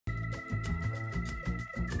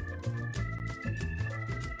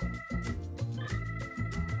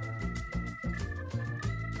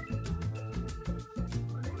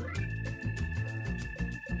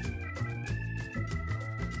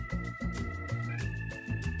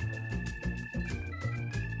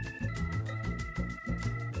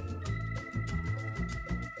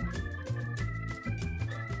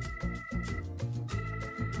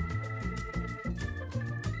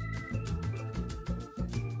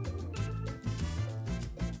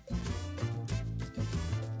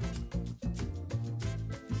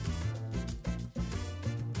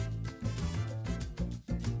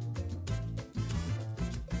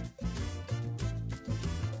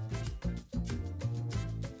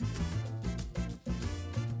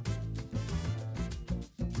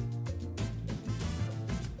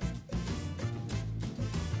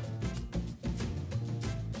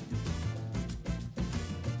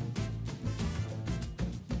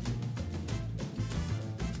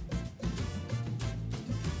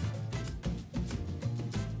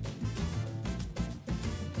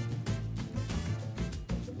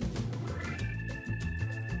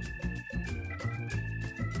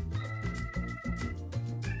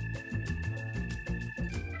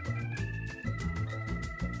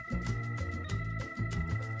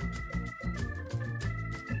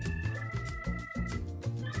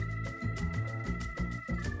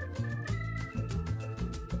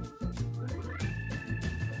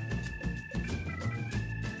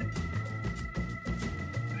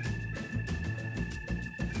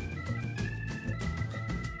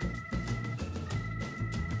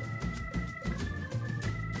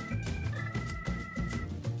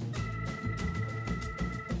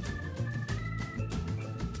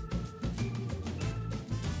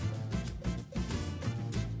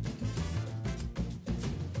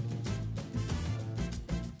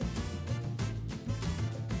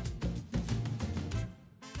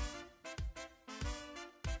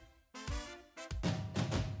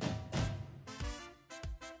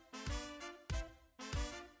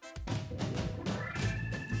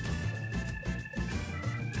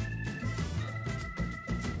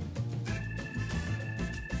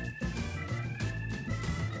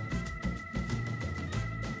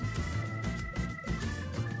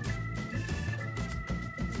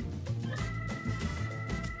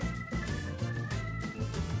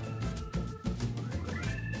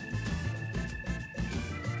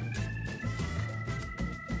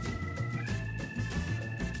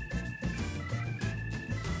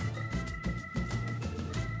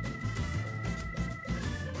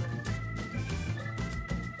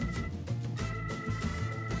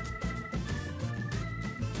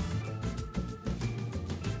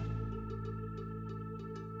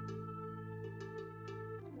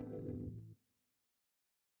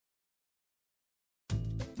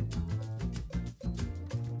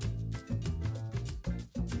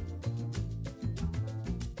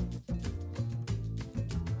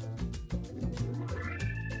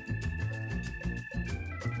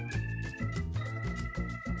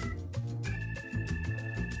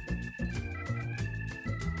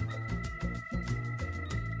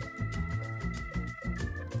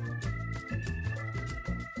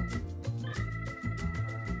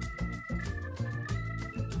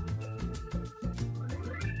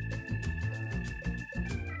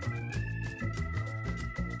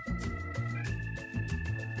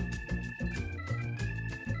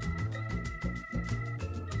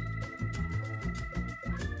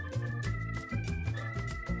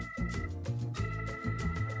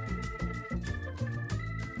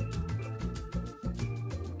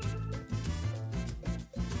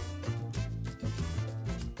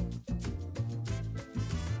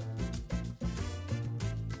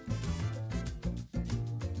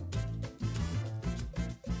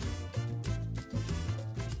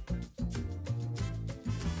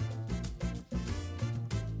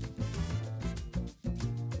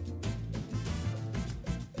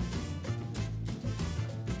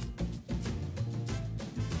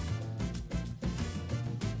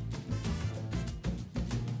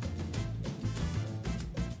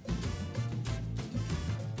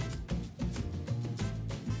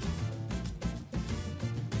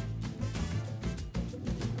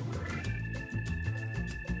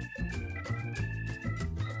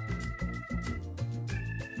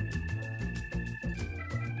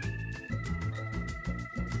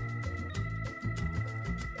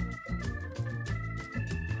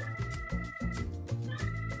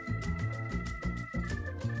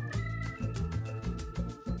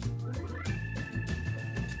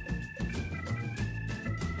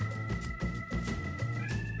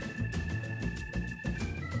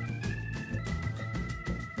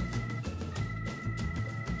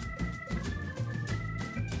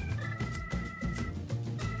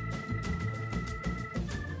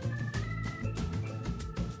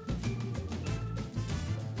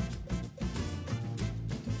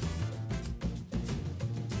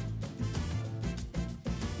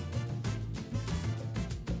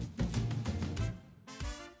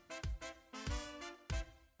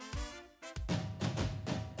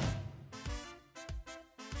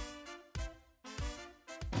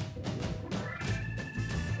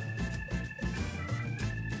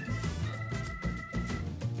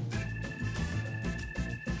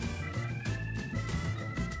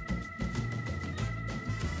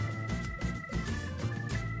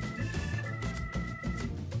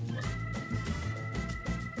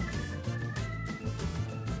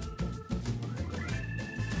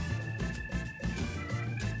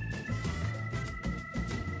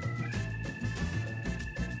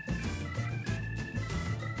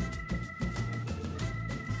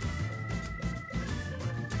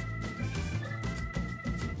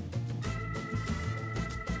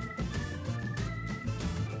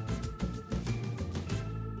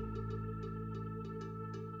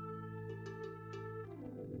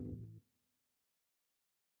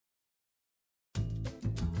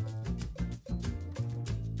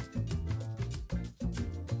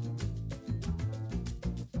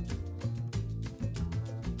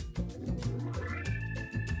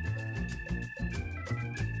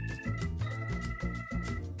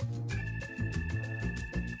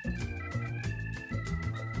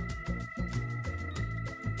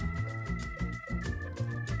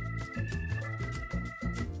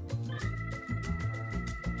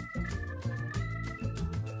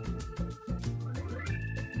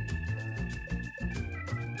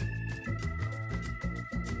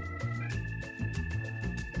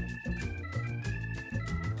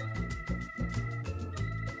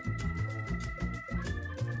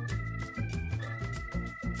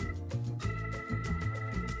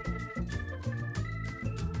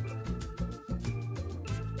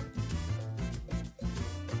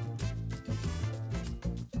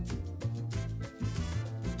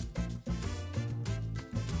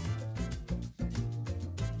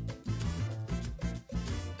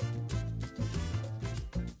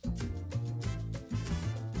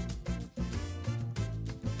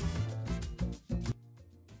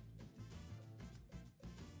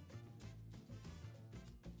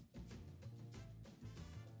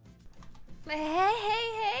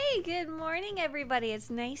Hey, good morning, everybody. It's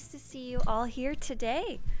nice to see you all here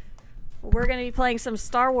today. We're going to be playing some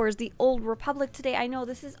Star Wars, The Old Republic today. I know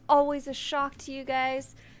this is always a shock to you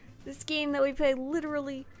guys. This game that we play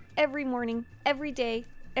literally every morning, every day,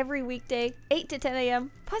 every weekday, 8 to 10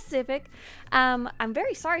 a.m. Pacific. I'm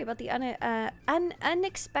very sorry about the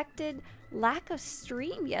unexpected lack of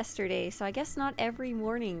stream yesterday, so I guess not every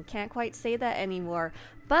morning. Can't quite say that anymore.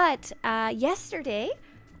 But yesterday,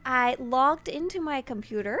 I logged into my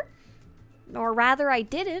computer, or rather I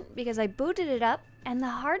didn't, because I booted it up and the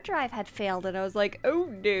hard drive had failed, and I was like, oh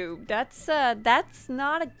no, that's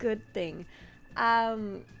not a good thing.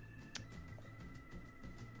 I'm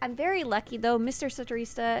very lucky though. Mr.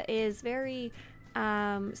 Swtorista is very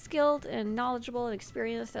skilled and knowledgeable and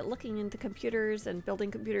experienced at looking into computers and building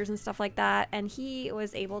computers and stuff like that, and he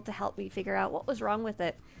was able to help me figure out what was wrong with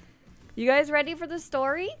it. You guys ready for the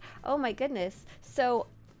story? Oh my goodness. So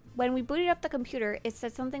when we booted up the computer, it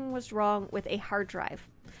said something was wrong with a hard drive.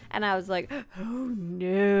 And I was like, oh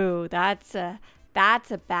no, that's a bad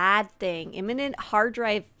thing. Imminent hard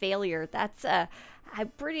drive failure. I'm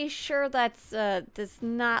pretty sure that's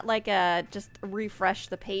not like a just refresh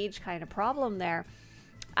the page kind of problem there.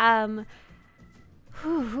 So,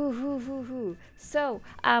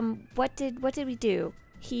 what did we do?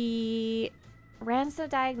 He ran some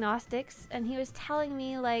diagnostics and he was telling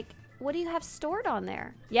me, like, what do you have stored on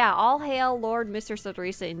there? Yeah, all hail Lord Mr.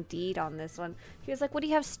 Swtorista indeed on this one. He was like, what do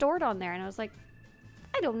you have stored on there? And I was like,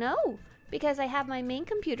 I don't know, because I have my main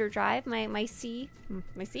computer drive, my C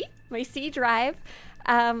drive.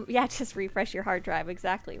 Yeah, just refresh your hard drive,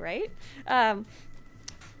 exactly, right? I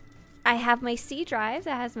have my C drive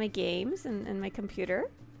that has my games and my computer.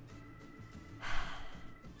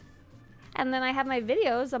 And then I have my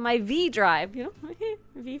videos on my V drive, you know,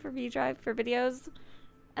 V for V drive for videos.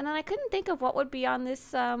 And then I couldn't think of what would be on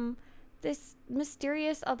this this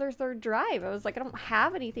mysterious other third drive. I was like, I don't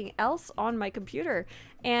have anything else on my computer.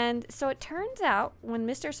 And so it turns out when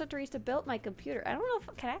Mr. Swtorista built my computer, I don't know if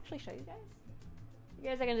can I actually show you guys? You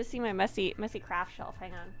guys are going to see my messy craft shelf.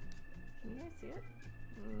 Hang on. Can you guys see it?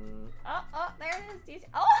 Oh, there it is. Do you see?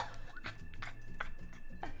 Oh!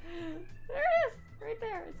 There it is. Right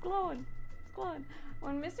there. It's glowing. It's glowing.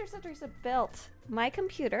 When Mr. Swtorista built my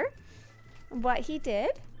computer, what he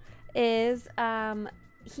did is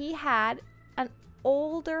he had an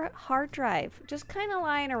older hard drive just kind of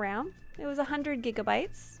lying around. It was 100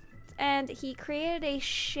 gigabytes, and he created a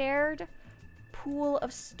shared pool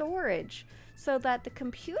of storage so that the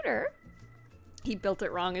computer, he built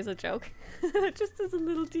it wrong as a joke, just as a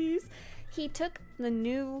little tease. He took the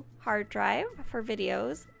new hard drive for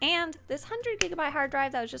videos and this 100 gigabyte hard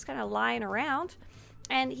drive that was just kind of lying around,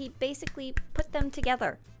 and he basically put them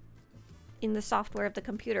together in the software of the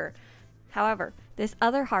computer. However, this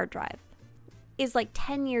other hard drive is like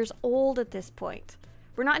 10 years old at this point.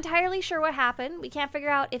 We're not entirely sure what happened. We can't figure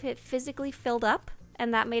out if it physically filled up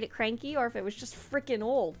and that made it cranky, or if it was just freaking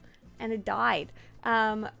old and it died.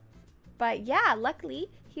 But yeah, luckily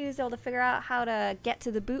he was able to figure out how to get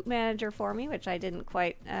to the boot manager for me, which I didn't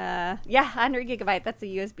quite. Yeah, 100 gigabyte, that's a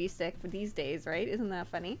USB stick for these days, right? Isn't that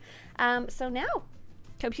funny? So now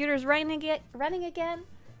computer's running again.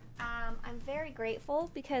 I'm very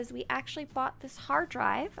grateful because we actually bought this hard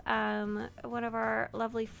drive. One of our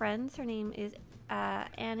lovely friends, her name is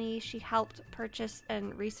Annie, she helped purchase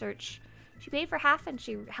and research. She paid for half and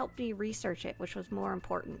she helped me research it, which was more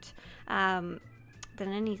important than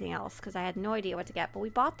anything else, because I had no idea what to get. But we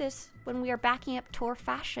bought this when we were backing up TOR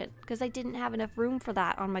Fashion because I didn't have enough room for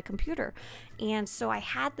that on my computer. And so I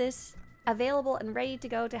had this available and ready to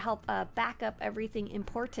go to help back up everything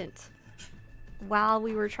important while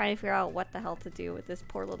we were trying to figure out what the hell to do with this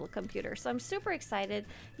poor little computer. So I'm super excited.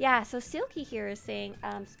 Yeah, so Silky here is saying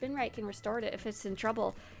Spinrite can restore it if it's in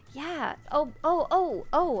trouble. Yeah. Oh.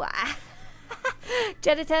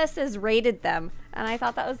 Jedita says raided them. And I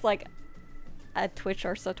thought that was like a Twitch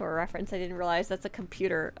or SWTOR reference. I didn't realize that's a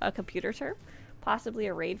computer term. Possibly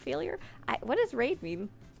a raid failure. What does raid mean?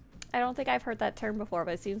 I don't think I've heard that term before,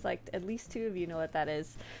 but it seems like at least two of you know what that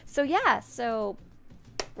is. So yeah, so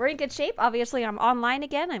we're in good shape. Obviously, I'm online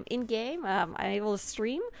again. I'm in game. I'm able to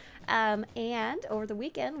stream. And over the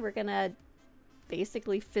weekend, we're gonna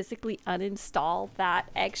basically physically uninstall that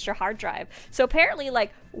extra hard drive. So apparently,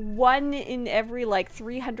 like, one in every like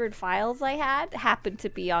 300 files I had happened to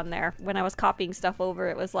be on there. When I was copying stuff over,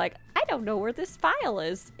 it was like, I don't know where this file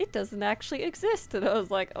is. It doesn't actually exist. And I was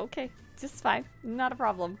like, okay, just fine. Not a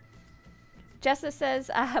problem. Jessa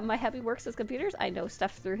says, my hubby works with computers. I know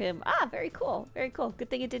stuff through him. Ah, very cool. Very cool.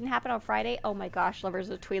 Good thing it didn't happen on Friday. Oh my gosh,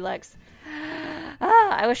 lovers of Twi'leks.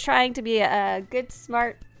 I was trying to be a good,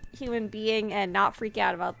 smart human being and not freak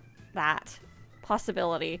out about that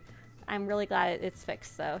possibility. I'm really glad it's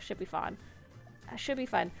fixed, so should be fun. Should be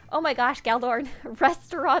fun. Oh my gosh, Galdorn,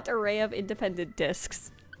 restaurant array of independent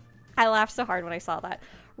discs. I laughed so hard when I saw that.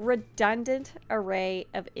 Redundant array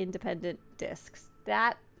of independent discs.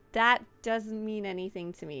 That doesn't mean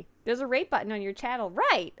anything to me. There's a rate button on your channel,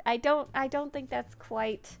 right? I don't think that's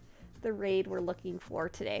quite the raid we're looking for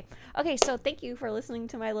today. Okay, so thank you for listening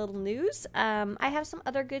to my little news. I have some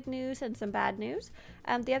other good news and some bad news.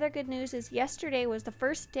 The other good news is yesterday was the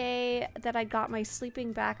first day that I got my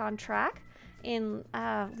sleeping back on track in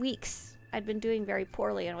weeks. I'd been doing very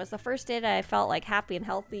poorly, and it was the first day that I felt like happy and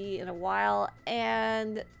healthy in a while.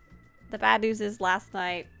 And the bad news is last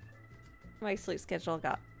night my sleep schedule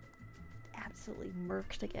got absolutely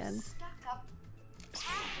murked again. Stuck up.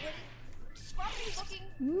 Scruffy looking.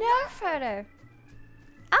 No photo.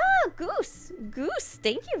 Ah, Goose. Goose,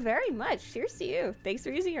 thank you very much. Cheers to you. Thanks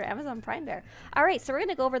for using your Amazon Prime there. All right, so we're going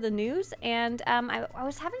to go over the news. And I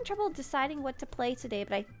was having trouble deciding what to play today,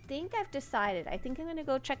 but I think I've decided. I think I'm going to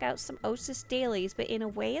go check out some Osis dailies, but in a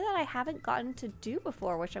way that I haven't gotten to do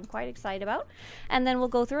before, which I'm quite excited about. And then we'll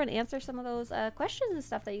go through and answer some of those questions and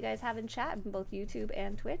stuff that you guys have in chat on both YouTube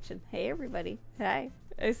and Twitch. And hey, everybody. Hi.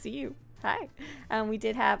 I see you. Hi. We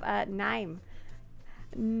did have Naim.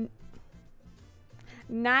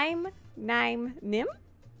 Nim?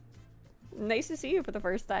 Nice to see you for the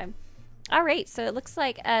first time. Alright, so it looks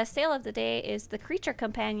like sale of the day is the Creature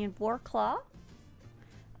Companion Warclaw.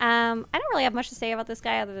 I don't really have much to say about this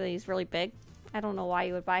guy other than he's really big. I don't know why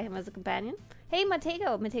you would buy him as a companion. Hey,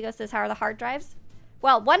 Matego. Matego says, how are the hard drives?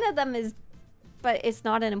 Well, one of them is, but it's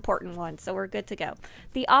not an important one, so we're good to go.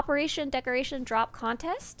 The Operation Decoration Drop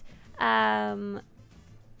Contest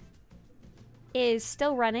is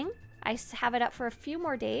still running. I have it up for a few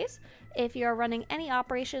more days. If you're running any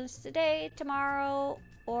operations today, tomorrow,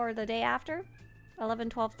 or the day after, 11,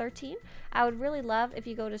 12, 13, I would really love if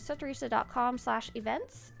you go to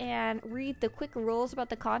Swtorista.com/events and read the quick rules about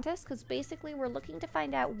the contest, because basically we're looking to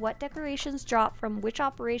find out what decorations drop from which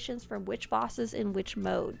operations, from which bosses, in which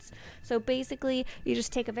modes. So basically, you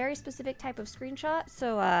just take a very specific type of screenshot,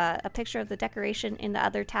 so a picture of the decoration in the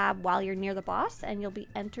other tab while you're near the boss, and you'll be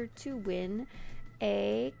entered to win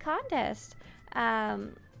a contest. Yeah,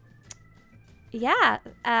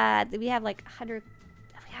 we have like 100,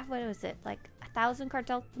 we have, what was it, like 1,000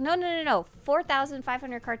 cartel, no,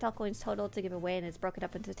 4,500 cartel coins total to give away, and it's broken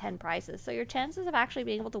up into 10 prizes, so your chances of actually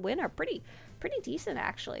being able to win are pretty decent,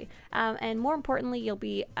 actually. And more importantly, you'll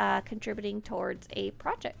be contributing towards a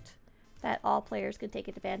project that all players can take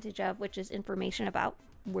advantage of, which is information about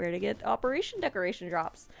where to get Operation Decoration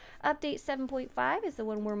drops. Update 7.5 is the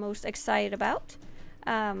one we're most excited about.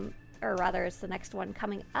 Or rather, it's the next one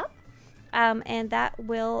coming up. And that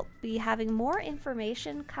will be having more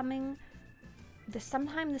information coming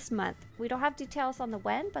sometime this month. We don't have details on the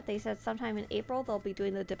when, but they said sometime in April they'll be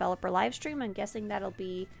doing the developer live stream. I'm guessing that'll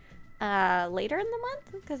be later in the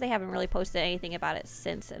month, because they haven't really posted anything about it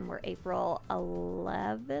since, and we're April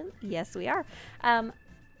 11th. Yes, we are.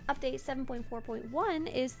 Update 7.4.1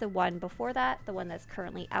 is the one before that, the one that's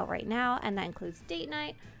currently out right now, and that includes Date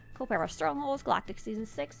Night, Copera Strongholds, Galactic Season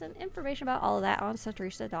 6, and information about all of that on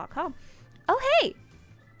Swtorista.com. Oh, hey!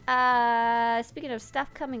 Speaking of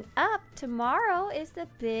stuff coming up, tomorrow is the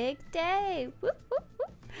big day. Whoop, whoop,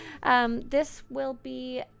 whoop. This will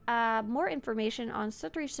be more information on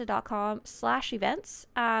Swtorista.com/events.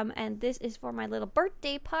 And this is for my little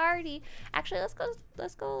birthday party. Actually, let's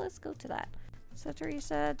go to that.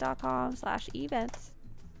 Swtorista.com/events.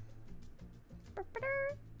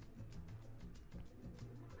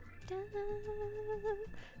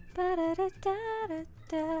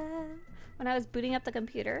 When I was booting up the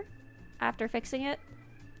computer after fixing it,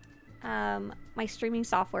 my streaming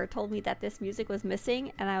software told me that this music was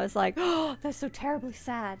missing, and I was like, oh, that's so terribly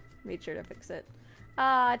sad. Made sure to fix it.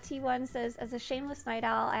 T1 says, as a shameless night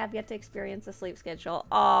owl, I have yet to experience a sleep schedule.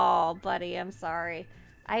 Oh, buddy, I'm sorry.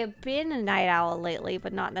 I have been a night owl lately,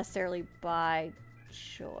 but not necessarily by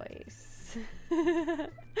choice.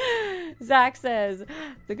 Zach says,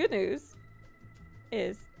 the good news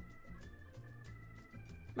is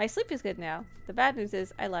my sleep is good now. The bad news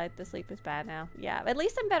is I lied. The sleep is bad now. Yeah, at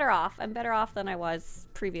least I'm better off. I'm better off than I was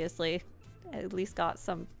previously. I at least got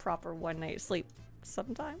some proper one-night sleep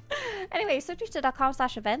sometime. Anyway,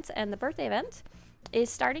 Swtorista.com/events, and the birthday event is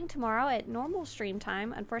starting tomorrow at normal stream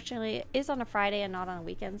time. Unfortunately, it is on a Friday and not on a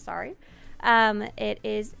weekend. Sorry.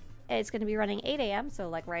 It's going to be running 8 a.m., so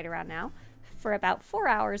like right around now, for about 4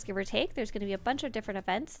 hours, give or take. There's going to be a bunch of different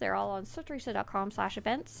events. They're all on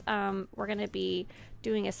Swtorista.com/events. We're going to be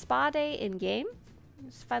doing a spa day in game,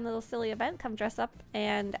 It's a fun little silly event. Come dress up,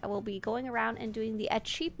 and we'll be going around and doing the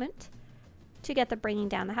achievement to get the Bringing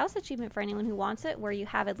Down the House achievement for anyone who wants it, where you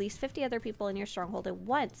have at least 50 other people in your stronghold at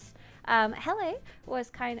once. Hele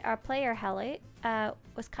was our player Hele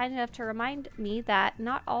was kind enough to remind me that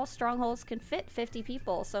not all strongholds can fit 50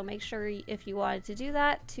 people. So make sure if you wanted to do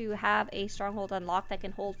that, to have a stronghold unlocked that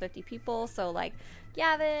can hold 50 people. So like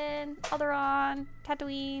Yavin, Alderaan,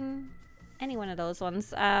 Tatooine, any one of those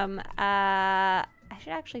ones. I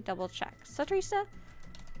should actually double check.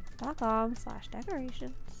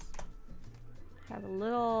 Swtorista.com/decorations. Have a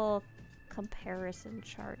little comparison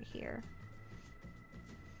chart here.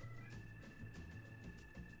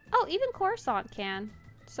 Oh, even Coruscant can.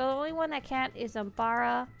 So the only one that can't is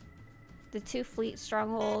Umbara, the 2 fleet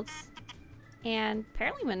strongholds, and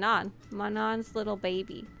apparently Manon. Manon's little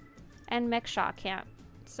baby. And Mekshah can't.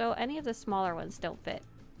 So any of the smaller ones don't fit.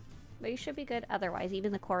 But you should be good otherwise.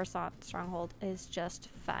 Even the Coruscant stronghold is just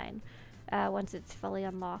fine once it's fully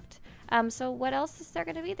unlocked. So what else is there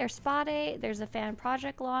going to be? There's Spa Day. There's a fan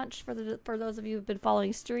project launch. For those of you who've been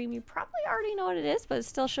following stream, you probably already know what it is, but it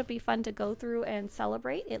still should be fun to go through and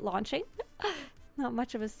celebrate it launching. Not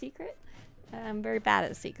much of a secret. I'm very bad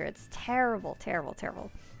at secrets. Terrible, terrible, terrible.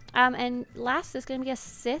 And last is going to be a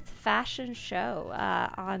Sith fashion show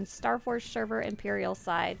on Star Forge server Imperial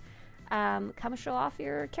side. Come show off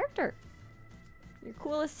your character. Your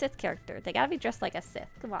coolest Sith character. They gotta be dressed like a Sith.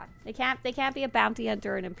 Come on. They can't be a bounty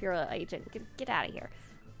hunter or an Imperial agent. Get out of here.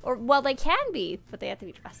 Or, well, they can be, but they have to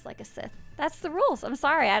be dressed like a Sith. That's the rules. I'm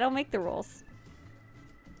sorry. I don't make the rules.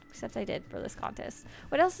 Except I did for this contest.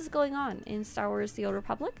 What else is going on in Star Wars The Old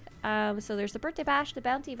Republic? So there's the birthday bash. The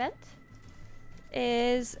bounty event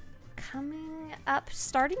is coming up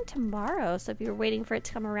starting tomorrow. So if you're waiting for it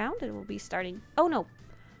to come around, it will be starting... Oh, no.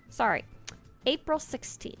 Sorry. April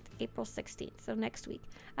 16th. April 16th. So next week.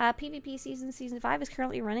 PvP season 5 is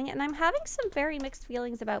currently running, and I'm having some very mixed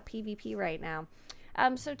feelings about PvP right now.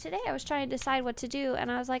 So today I was trying to decide what to do,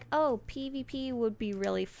 and I was like, oh, PvP would be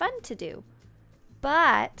really fun to do.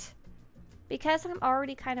 But because I'm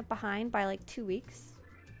already kind of behind by like 2 weeks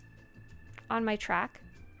on my track,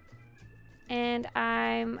 and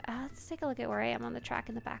I'm... let's take a look at where I am on the track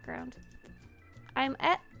in the background. I'm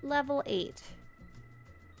at level 8.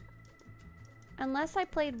 Unless I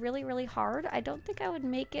played really, really hard, I don't think I would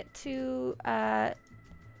make it to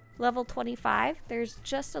level 25. There's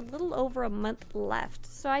just a little over a month left.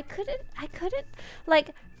 So I couldn't,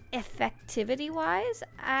 like, effectivity-wise,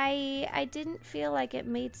 I didn't feel like it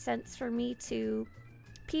made sense for me to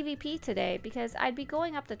PvP today, because I'd be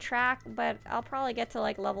going up the track, but I'll probably get to,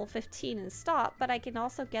 like, level 15 and stop, but I can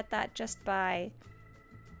also get that just by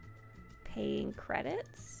paying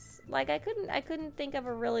credits. Like, I couldn't think of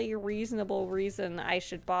a really reasonable reason I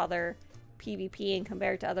should bother PvPing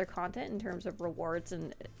compared to other content in terms of rewards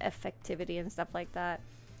and effectivity and stuff like that.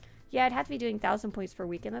 Yeah, I'd have to be doing 1,000 points per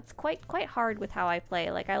week, and that's quite hard with how I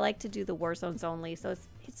play. Like, I like to do the war zones only, so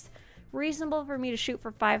it's reasonable for me to shoot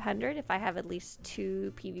for 500 if I have at least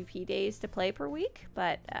 2 PvP days to play per week,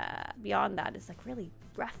 but beyond that, it's like really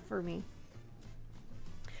rough for me.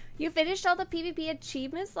 You finished all the PvP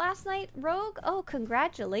achievements last night, Rogue? Oh,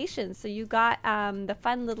 congratulations. So you got the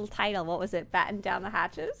fun little title. What was it? Batten down the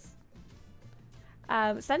hatches?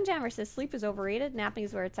 Sunjammer says sleep is overrated. Napping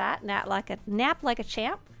is where it's at. Nap like a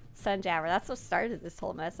champ. Sunjammer. That's what started this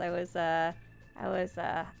whole mess. I was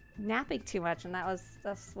napping too much, and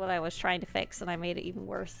that's what I was trying to fix, and I made it even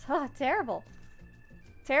worse. Oh, terrible.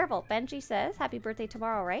 Terrible. Benji says, happy birthday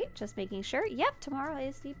tomorrow, right? Just making sure. Yep, tomorrow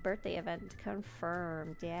is the birthday event.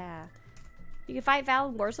 Confirmed. Yeah. You can fight Val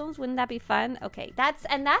in war zones. Wouldn't that be fun? Okay, that's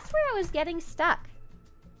where I was getting stuck.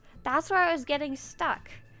 That's where I was getting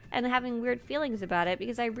stuck and having weird feelings about it,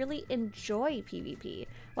 because I really enjoy PvP.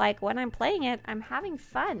 Like, when I'm playing it, I'm having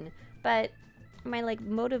fun, but my, like,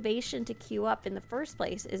 motivation to queue up in the first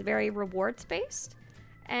place is very rewards based,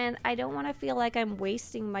 and I don't want to feel like I'm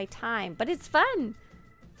wasting my time, but it's fun.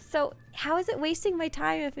 So how is it wasting my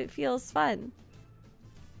time if it feels fun?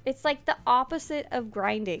 It's like the opposite of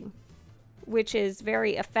grinding, which is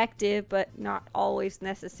very effective but not always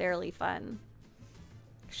necessarily fun.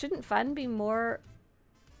 Shouldn't fun be more...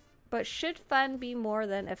 But should fun be more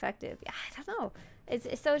than effective? Yeah, I don't know.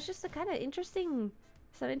 So it's just a kind of interesting...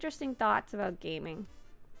 Some interesting thoughts about gaming.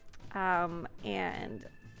 And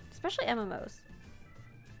especially MMOs.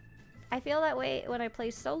 I feel that way when I play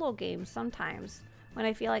solo games sometimes, when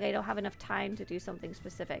I feel like I don't have enough time to do something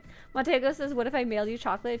specific. Montego says, what if I mail you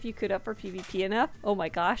chocolate if you could up for PvP enough? Oh my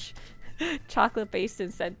gosh. Chocolate-based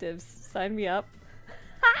incentives. Sign me up.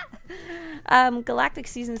 Galactic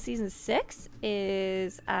Season 6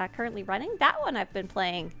 is currently running. That one I've been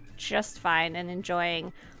playing just fine and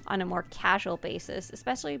enjoying on a more casual basis,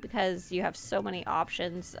 especially because you have so many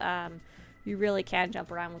options. You really can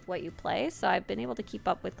jump around with what you play. So I've been able to keep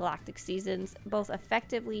up with Galactic Seasons both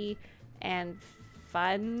effectively and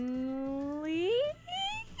funly.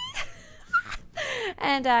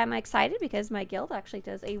 And I'm excited because my guild actually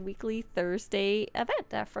does a weekly Thursday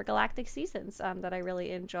event for Galactic Seasons that I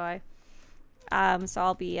really enjoy. So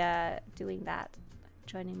I'll be doing that,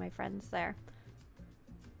 joining my friends there.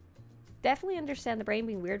 Definitely understand the brain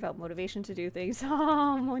being weird about motivation to do things.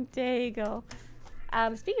 Oh, Montego.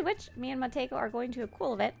 Speaking of which, me and Montego are going to a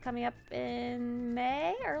cool event coming up in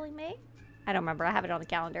May, early May. I don't remember. I have it on the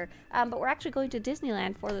calendar. But we're actually going to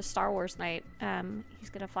Disneyland for the Star Wars night. He's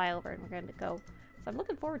going to fly over and we're going to go. So I'm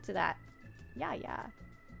looking forward to that. Yeah.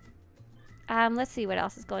 Let's see what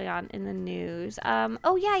else is going on in the news.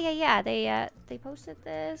 Oh, yeah. They posted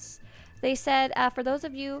this. They said, for those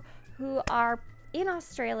of you who are in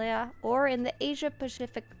Australia or in the Asia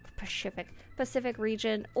Pacific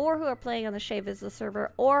region, or who are playing on the SWTOR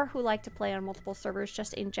server, or who like to play on multiple servers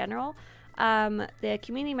just in general, the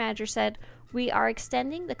community manager said, we are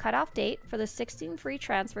extending the cutoff date for the 16 free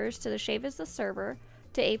transfers to the SWTOR server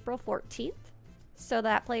to April 14th, so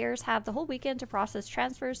that players have the whole weekend to process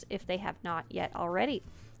transfers if they have not yet already.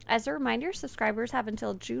 As a reminder, subscribers have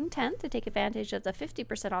until June 10th to take advantage of the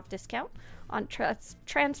 50% off discount on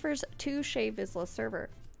transfers to SWTOR server.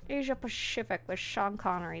 Asia Pacific with Sean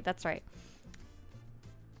Connery, that's right.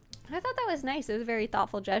 I thought that was nice. It was a very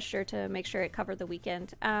thoughtful gesture to make sure it covered the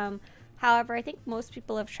weekend. However, I think most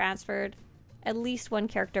people have transferred at least one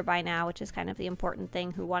character by now, which is kind of the important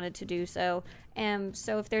thing, who wanted to do so.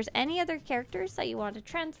 So if there's any other characters that you want to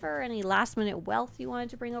transfer, any last minute wealth you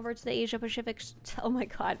wanted to bring over to the Asia Pacific, oh my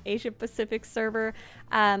god, Asia Pacific server,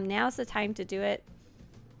 now's the time to do it.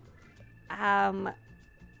 I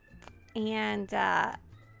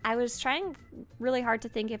was trying really hard to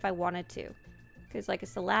think if I wanted to, because like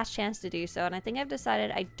it's the last chance to do so, and I think I've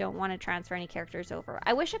decided I don't want to transfer any characters over.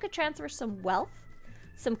 I wish I could transfer some wealth,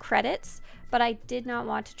 some credits, but I did not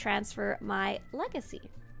want to transfer my legacy.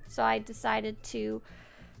 So I decided to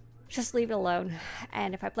just leave it alone.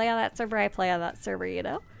 And if I play on that server, I play on that server, you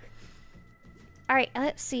know? Alright,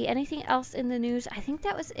 let's see. Anything else in the news? I think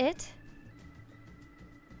that was it.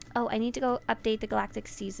 Oh, I need to go update the Galactic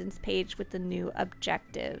Seasons page with the new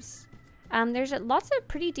objectives. There's lots of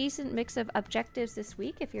pretty decent mix of objectives this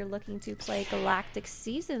week if you're looking to play Galactic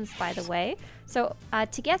Seasons, by the way. So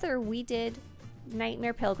together we did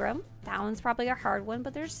Nightmare Pilgrim. That one's probably a hard one,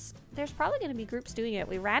 but there's probably going to be groups doing it.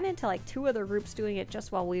 We ran into like 2 other groups doing it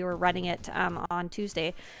just while we were running it on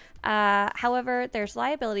Tuesday. However, there's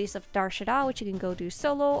Liabilities of Dar Shaddaa, which you can go do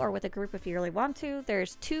solo or with a group if you really want to.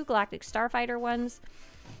 There's 2 Galactic Starfighter ones.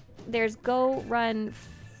 There's Go Run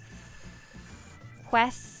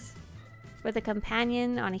quests with a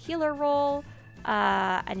companion on a healer role,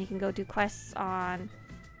 and you can go do quests on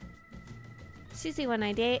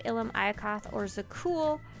CZ198, Ilum, Iokath, or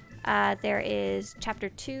Zakul. There is Chapter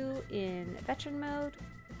 2 in Veteran mode.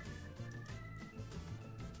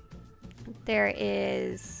 There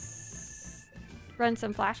is Run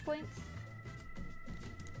some flashpoints.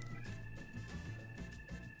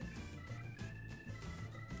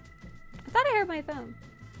 I thought I heard my phone.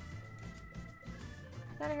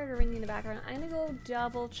 I thought I heard a ringing in the background. I'm gonna go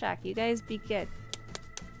double check. You guys be good.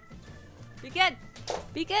 Be good.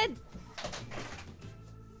 Be good.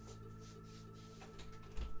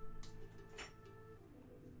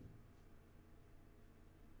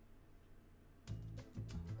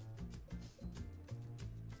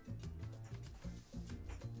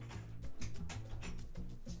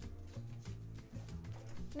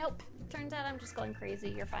 Nope. Turns out I'm just going crazy.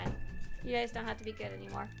 You're fine. You guys don't have to be good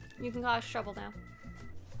anymore. You can cause trouble now.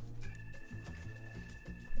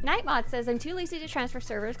 Nightmod says, I'm too lazy to transfer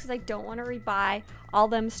servers because I don't want to rebuy all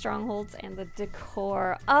them strongholds and the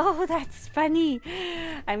decor. Oh, that's funny.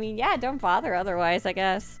 I mean, yeah, don't bother otherwise, I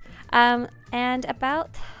guess. And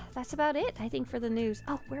that's about it, I think, for the news.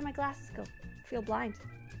 Oh, where do my glasses go? I feel blind.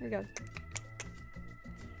 Here we go.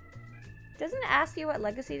 Doesn't it ask you what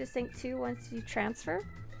legacy to sync to once you transfer?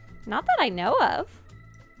 Not that I know of.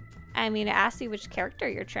 I mean, it asks you which character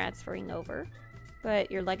you're transferring over, but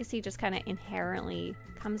your legacy just kind of inherently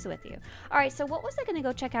comes with you. All right, so what was I going to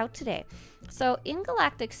go check out today? So in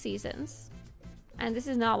Galactic Seasons, and this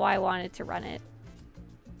is not why I wanted to run it.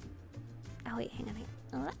 Oh, wait, hang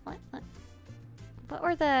on. What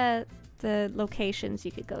were the locations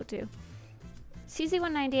you could go to?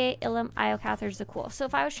 CZ198, Ilum, Iokath, or Zakul. So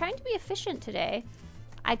if I was trying to be efficient today,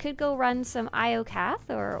 I could go run some Iokath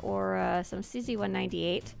or some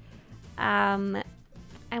CZ198. And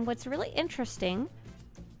what's really interesting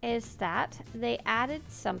is that they added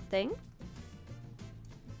something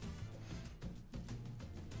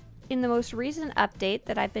in the most recent update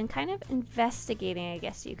that I've been kind of investigating, I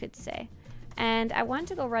guess you could say. And I wanted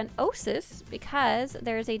to go run OSIS because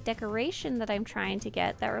there's a decoration that I'm trying to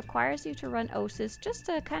get that requires you to run OSIS just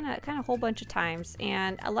a kind of a whole bunch of times.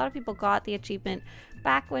 And a lot of people got the achievement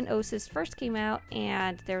back when OSIS first came out,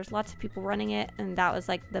 and there's lots of people running it, and that was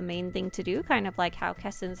like the main thing to do, kind of like how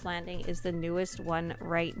Kessen's Landing is the newest one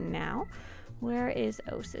right now. Where is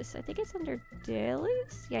OSIS? I think it's under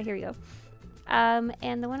dailies. Yeah, here we go.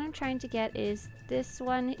 And the one I'm trying to get is this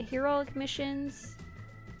one, heroic missions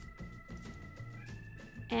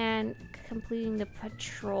and completing the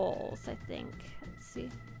patrols, I think. Let's see.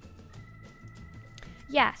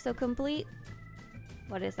 Yeah, so complete,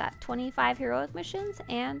 what is that, 25 heroic missions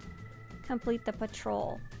and complete the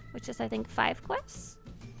patrol, which is I think 5 quests.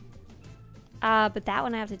 But that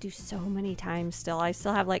one I have to do so many times still. I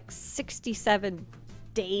still have like 67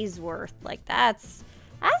 days worth. Like that's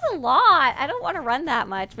a lot. I don't want to run that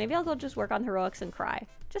much. Maybe I'll go just work on heroics and cry.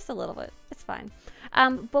 Just a little bit. It's fine.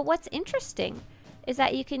 But what's interesting is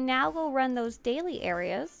that you can now go run those daily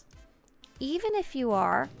areas even if you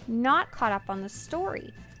are not caught up on the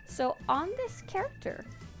story. So on this character,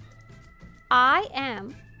 I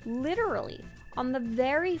am literally on the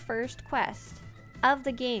very first quest of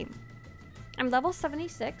the game. I'm level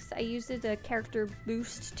 76. I used a character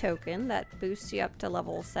boost token that boosts you up to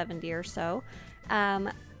level 70 or so.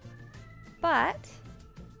 But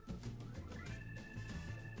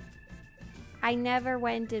I never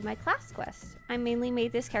went and did my class quest. I mainly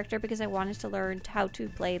made this character because I wanted to learn how to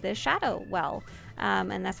play the shadow well,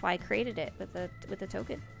 and that's why I created it with the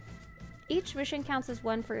token. Each mission counts as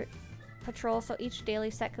 1 for patrol, so each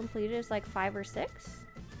daily set completed is like 5 or 6.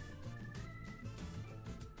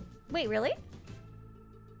 Wait, really?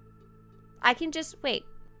 I can just wait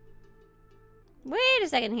a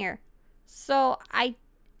second here. So I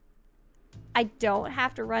don't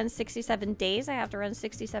have to run 67 days. I have to run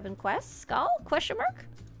 67 quests? Skull? Question mark?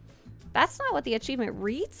 That's not what the achievement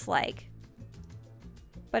reads like.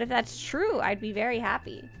 But if that's true, I'd be very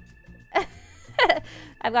happy.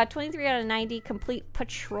 I've got 23 out of 90 complete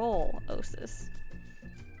patrol OSIS.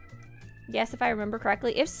 Yes, if I remember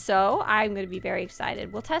correctly. If so, I'm going to be very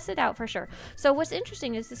excited. We'll test it out for sure. So what's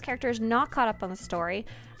interesting is this character is not caught up on the story.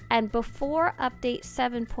 And before update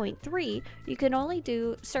 7.3, you can only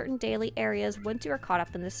do certain daily areas once you are caught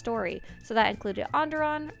up in the story. So that included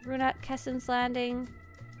Onderon, Runut, Kessen's Landing,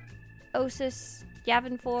 Osis,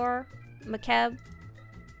 Yavin 4, Makeb,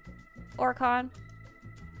 Orcon.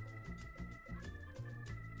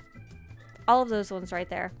 All of those ones right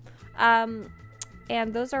there.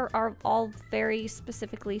 And those are all very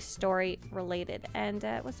specifically story related. And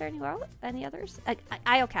was there any others?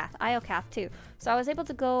 Iocath too. So I was able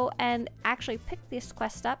to go and actually pick this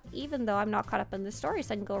quest up, even though I'm not caught up in the story,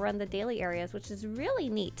 so I can go run the daily areas, which is really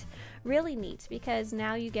neat. Really neat, because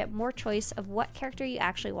now you get more choice of what character you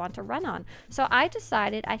actually want to run on. So I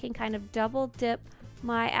decided I can kind of double dip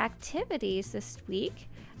my activities this week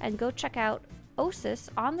and go check out Osis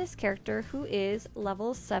on this character who is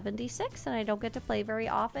level 76, and I don't get to play very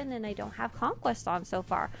often, and I don't have Conquest on so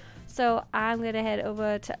far. So I'm gonna head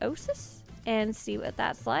over to Osis and see what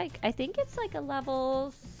that's like. I think it's like a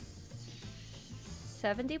level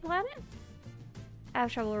 70 planet? I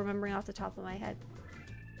have trouble remembering off the top of my head.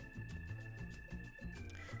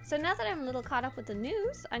 So now that I'm a little caught up with the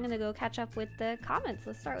news, I'm going to go catch up with the comments.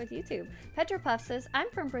 Let's start with YouTube. Petropuff says, I'm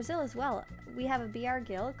from Brazil as well. We have a BR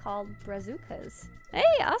guild called Brazucas. Hey,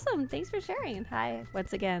 awesome. Thanks for sharing. Hi,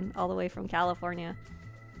 once again, all the way from California.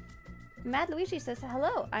 Mad Luigi says,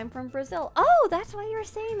 hello, I'm from Brazil. Oh, that's why you were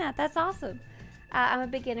saying that. That's awesome. I'm a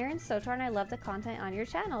beginner in SWTOR and I love the content on your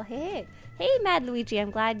channel. Hey, Mad Luigi,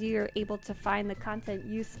 I'm glad you're able to find the content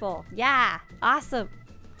useful. Yeah, awesome.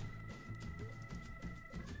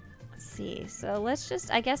 See, so let's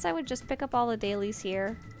just, I guess I would just pick up all the dailies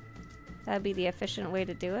here. That'd be the efficient way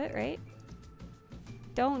to do it, right?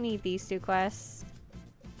 Don't need these 2 quests.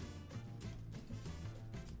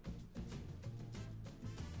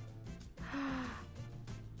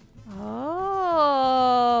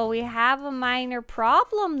 Oh, we have a minor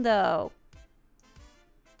problem though.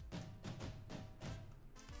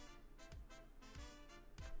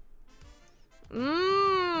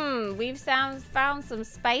 We've found some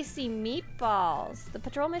spicy meatballs. The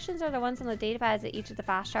patrol missions are the ones on the data pads at each of the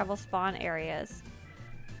fast travel spawn areas.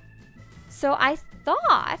 So I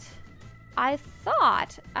thought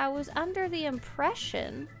I was under the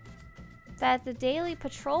impression that the daily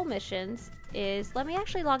patrol missions is, let me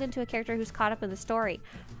actually log into a character who's caught up in the story.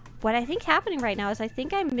 what I think happening right now is I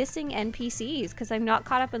think I'm missing NPCs because I'm not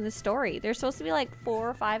caught up in the story. There's supposed to be like 4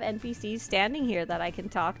 or 5 NPCs standing here that I can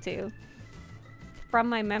talk to from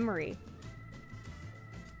my memory.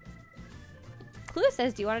 Clueless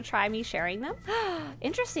says, do you want to try me sharing them?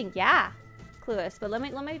 Interesting, yeah. Clueless, but let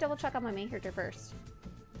me double check on my main character first.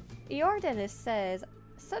 Eordenis says,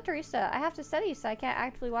 Swtorista, I have to study, so I can't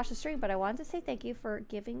actually watch the stream, but I wanted to say thank you for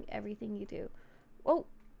giving everything you do. Oh,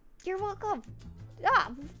 you're welcome.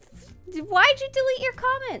 Ah, why'd you delete your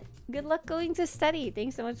comment? Good luck going to study.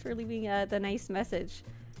 Thanks so much for leaving the nice message.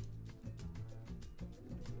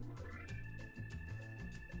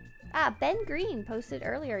 Ah, Ben Green posted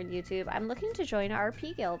earlier on YouTube. I'm looking to join our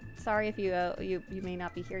RP guild. Sorry if you may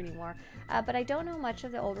not be here anymore, but I don't know much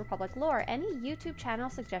of the Old Republic lore. Any YouTube channel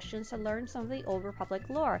suggestions to learn some of the Old Republic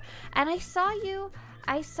lore? And I saw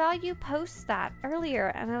you post that earlier,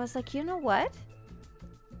 and I was like, you know what?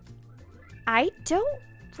 I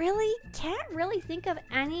can't really think of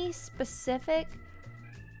any specific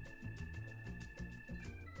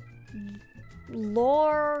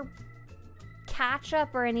lore catch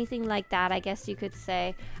up or anything like that, I guess you could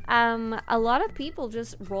say. A lot of people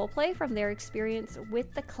just roleplay from their experience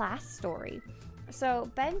with the class story. So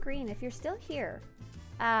Ben Green, if you're still here,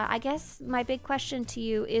 I guess my big question to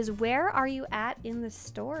you is, where are you at in the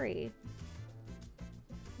story?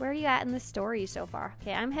 Where are you at in the story so far?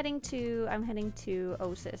 Okay, I'm heading to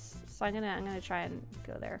Osis. So I'm gonna try and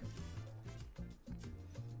go there.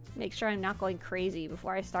 Make sure I'm not going crazy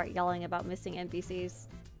before I start yelling about missing NPCs.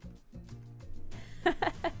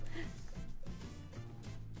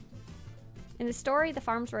 In the story, the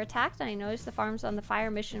farms were attacked, and I noticed the farms on the fire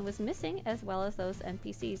mission was missing, as well as those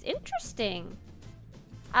NPCs. Interesting.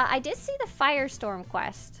 I did see the Firestorm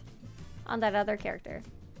quest on that other character.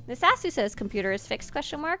 Nisasu says, computer is fixed,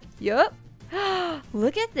 question mark? Yup.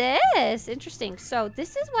 Look at this. Interesting. So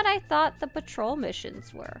this is what I thought the patrol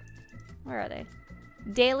missions were. Where are they?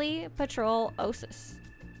 Daily patrol Osis.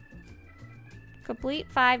 Complete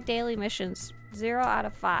 5 daily missions. 0 out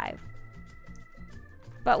of 5.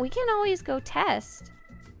 But we can always go test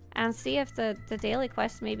and see if the daily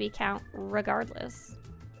quests maybe count regardless.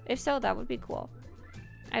 If so, that would be cool.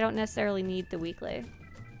 I don't necessarily need the weekly.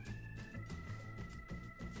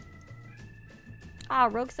 Ah,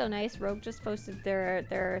 Rogue's so nice. Rogue just posted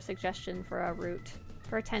their suggestion for a route.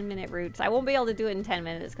 For a 10-minute route. So I won't be able to do it in 10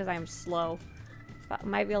 minutes because I'm slow. But I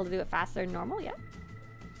might be able to do it faster than normal, yeah.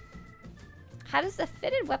 How does the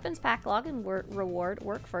fitted weapons pack login reward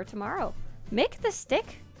work for tomorrow? Mick the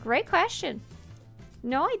stick? Great question.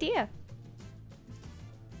 No idea.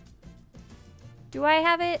 Do I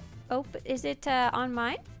have it open? Is it on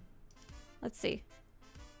mine? Let's see.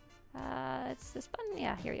 It's this button.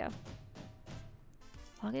 Yeah, here we go.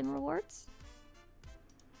 Login rewards?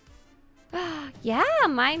 Yeah,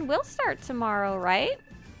 mine will start tomorrow, right?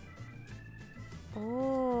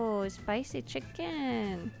 Oh, spicy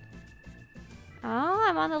chicken. Oh,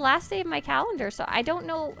 I'm on the last day of my calendar, so I don't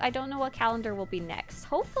know what calendar will be next.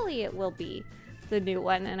 Hopefully it will be the new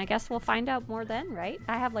one, and I guess we'll find out more then, right?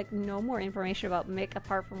 I have like no more information about Mick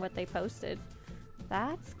apart from what they posted.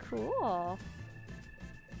 That's cool.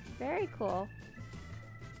 Very cool.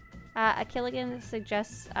 Killigan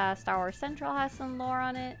suggests Star Wars Central has some lore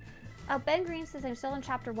on it. Ben Green says, I'm still in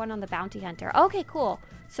chapter 1 on the bounty hunter. Okay, cool.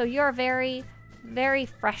 So you're very, very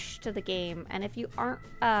fresh to the game. And if you aren't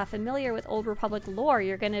familiar with Old Republic lore,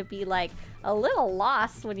 you're going to be like a little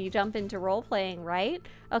lost when you jump into role-playing, right?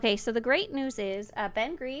 Okay, so the great news is,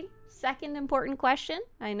 Ben Green, second important question.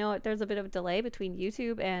 I know there's a bit of a delay between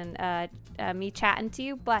YouTube and me chatting to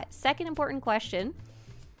you, but second important question.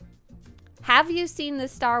 Have you seen the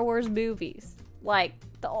Star Wars movies? Like,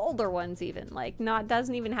 the older ones even. Like,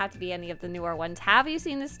 doesn't even have to be any of the newer ones. Have you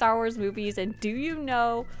seen the Star Wars movies, and do you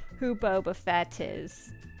know who Boba Fett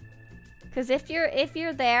is? Because if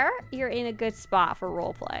you're there, you're in a good spot for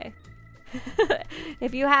roleplay.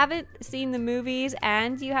 If you haven't seen the movies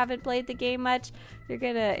and you haven't played the game much, you're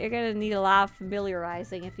gonna need a lot of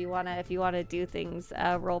familiarizing if you wanna do things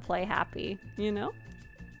roleplay happy, you know?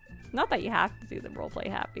 Not that you have to do the roleplay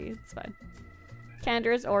happy, it's fine.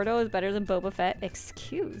 Cander's Ordo is better than Boba Fett.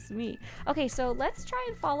 Excuse me. Okay, so let's try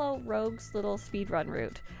and follow Rogue's little speedrun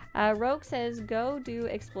route. Rogue says, go do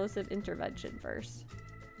explosive intervention first.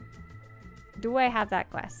 Do I have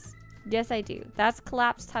that quest? Yes, I do. That's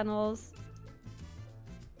collapsed tunnels.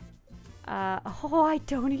 Oh, I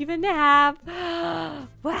don't even have.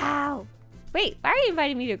 Wow. Wait, why are you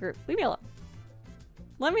inviting me to a group? Leave me alone.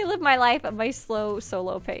 Let me live my life at my slow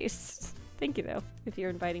solo pace. Thank you, though, if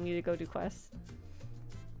you're inviting me to go do quests.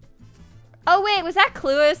 Oh, wait, was that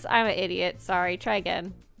Clueless? I'm an idiot. Sorry, try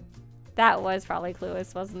again. That was probably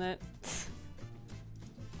Clueless, wasn't it?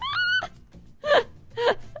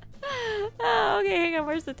 Oh, okay, hang on.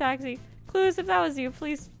 Where's the taxi? Clueless, if that was you,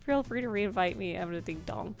 please feel free to reinvite me. I'm gonna ding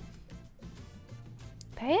dong.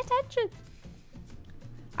 Pay attention.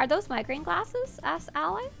 Are those migraine glasses? Asked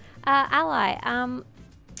Ally. Ally,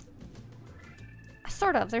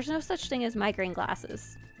 sort of. There's no such thing as migraine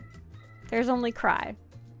glasses. There's only cry.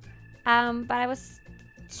 But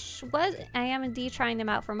I am indeed trying them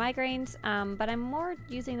out for migraines, but I'm more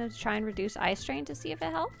using them to try and reduce eye strain to see if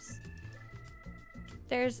it helps.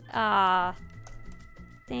 There's,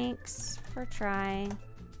 thanks for trying.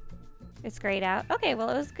 It's grayed out. Okay, well,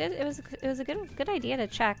 it was good. It was a good idea to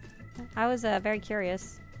check. I was very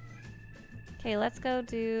curious. Okay, let's go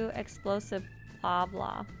do explosive blah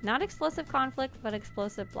blah. Not explosive conflict, but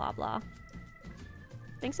explosive blah blah.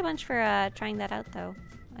 Thanks a bunch for trying that out, though.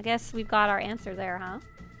 I guess we've got our answer there, huh?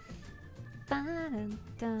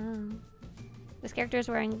 Ba-dum-dum. This character is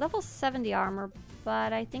wearing level 70 armor,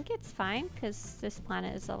 but I think it's fine because this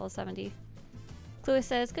planet is level 70. Chloe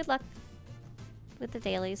says, good luck with the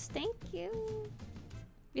dailies. Thank you.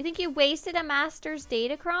 You think you wasted a master's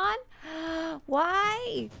datacron?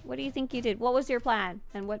 Why? What do you think you did? What was your plan?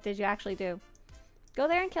 And what did you actually do? Go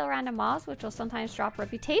there and kill random mobs, which will sometimes drop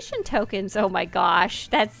reputation tokens. Oh my gosh.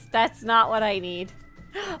 That's not what I need.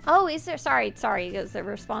 Oh, is there... Sorry. It was a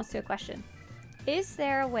response to a question. Is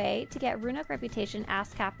there a way to get runic reputation,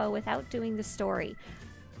 asked Kappa, without doing the story?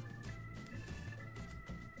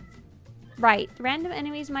 Right. Random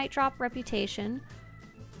enemies might drop reputation,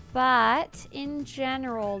 but in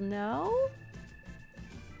general, no.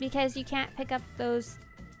 Because you can't pick up those...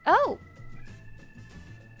 Oh!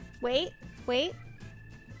 Wait.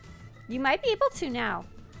 You might be able to now.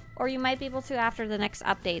 Or you might be able to after the next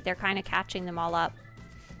update. They're kind of catching them all up.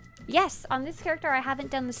 Yes, on this character I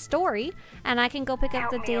haven't done the story, and I can go pick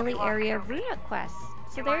up the daily area runic quest.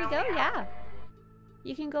 So there you go, yeah.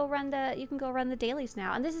 You can go run the dailies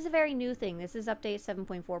now. And this is a very new thing. This is update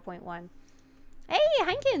 7.4.1. Hey,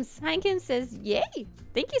 Heinkins! Heinkins says, yay!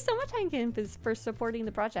 Thank you so much, Heinkins, for supporting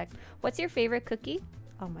the project. What's your favorite cookie?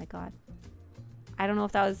 Oh my god. I don't know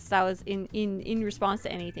if that was in response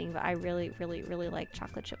to anything, but I really like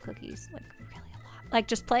chocolate chip cookies. Like, really a lot. Like,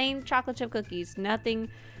 just plain chocolate chip cookies. Nothing...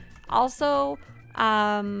 Also,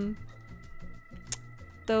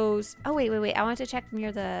 those... Oh, wait. I want to check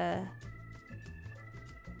near the...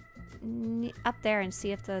 Up there and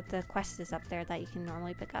see if the quest is up there that you can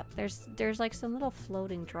normally pick up. There's like some little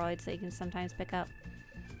floating droids that you can sometimes pick up.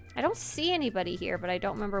 I don't see anybody here, but I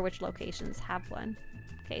don't remember which locations have one.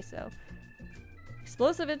 Okay, so...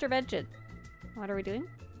 Explosive intervention. What are we doing?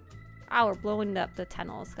 Oh, we're blowing up the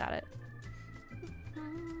tunnels. Got it.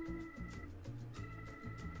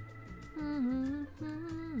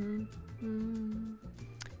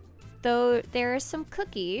 Though there are some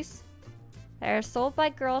cookies that are sold by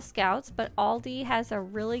Girl Scouts, but Aldi has a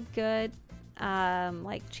really good,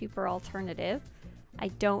 like, cheaper alternative. I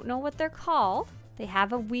don't know what they're called. They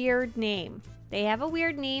have a weird name.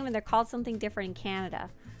 And they're called something different in Canada.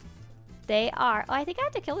 They are... Oh, I think I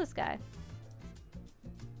have to kill this guy.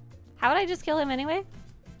 How would I just kill him anyway?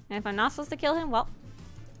 And if I'm not supposed to kill him, well,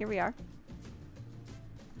 here we are.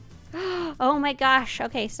 Oh my gosh.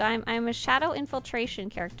 Okay, so I'm a shadow infiltration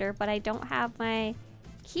character, but I don't have my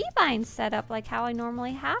keybinds set up like how I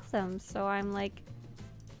normally have them. So I'm like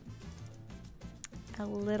a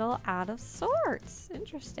little out of sorts.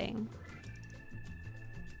 Interesting.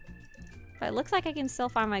 But it looks like I can still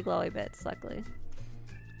find my glowy bits, luckily.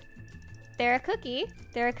 They're a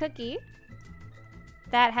cookie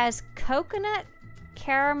that has coconut,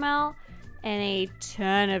 caramel, and a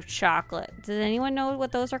ton of chocolate. Does anyone know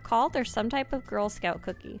what those are called? They're some type of Girl Scout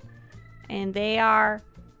cookie. And they are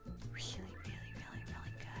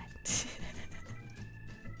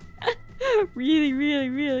really,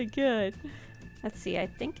 really good. Let's see, I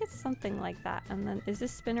think it's something like that. And then, is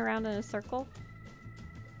this spin around in a circle?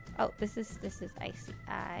 Oh, this is, I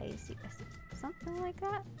see. Something like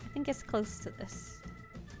that? I think it's close to this.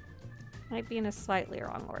 Might be in a slightly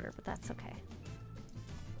wrong order, but that's okay.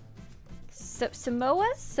 So,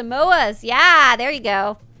 Samoas, yeah, there you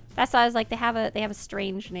go. That's why I was like, they have a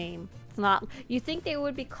strange name. It's not, you think they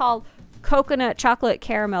would be called coconut chocolate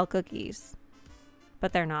caramel cookies,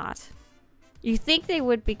 but they're not. You think they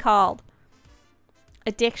would be called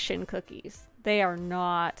addiction cookies. They are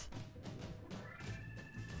not.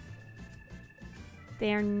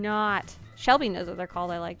 They are not. Shelby knows what they're called.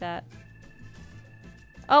 I like that.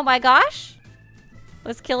 Oh my gosh.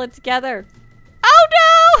 Let's kill it together. Oh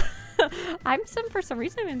no! For some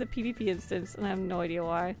reason I'm in the PvP instance and I have no idea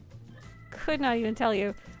why. Could not even tell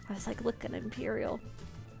you. I was like, look at Imperial.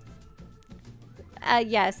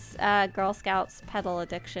 Yes, Girl Scouts pedal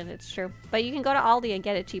addiction. It's true. But you can go to Aldi and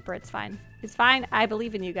get it cheaper. It's fine. It's fine. I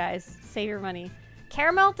believe in you guys. Save your money.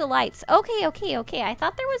 Caramel Delights. Okay, okay, okay. I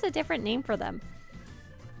thought there was a different name for them.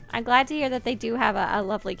 I'm glad to hear that they do have a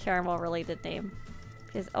lovely caramel related name.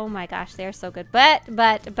 Because, oh my gosh, they're so good. But,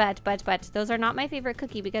 those are not my favorite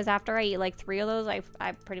cookie because after I eat like 3 of those,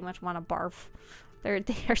 I pretty much want to barf. They're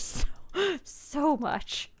so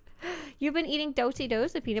much. You've been eating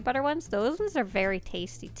Do-si-dos, the peanut butter ones? Those ones are very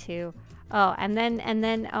tasty too. Oh, and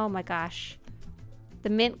then, oh my gosh. The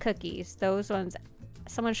mint cookies. Those ones,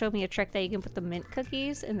 someone showed me a trick that you can put the mint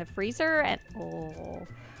cookies in the freezer and, oh.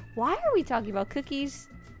 Why are we talking about cookies?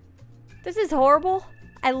 This is horrible.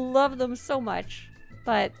 I love them so much.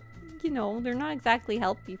 But, you know, they're not exactly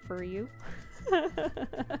healthy for you.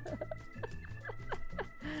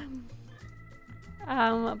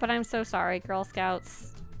 But I'm so sorry, Girl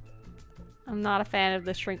Scouts. I'm not a fan of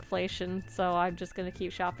the shrinkflation, so I'm just gonna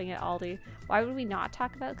keep shopping at Aldi. Why would we not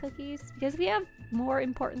talk about cookies? Because we have more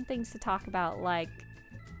important things to talk about, like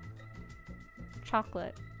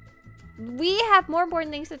chocolate. We have more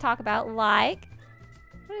important things to talk about, like...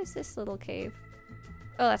 What is this little cave?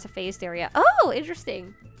 Oh, that's a phased area. Oh,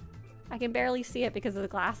 interesting. I can barely see it because of the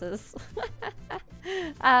glasses.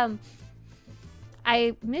 Mr.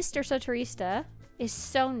 Swtorista is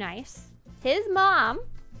so nice. His mom,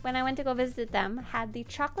 when I went to go visit them, had the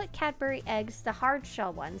chocolate Cadbury eggs, the hard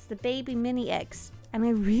shell ones, the baby mini eggs. And I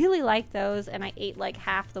really like those, and I ate like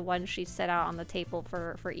half the ones she set out on the table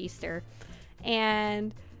for Easter.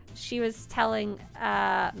 And she was telling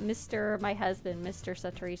my husband, Mr.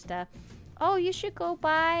 Swtorista, oh, you should go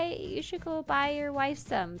buy your wife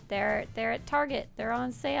some. They're at Target. They're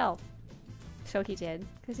on sale. So he did,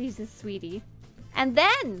 because he's a sweetie. And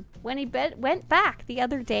then, when he went back the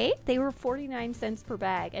other day, they were 49 cents per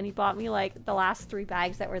bag. And he bought me, like, the last 3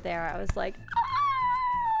 bags that were there. I was like, ah!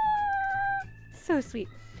 So sweet.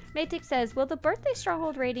 Maytik says, will the birthday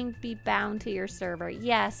stronghold rating be bound to your server?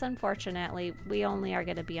 Yes, unfortunately. We only are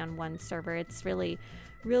going to be on one server. It's really,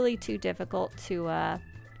 really too difficult to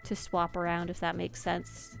swap around, if that makes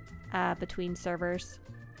sense, between servers.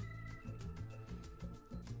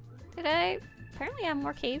 Apparently I have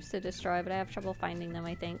more caves to destroy, but I have trouble finding them,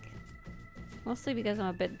 I think. Mostly because I'm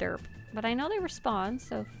a bit derp. But I know they respawn,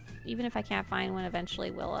 so even if I can't find one, eventually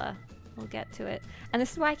we'll get to it. And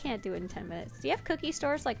this is why I can't do it in 10 minutes. Do you have cookie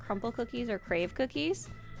stores like Crumble Cookies or Crave Cookies?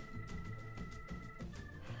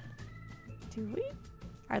 Do we?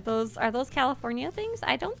 Are those California things?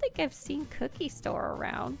 I don't think I've seen Cookie Store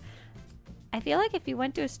around. I feel like if you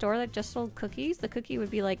went to a store that just sold cookies, the cookie would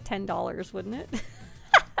be like $10, wouldn't it?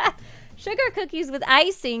 Sugar cookies with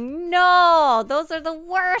icing? No! Those are the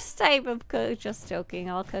worst type of cookies. Just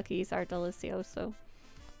joking. All cookies are delicioso.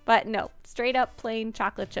 But no. Straight up plain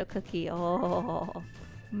chocolate chip cookie. Oh.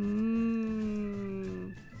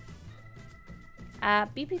 Mmm.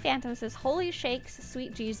 BP Phantom says, Holy Shakes,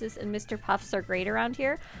 Sweet Jesus, and Mr. Puffs are great around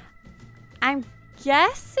here. I'm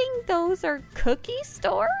guessing those are cookie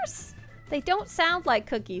stores? They don't sound like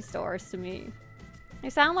cookie stores to me.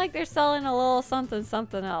 They sound like they're selling a little something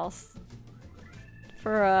else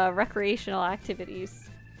for recreational activities.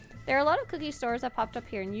 There are a lot of cookie stores that popped up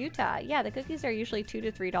here in Utah. Yeah, the cookies are usually $2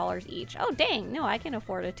 to $3 each. Oh, dang. No, I can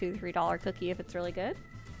afford a $2 to $3 cookie if it's really good.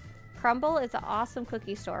 Crumble is an awesome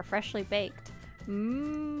cookie store, freshly baked. Mmm,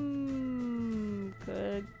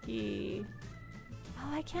 cookie.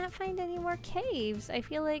 Oh, I can't find any more caves. I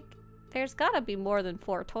feel like there's gotta be more than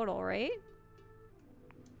 4 total, right?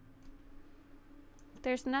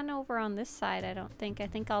 There's none over on this side, I don't think. I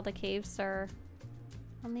think all the caves are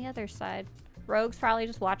on the other side. Rogue's probably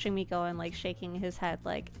just watching me go and like shaking his head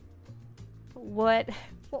like, what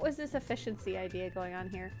was this efficiency idea going on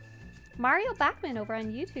here? Mario Backman over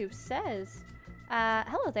on YouTube says,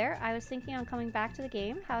 hello there. I was thinking on coming back to the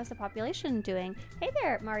game. How's the population doing? Hey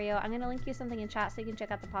there, Mario. I'm going to link you something in chat so you can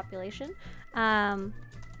check out the population. Because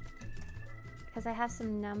I have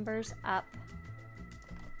some numbers up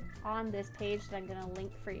on this page that I'm going to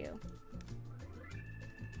link for you.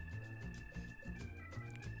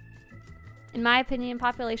 In my opinion,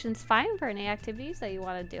 population's fine for any activities that you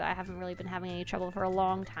want to do. I haven't really been having any trouble for a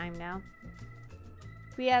long time now.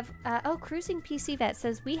 We have, oh, Cruising PC Vet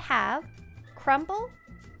says, we have Crumble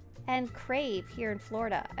and Crave here in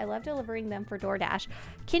Florida. I love delivering them for DoorDash.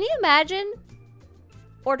 Can you imagine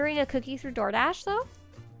ordering a cookie through DoorDash, though?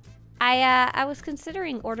 I was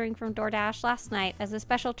considering ordering from DoorDash last night as a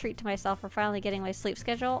special treat to myself for finally getting my sleep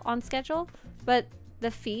schedule on schedule, but the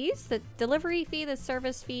fees, the delivery fee, the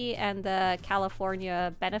service fee, and the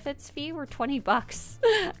California benefits fee were $20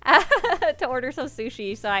 to order some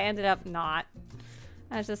sushi, so I ended up not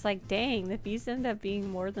I was just like, dang, the fees end up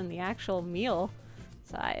being more than the actual meal.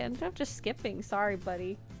 So I ended up just skipping. Sorry,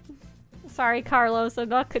 buddy. Sorry, Carlos. I'm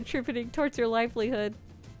not contributing towards your livelihood.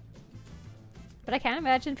 But I can't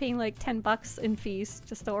imagine paying like 10 bucks in fees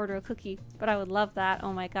just to order a cookie. But I would love that.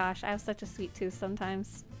 Oh my gosh, I have such a sweet tooth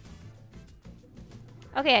sometimes.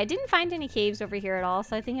 Okay, I didn't find any caves over here at all,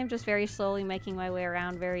 so I think I'm just very slowly making my way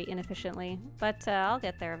around very inefficiently. But I'll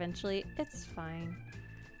get there eventually. It's fine.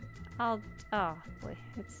 Oh boy,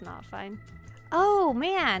 it's not fine. Oh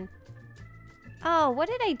man! Oh, what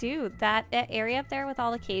did I do? That area up there with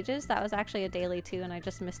all the cages, that was actually a daily too, and I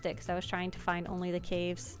just missed it because I was trying to find only the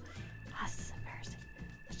caves. Oh, this is embarrassing.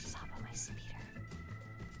 Let's just hop on my speeder.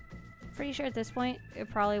 Pretty sure at this point, it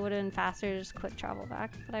probably would have been faster to just quick travel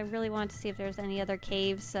back, but I really wanted to see if there's any other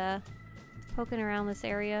caves poking around this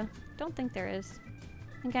area. Don't think there is.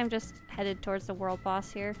 I think I'm just headed towards the world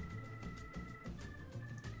boss here.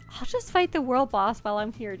 I'll just fight the world boss while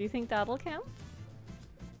I'm here. Do you think that'll count?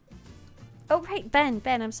 Oh, right, Ben,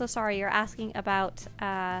 I'm so sorry. You're asking about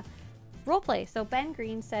roleplay. So Ben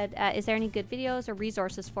Green said, is there any good videos or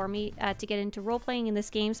resources for me to get into roleplaying in this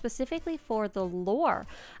game, specifically for the lore?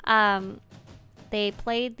 They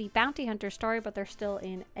played the Bounty Hunter story, but they're still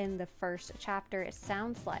in the first chapter, it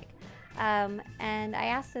sounds like. And I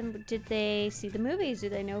asked them, did they see the movies? Do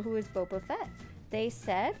they know who is Boba Fett? They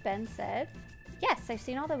said, Ben said, yes, I've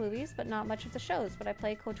seen all the movies, but not much of the shows, but I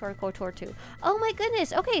played KOTOR, KOTOR 2. Oh my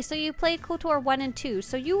goodness. Okay, so you played KOTOR 1 and 2.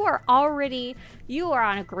 So you are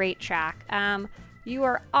on a great track. You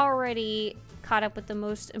are already caught up with the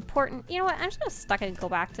most important, you know what, I'm just gonna stuck it and go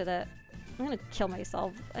back to I'm gonna kill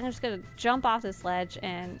myself. I'm just gonna jump off this ledge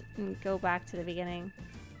and go back to the beginning.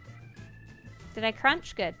 Did I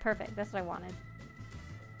crunch? Good, perfect, that's what I wanted.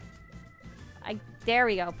 There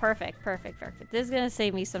we go. Perfect. This is going to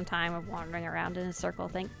save me some time of wandering around in a circle.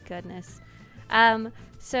 Thank goodness.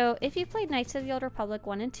 So if you played Knights of the Old Republic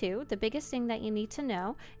 1 and 2, the biggest thing that you need to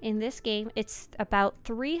know in this game, it's about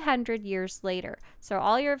 300 years later. So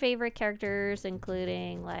all your favorite characters,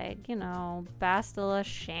 including like, you know, Bastila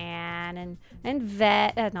Shan and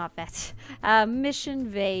Vet, not Vet, Mission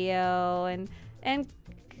Veo and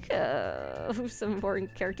some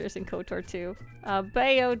important characters in KOTOR 2.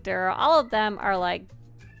 Bayo, Dura, all of them are like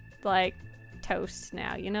toast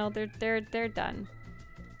now. You know, they're done.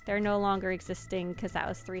 They're no longer existing because that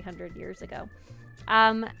was 300 years ago.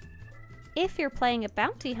 If you're playing a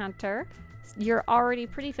bounty hunter, you're already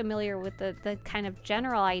pretty familiar with the kind of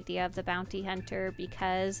general idea of the bounty hunter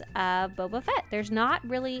because of Boba Fett. There's not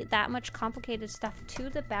really that much complicated stuff to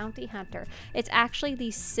the bounty hunter. It's actually the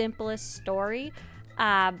simplest story.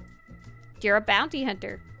 You're a bounty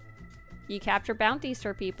hunter. You capture bounties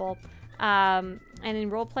for people. And in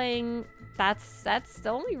role-playing, that's the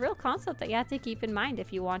only real concept that you have to keep in mind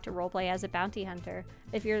if you want to roleplay as a bounty hunter.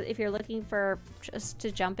 If you're looking for just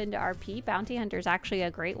to jump into RP, bounty hunter is actually a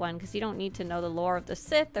great one because you don't need to know the lore of the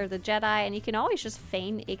Sith or the Jedi, and you can always just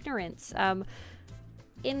feign ignorance.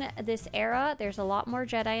 In this era, there's a lot more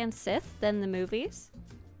Jedi and Sith than the movies.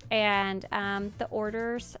 And the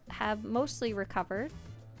orders have mostly recovered.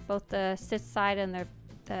 Both the Sith side and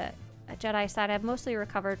the Jedi side have mostly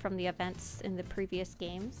recovered from the events in the previous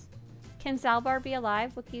games. Can Zalbar be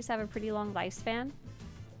alive? Wookiees have a pretty long lifespan.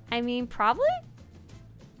 I mean, probably?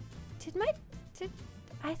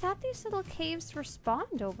 I thought these little caves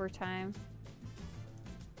respawned over time.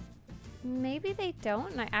 Maybe they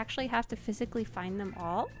don't, and I actually have to physically find them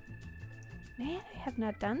all? Man, I have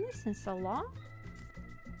not done this in so long.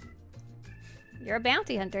 You're a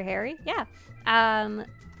bounty hunter, Harry. Yeah.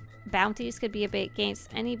 Bounties could be a bait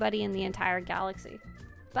against anybody in the entire galaxy.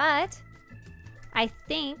 But I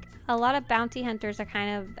think a lot of bounty hunters are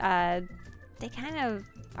they kind of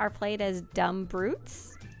are played as dumb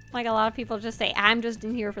brutes. Like a lot of people just say, I'm just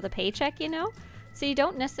in here for the paycheck, you know? So you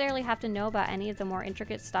don't necessarily have to know about any of the more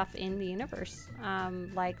intricate stuff in the universe.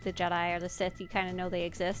 Like the Jedi or the Sith, you kind of know they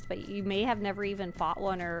exist, but you may have never even fought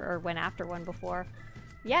one or went after one before.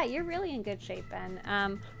 Yeah, you're really in good shape, Ben.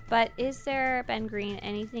 But is there, Ben Green,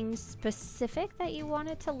 anything specific that you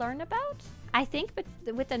wanted to learn about? I think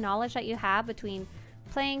with the knowledge that you have between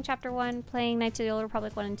playing Chapter 1, playing Knights of the Old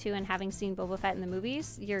Republic 1 and 2, and having seen Boba Fett in the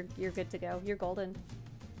movies, you're good to go. You're golden.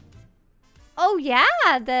 Oh, yeah!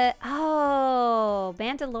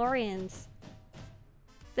 Mandalorians.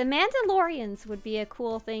 The Mandalorians would be a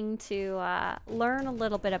cool thing to learn a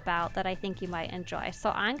little bit about that I think you might enjoy. So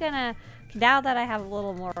I'm gonna, now that I have a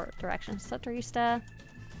little more direction, Swtorista,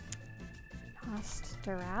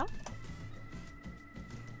 Nostra.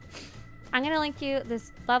 I'm gonna link you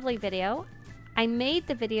this lovely video. I made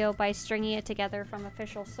the video by stringing it together from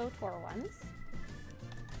official SWTOR ones.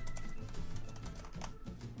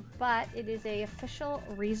 but it is a official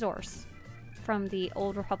resource from the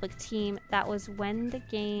Old Republic team. That was when the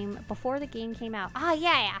game, before the game came out. Ah,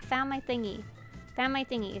 yeah, found my thingy. Found my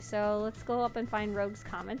thingy. So let's go up and find Rogue's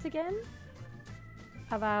comment again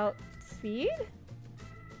about speed.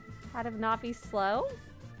 How to not be slow.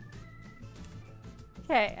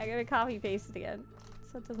 Okay, I gotta copy paste it again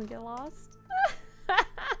so it doesn't get lost.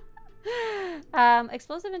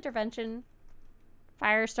 Explosive intervention.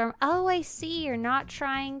 Firestorm. Oh, I see. You're not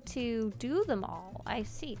trying to do them all. I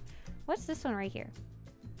see. What's this one right here?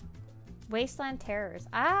 Wasteland Terrors.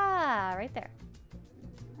 Ah, right there.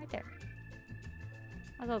 Right there.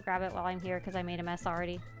 I'll go grab it while I'm here because I made a mess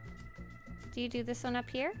already. Do you do this one up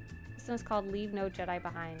here? This one's called Leave No Jedi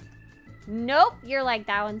Behind. Nope. You're like,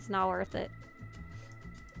 that one's not worth it.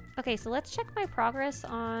 Okay, so let's check my progress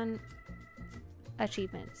on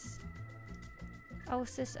achievements.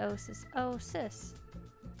 OSIS, OSIS, OSIS.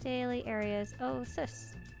 Daily areas,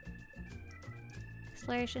 OSIS.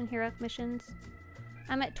 Exploration, heroic missions.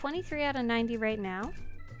 I'm at 23 out of 90 right now.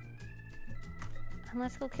 And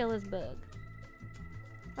let's go kill this bug.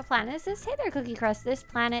 What planet is this? Hey there, Cookie Crust. This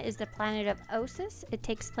planet is the planet of OSIS. It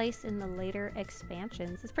takes place in the later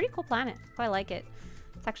expansions. It's a pretty cool planet. I like it.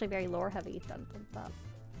 It's actually very lore heavy. Dun, dun, dun.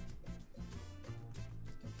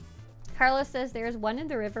 Carlos says there's one in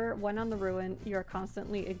the river, one on the ruin. You're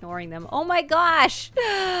constantly ignoring them. Oh my gosh!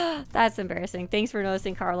 That's embarrassing. Thanks for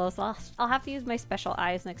noticing, Carlos. I'll have to use my special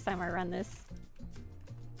eyes next time I run this.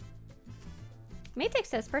 Matex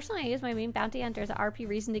says, personally, I use my main bounty hunter as an RP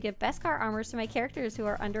reason to give Beskar armors to my characters who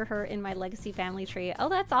are under her in my legacy family tree. Oh,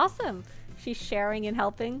 that's awesome. She's sharing and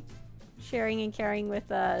helping. Sharing and caring with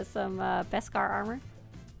some Beskar armor.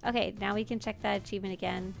 Okay, now we can check that achievement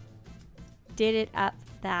again. Did it up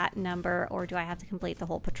that number, or do I have to complete the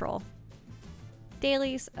whole patrol?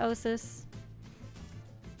 Dailies, OSIS.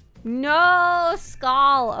 No,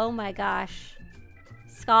 Skull. Oh my gosh.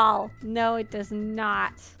 Skull. No, it does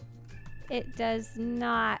not. It does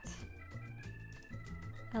not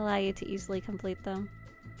allow you to easily complete them.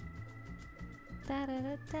 Da, da,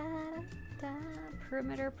 da, da, da.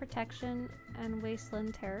 Perimeter protection and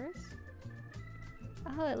wasteland terrors.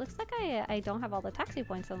 Oh, it looks like I don't have all the taxi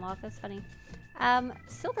points unlocked. That's funny.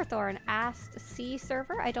 Silverthorn asked C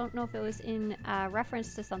server. I don't know if it was in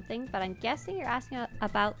reference to something, but I'm guessing you're asking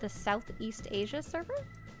about the Southeast Asia server?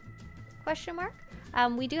 Question mark.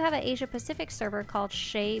 We do have an Asia Pacific server called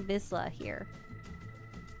Shea Vizsla here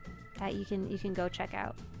that you can go check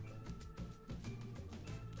out.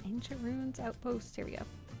 Ancient Ruins Outpost. Here we go.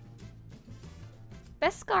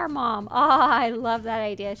 Beskar Mom. Oh, I love that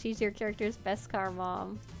idea. She's your character's Beskar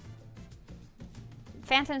Mom.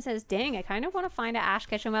 Phantom says, dang, I kind of want to find an Ash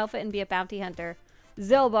Ketchum outfit and be a bounty hunter.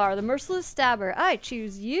 Zelbar, the merciless stabber. I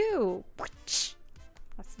choose you.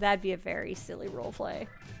 That'd be a very silly roleplay.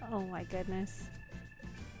 Oh my goodness.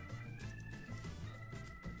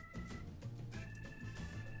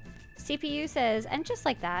 CPU says, and just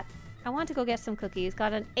like that, I want to go get some cookies.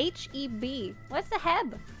 Got an HEB. What's the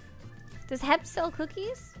HEB? Does HEB sell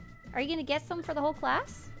cookies? Are you going to get some for the whole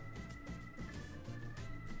class?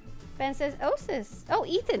 Ben says, OSIS. Oh,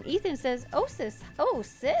 Ethan. Ethan says, OSIS. Oh,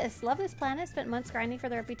 sis. Love this planet. Spent months grinding for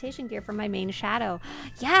the reputation gear for my main shadow.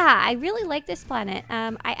 Yeah, I really like this planet.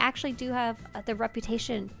 I actually do have the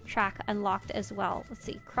reputation track unlocked as well. Let's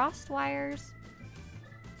see. Crossed wires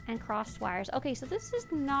and crossed wires. Okay, so this is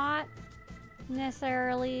not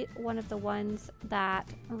necessarily one of the ones that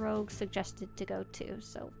Rogue suggested to go to.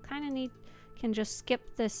 So kind of can just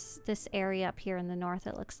skip this area up here in the north,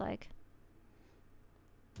 it looks like.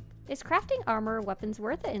 Is crafting armor or weapons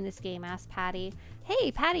worth it in this game? Asked Patty.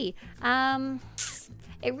 Hey, Patty.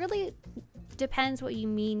 It really depends what you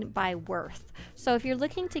mean by worth. So if you're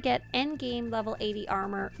looking to get endgame level 80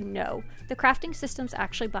 armor, no. The crafting system's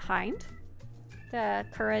actually behind the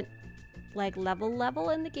current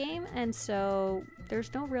level in the game, and so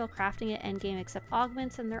there's no real crafting at endgame except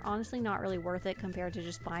augments, and they're honestly not really worth it compared to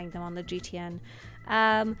just buying them on the GTN.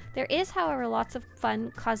 There is, however, lots of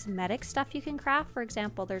fun cosmetic stuff you can craft. For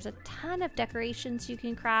example, there's a ton of decorations you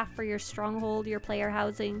can craft for your stronghold, your player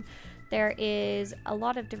housing. There is a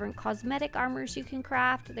lot of different cosmetic armors you can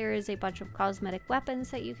craft. There is a bunch of cosmetic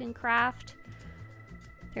weapons that you can craft.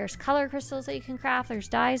 There's color crystals that you can craft. There's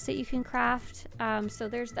dyes that you can craft. So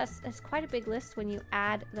that's quite a big list when you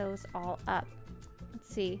add those all up. Let's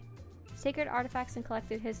see. Sacred artifacts and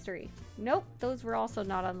collected history. Nope, those were also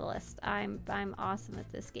not on the list. I'm awesome at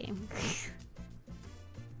this game.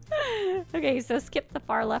 Okay, so skip the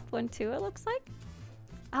far left one too, it looks like.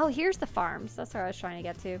 Oh, here's the farms. That's where I was trying to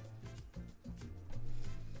get to.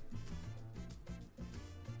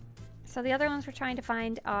 So the other ones we're trying to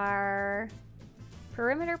find are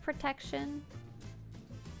Perimeter protection.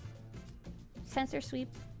 Sensor sweep.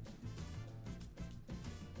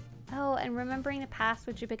 Oh, and remembering the past,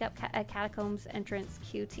 would you pick up a catacombs entrance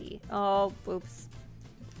QT? Oh, oops.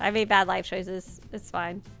 I made bad life choices. It's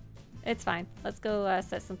fine. It's fine. Let's go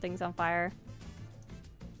set some things on fire.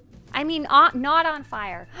 I mean, not on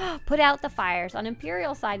fire. Put out the fires. On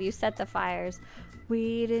Imperial side, you set the fires.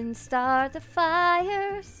 We didn't start the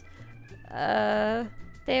fires.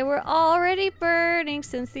 They were already burning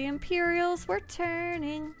since the Imperials were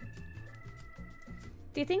turning.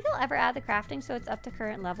 Do you think they'll ever add the crafting so it's up to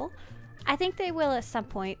current level? I think they will at some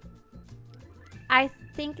point. I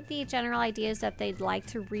think the general idea is that they'd like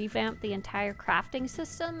to revamp the entire crafting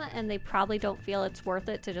system, and they probably don't feel it's worth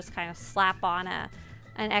it to just kind of slap on an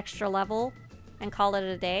extra level and call it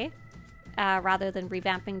a day, rather than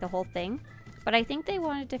revamping the whole thing. But I think they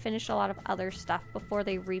wanted to finish a lot of other stuff before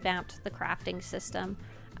they revamped the crafting system.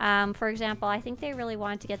 For example, I think they really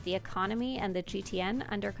wanted to get the economy and the GTN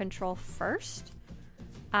under control first.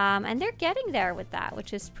 And they're getting there with that,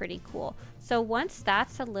 which is pretty cool. So once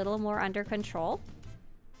that's a little more under control,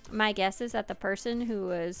 my guess is that the person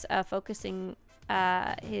who is focusing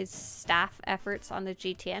his staff efforts on the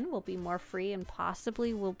GTN will be more free and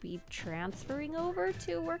possibly will be transferring over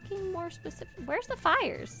to working more specific. Where's the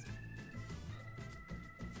fires?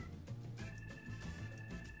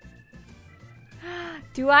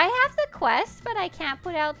 Do I have the quest, but I can't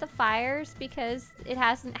put out the fires because it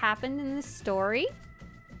hasn't happened in the story?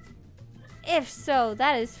 If so,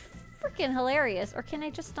 that is freaking hilarious. Or can I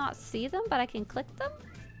just not see them, but I can click them?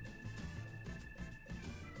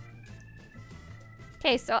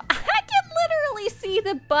 Okay, so I can literally see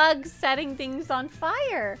the bugs setting things on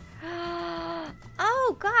fire.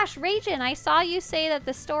 Oh gosh, Ragin, I saw you say that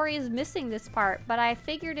the story is missing this part, but I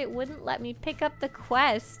figured it wouldn't let me pick up the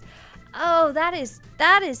quest. Oh, that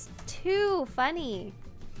is too funny.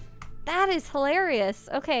 That is hilarious.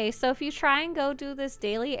 Okay, so if you try and go do this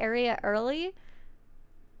daily area early,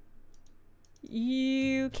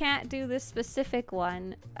 you can't do this specific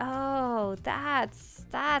one. Oh, that's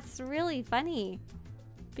really funny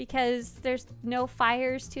because there's no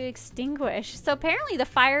fires to extinguish. So apparently the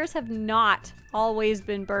fires have not always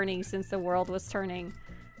been burning since the world was turning.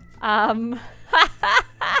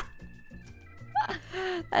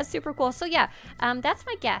 That's super cool. So yeah, that's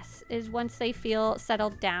my guess, is once they feel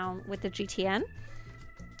settled down with the GTN,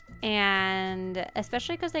 and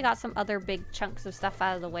especially because they got some other big chunks of stuff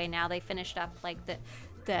out of the way now. They finished up like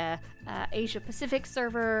the Asia Pacific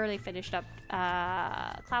server, they finished up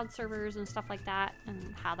cloud servers and stuff like that,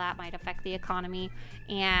 and how that might affect the economy,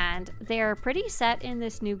 and they're pretty set in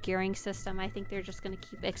this new gearing system. I think they're just going to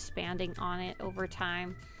keep expanding on it over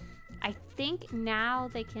time. I think now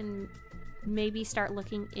they can maybe start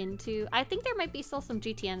looking into, I think there might be still some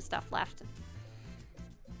GTN stuff left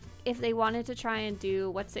if they wanted to try and do,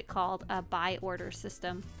 what's it called, a buy order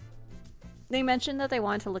system. They mentioned that they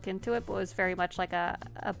wanted to look into it, but it was very much like a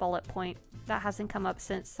bullet point. That hasn't come up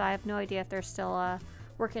since, so I have no idea if they're still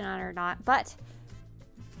working on it or not. But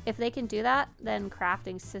if they can do that, then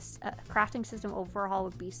crafting system overhaul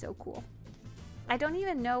would be so cool. I don't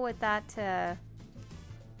even know what that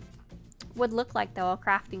would look like though, a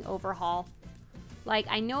crafting overhaul. Like,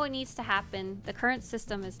 I know it needs to happen. The current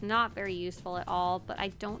system is not very useful at all, but I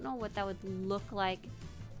don't know what that would look like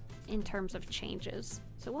in terms of changes.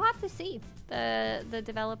 So we'll have to see. The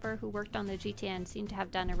developer who worked on the GTN seemed to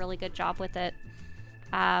have done a really good job with it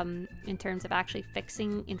in terms of actually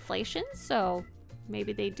fixing inflation. So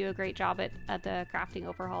maybe they do a great job at the crafting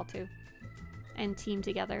overhaul too, and team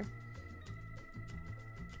together.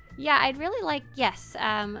 Yeah, I'd really like, yes,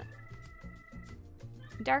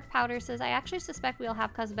 Dark Powder says, I actually suspect we'll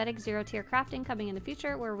have cosmetic zero-tier crafting coming in the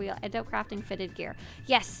future where we'll end up crafting fitted gear.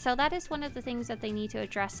 Yes, so that is one of the things that they need to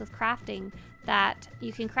address with crafting, that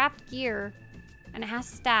you can craft gear and it has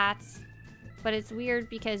stats, but it's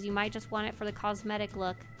weird because you might just want it for the cosmetic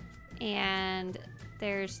look and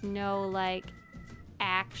there's no like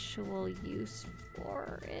actual use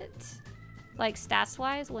for it. Like stats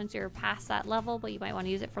wise, once you're past that level, but you might want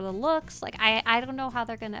to use it for the looks. Like I don't know how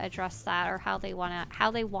they're going to address that, or what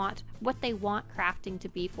they want crafting to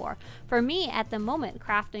be for. For me at the moment,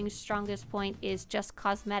 crafting's strongest point is just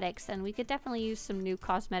cosmetics, and we could definitely use some new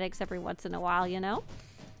cosmetics every once in a while, you know?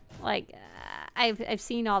 Like I've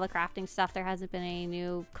seen all the crafting stuff. There hasn't been any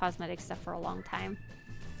new cosmetic stuff for a long time.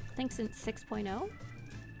 I think since 6.0,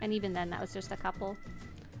 and even then that was just a couple.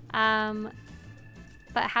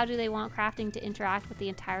 But how do they want crafting to interact with the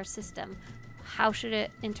entire system? How should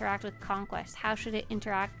it interact with Conquest? How should it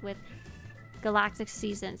interact with Galactic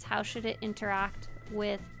Seasons? How should it interact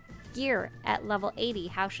with gear at level 80?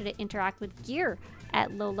 How should it interact with gear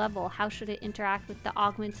at low level? How should it interact with the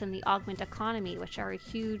augments and the augment economy, which are a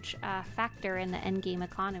huge factor in the endgame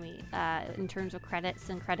economy in terms of credits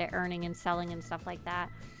and credit earning and selling and stuff like that.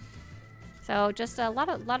 So just a lot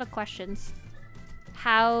of questions.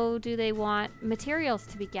 How do they want materials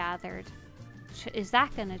to be gathered? Is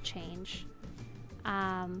that going to change?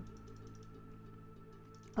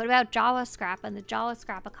 What about Jawa scrap and the Jawa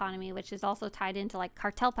scrap economy, which is also tied into like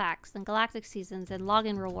cartel packs and galactic seasons and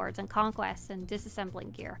login rewards and conquests and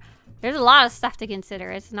disassembling gear? There's a lot of stuff to consider.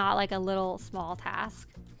 It's not like a little small task.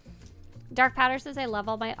 Dark Powder says, I love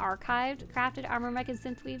all my archived crafted armor mech and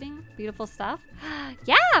synth weaving. Beautiful stuff.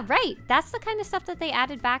 Yeah, right. That's the kind of stuff that they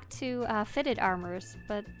added back to fitted armors.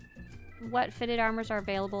 But what fitted armors are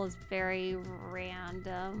available is very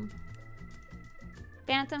random.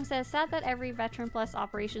 Phantom says, sad that every Veteran Plus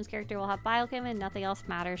operations character will have biochem and nothing else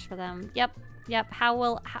matters for them. Yep. How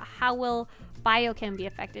will biochem be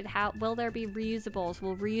affected? How will there be reusables?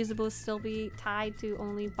 Will reusables still be tied to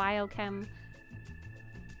only biochem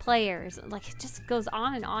players? Like, it just goes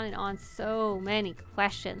on and on and on. So many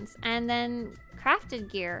questions. And then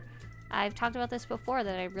crafted gear. I've talked about this before,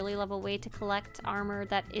 that I really love a way to collect armor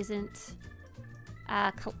that isn't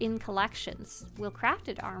in collections. Will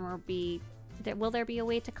crafted armor be... Will there be a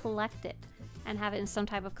way to collect it and have it in some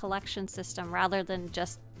type of collection system rather than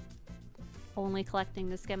just only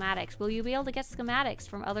collecting the schematics? Will you be able to get schematics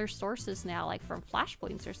from other sources now, like from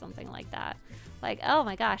flashpoints or something like that? Like, oh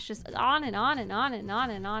my gosh, just on and on and on and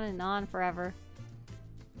on and on and on forever.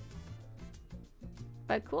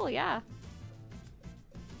 But cool, yeah.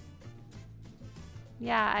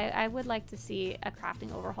 Yeah, I would like to see a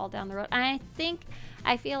crafting overhaul down the road. And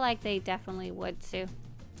I feel like they definitely would too.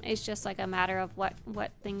 It's just like a matter of what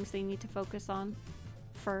things they need to focus on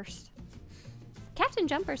first. Captain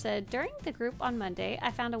Jumper said, during the group on Monday, I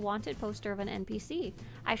found a wanted poster of an NPC.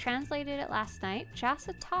 I translated it last night.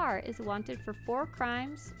 SWTOR is wanted for 4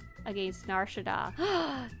 crimes against Nar Shaddaa.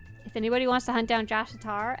 If anybody wants to hunt down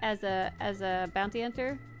SWTOR as a bounty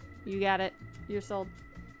hunter, you got it. You're sold.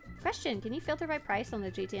 Question, can you filter by price on the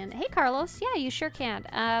GTN? Hey Carlos, yeah, you sure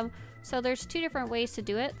can. So there's 2 different ways to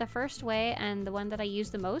do it. The first way, and the one that I use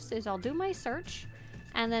the most, is I'll do my search,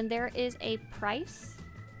 and then there is a price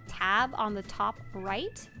tab on the top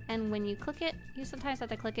right, and when you click it, you sometimes have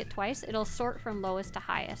to click it twice, it'll sort from lowest to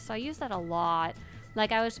highest. So I use that a lot.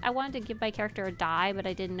 Like I wanted to give my character a dye, but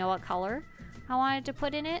I didn't know what color I wanted to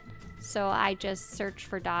put in it, so I just searched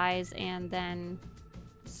for dyes and then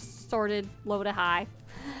sorted low to high.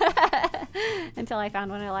 Until I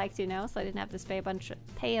found one I liked, you know, so I didn't have to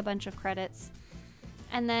pay a bunch of credits.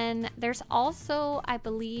 And then there's also, I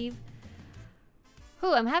believe,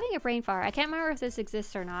 I'm having a brain fart. I can't remember if this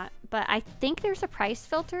exists or not, but I think there's a price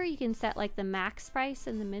filter. You can set like the max price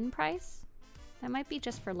and the min price. That might be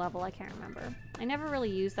just for level, I can't remember. I never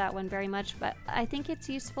really used that one very much, but I think it's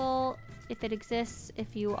useful if it exists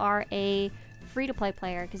if you are a free-to-play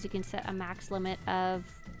player, because you can set a max limit of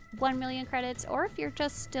 1 million credits, or if you're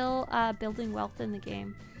just still building wealth in the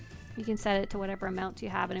game, you can set it to whatever amount you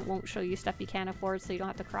have and it won't show you stuff you can't afford, so you don't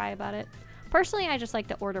have to cry about it. Personally, I just like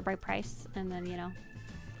to order by price, and then, you know.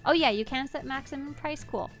 Oh yeah, you can set maximum price?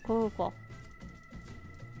 Cool.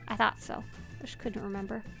 I thought so. I just couldn't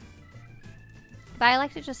remember. But I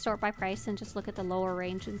like to just sort by price and just look at the lower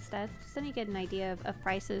range instead, so then you get an idea of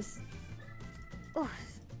prices. Oh,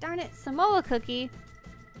 darn it, Samoa cookie.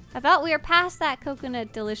 I thought we were past that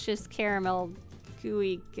coconut delicious caramel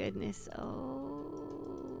gooey goodness.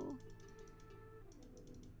 Oh.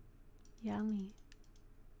 Yummy.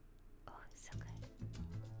 Oh, so good.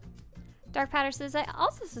 Dark Powder says, I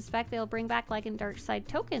also suspect they'll bring back Like and Dark Side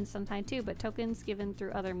tokens sometime too, but tokens given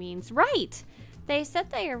through other means. Right! They said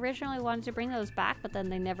they originally wanted to bring those back, but then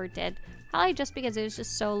they never did. Probably just because it was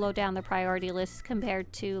just so low down the priority list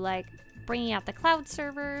compared to like bringing out the cloud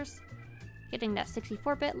servers, getting that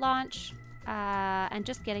 64-bit launch, and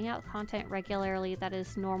just getting out content regularly that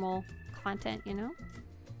is normal content, you know?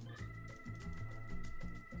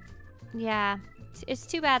 Yeah, it's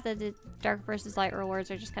too bad that the Dark versus Light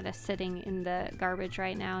rewards are just kind of sitting in the garbage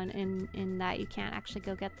right now, and in that you can't actually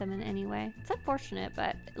go get them in any way. It's unfortunate,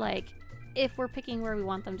 but like, if we're picking where we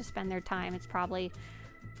want them to spend their time, it's probably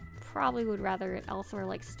would rather it elsewhere,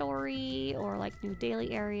 like story or like new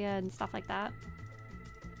daily area and stuff like that.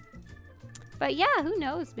 But yeah, who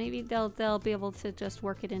knows? Maybe they'll be able to just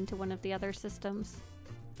work it into one of the other systems.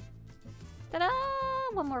 Ta-da!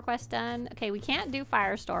 One more quest done. Okay, we can't do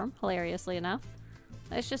Firestorm, hilariously enough.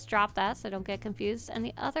 Let's just drop that so I don't get confused. And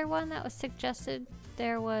the other one that was suggested,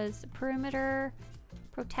 there was perimeter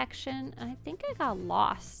protection. I think I got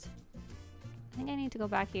lost. I think I need to go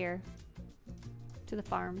back here to the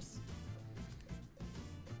farms.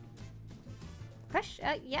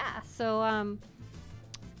 Yeah, so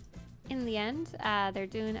in the end, they're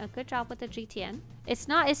doing a good job with the GTN. It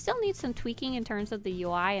still needs some tweaking in terms of the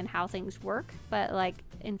UI and how things work, but like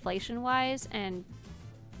inflation wise and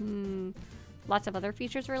lots of other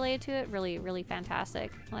features related to it, really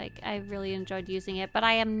fantastic. Like, I really enjoyed using it, but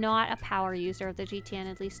I am not a power user of the GTN,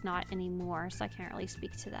 at least not anymore, so I can't really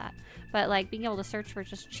speak to that. But like being able to search for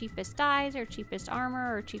just cheapest dyes or cheapest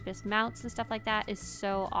armor or cheapest mounts and stuff like that is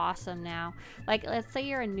so awesome now. Like, let's say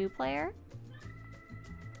you're a new player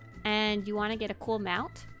and you want to get a cool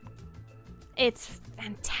mount. It's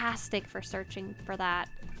fantastic for searching for that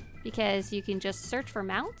because you can just search for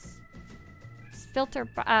mounts, filter,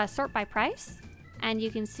 sort by price, and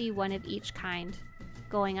you can see one of each kind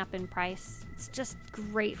going up in price. It's just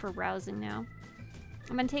great for browsing now.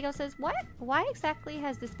 Montego says, what? Why exactly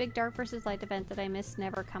has this big Dark vs. Light event that I missed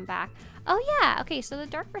never come back? Oh yeah, okay, so the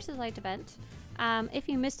Dark vs. Light event, if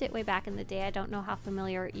you missed it way back in the day, I don't know how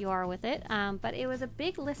familiar you are with it, but it was a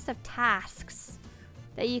big list of tasks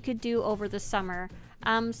that you could do over the summer.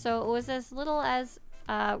 So it was as little as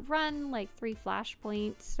run like 3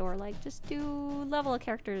 flashpoints, or like just do level a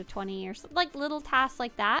character to 20, or like little tasks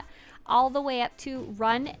like that, all the way up to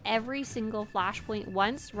run every single flashpoint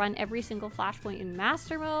once, run every single flashpoint in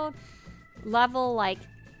master mode, level like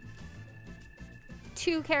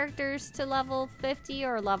 2 characters to level 50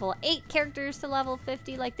 or level 8 characters to level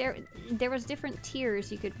 50. Like there was different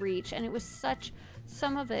tiers you could reach, and it was such,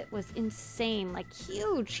 some of it was insane, like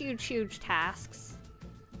huge tasks.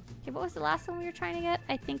 Okay, what was the last one we were trying to get?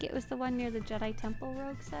 I think it was the one near the Jedi Temple,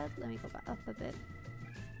 Rogue said. Let me go back up a bit.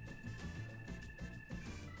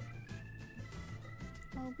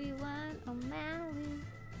 Obi-Wan O'Malley.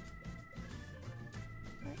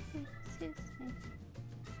 What is his name?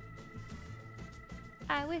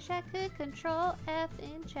 I wish I could control F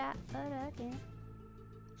in chat, but I can't.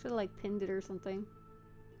 Should've like pinned it or something.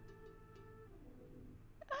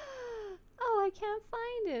 Oh, I can't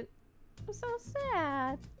find it. I'm so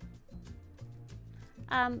sad.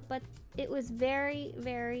 But it was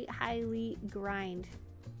very highly grind.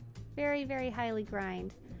 Very highly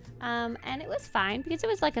grind. And it was fine because it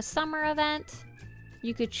was like a summer event.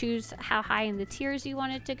 You could choose how high in the tiers you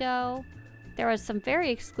wanted to go. There was some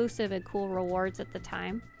very exclusive and cool rewards at the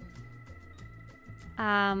time.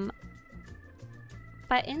 But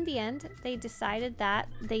in the end, they decided that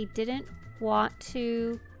they didn't want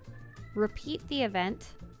to repeat the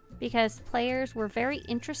event because players were very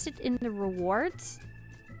interested in the rewards,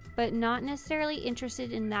 but not necessarily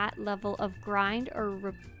interested in that level of grind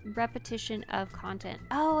or repetition of content.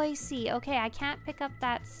 Oh, I see. Okay, I can't pick up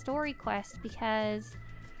that story quest because...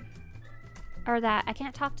 or that, I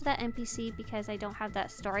can't talk to that NPC because I don't have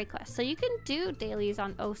that story quest. So you can do dailies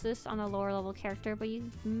on Osis on a lower level character, but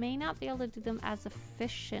you may not be able to do them as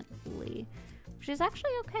efficiently, which is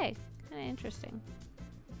actually okay. Kind of interesting.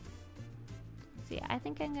 So yeah, I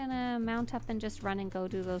think I'm gonna mount up and just run and go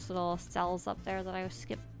do those little cells up there that I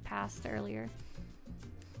skipped past earlier.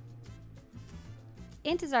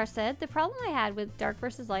 Intezar said, the problem I had with Dark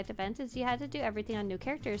vs. Light event is you had to do everything on new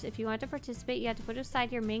characters. If you want to participate, you had to put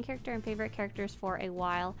aside your main character and favorite characters for a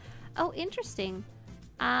while. Oh, interesting.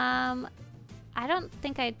 I don't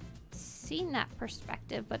think I'd seen that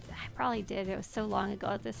perspective, but I probably did. It was so long ago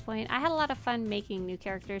at this point. I had a lot of fun making new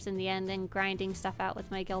characters in the end and grinding stuff out with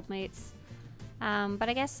my guildmates. But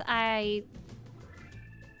I guess I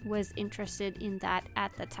was interested in that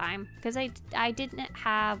at the time because I didn't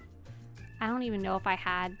have, I don't even know if I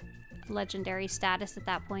had legendary status at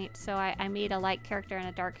that point, so I made a light character and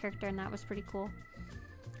a dark character, and that was pretty cool.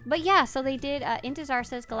 But yeah, so they did, Intezar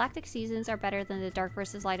says Galactic Seasons are better than the Dark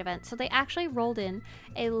vs. Light event, so they actually rolled in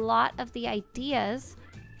a lot of the ideas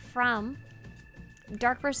from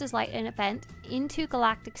Dark vs. Light event into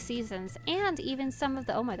Galactic Seasons, and even some of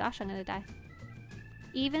the, oh my gosh, I'm gonna die.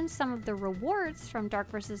 Even some of the rewards from Dark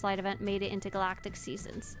vs. Light event made it into Galactic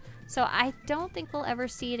Seasons. So I don't think we'll ever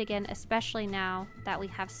see it again, especially now that we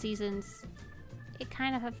have seasons. It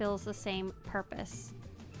kind of fulfills the same purpose.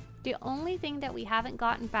 The only thing that we haven't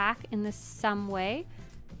gotten back in this some way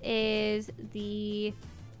is the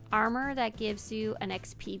armor that gives you an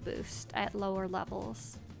XP boost at lower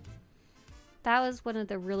levels. That was one of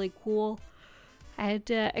the really cool and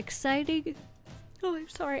exciting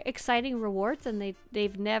rewards, and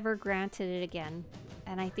they've never granted it again.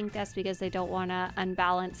 And I think that's because they don't want to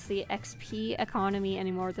unbalance the XP economy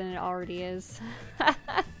any more than it already is.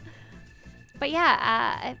 But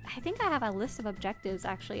yeah, I think I have a list of objectives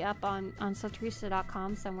actually up on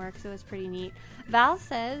Swtorista.com somewhere because it was pretty neat. Val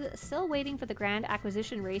says, still waiting for the Grand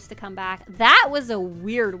Acquisition race to come back. That was a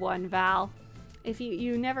weird one, Val. If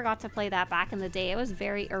you never got to play that back in the day, it was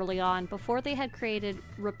very early on, before they had created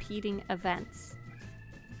repeating events.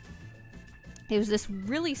 It was this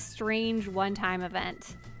really strange one-time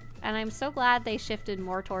event. And I'm so glad they shifted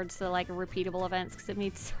more towards the like repeatable events, because it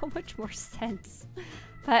made so much more sense.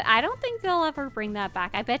 But I don't think they'll ever bring that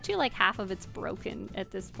back. I bet you like half of it's broken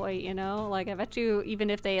at this point, you know? Like I bet you even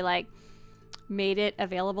if they like made it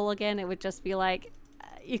available again, it would just be like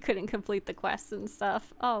you couldn't complete the quests and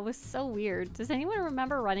stuff. Oh, it was so weird. Does anyone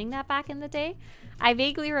remember running that back in the day? I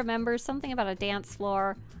vaguely remember something about a dance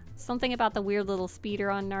floor, something about the weird little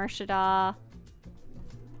speeder on Nar Shaddaa.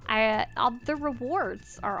 The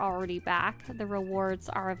rewards are already back. The rewards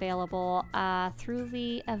are available through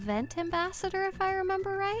the event ambassador, if I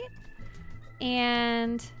remember right.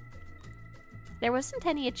 And there wasn't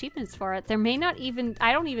any achievements for it. There may not even,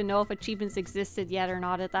 I don't even know if achievements existed yet or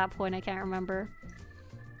not at that point. I can't remember.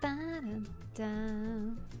 Da-da-da.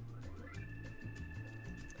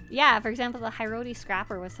 Yeah, for example, the Hyrodi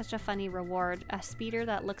Scrapper was such a funny reward. A speeder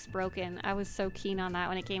that looks broken. I was so keen on that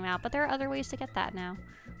when it came out, but there are other ways to get that now,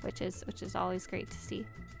 which is always great to see.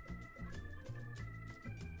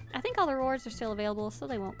 I think all the rewards are still available, so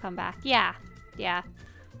they won't come back. Yeah.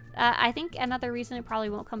 I think another reason it probably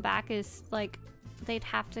won't come back is like they'd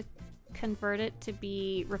have to convert it to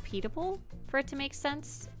be repeatable for it to make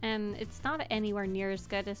sense, and it's not anywhere near as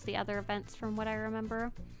good as the other events from what I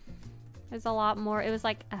remember. There's a lot more. It was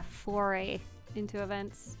like a foray into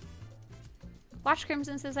events. Watch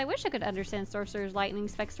Crimson says, I wish I could understand Sorcerer's Lightning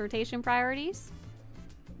Specs rotation priorities.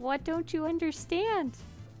 What don't you understand?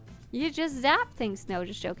 You just zap things. No,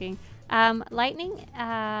 just joking. Lightning,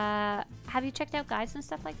 have you checked out guides and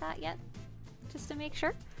stuff like that yet? Just to make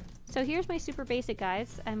sure. So here's my super basic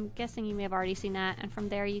guides. I'm guessing you may have already seen that. And from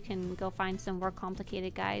there you can go find some more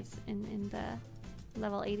complicated guides in the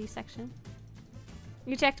level 80 section.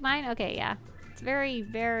 You checked mine? Okay, yeah. It's very,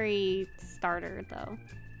 very starter, though.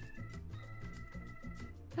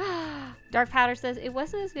 Dark Powder says, it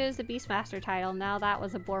wasn't as good as the Beastmaster title. Now that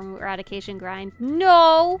was a Bormu eradication grind.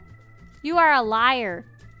 No! You are a liar.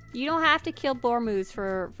 You don't have to kill Bormus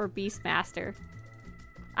for Beastmaster.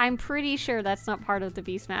 I'm pretty sure that's not part of the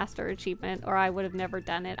Beastmaster achievement, or I would have never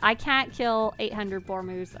done it. I can't kill 800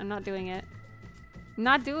 Bormus. I'm not doing it. I'm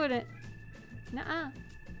not doing it. Nuh-uh.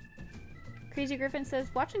 Crazy Griffin says,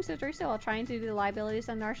 watching Swtorista while trying to do the liabilities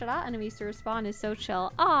on Nar Shaddaa enemies to respawn is so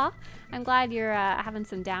chill. Aw, I'm glad you're having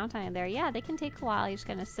some downtime there. Yeah, they can take a while. You just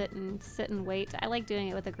kind of sit and wait. I like doing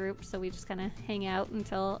it with a group, so we just kind of hang out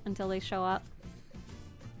until they show up.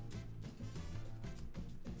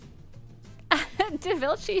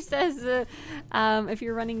 Devilchi says, if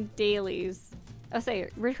you're running dailies. Oh, say,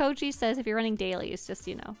 Rikoji says if you're running dailies, just,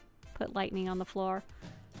 you know, put lightning on the floor.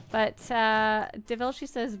 But Devilchi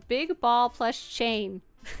says big ball plus chain.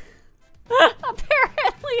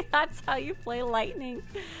 Apparently that's how you play lightning.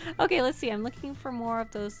 Okay, let's see. I'm looking for more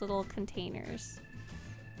of those little containers.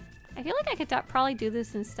 I feel like I could probably do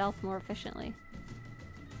this in stealth more efficiently.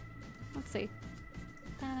 Let's see.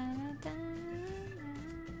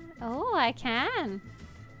 Oh, I can.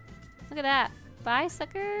 Look at that. Bye,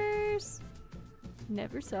 suckers.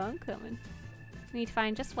 Never saw him coming. We need to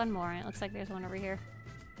find just one more. It looks like there's one over here.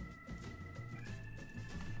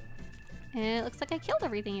 And it looks like I killed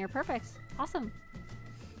everything here. Perfect. Awesome.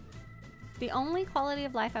 The only quality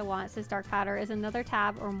of life I want, says Dark Powder, is another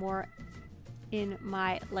tab or more in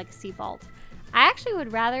my legacy vault. I actually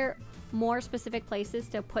would rather more specific places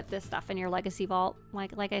to put this stuff in your legacy vault.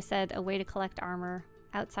 Like I said, a way to collect armor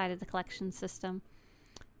outside of the collection system.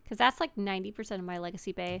 Because that's like 90% of my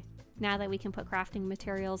legacy bay. Now that we can put crafting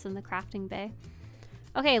materials in the crafting bay.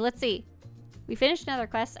 Okay, let's see. We finished another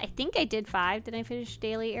quest. I think I did 5. Did I finish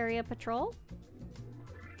daily area patrol?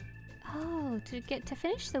 Oh, to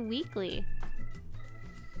finish the weekly.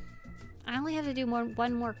 I only have to do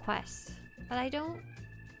one more quest. But I don't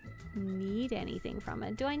need anything from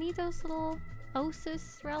it. Do I need those little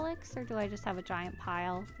Osis relics? Or do I just have a giant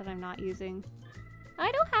pile that I'm not using?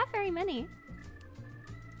 I don't have very many.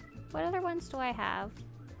 What other ones do I have?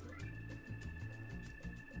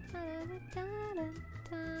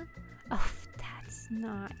 Oh, that's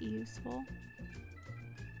not useful.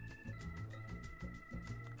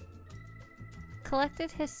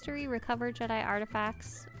 Collected history, recover Jedi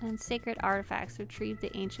artifacts, and sacred artifacts. Retrieve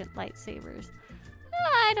the ancient lightsabers.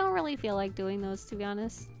 I don't really feel like doing those, to be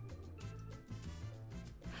honest.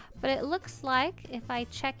 But it looks like, if I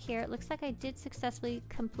check here, it looks like I did successfully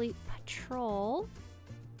complete patrol.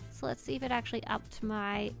 So let's see if it actually upped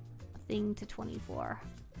my thing to 24.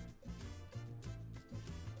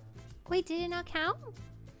 Wait, did it not count?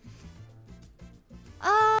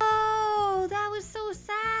 Oh, that was so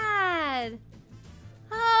sad.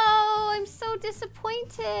 Oh, I'm so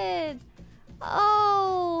disappointed.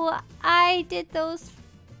 Oh, I did those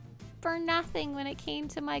for nothing when it came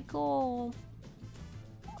to my goal.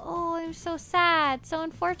 Oh, I'm so sad. So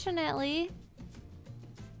unfortunately,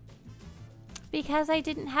 because I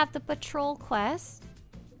didn't have the patrol quest,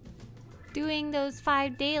 doing those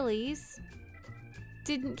 5 dailies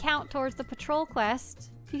didn't count towards the patrol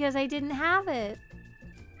quest because I didn't have it.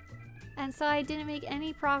 And so I didn't make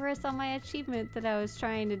any progress on my achievement that I was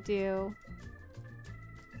trying to do.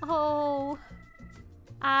 Oh,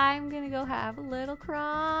 I'm gonna go have a little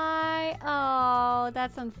cry. Oh,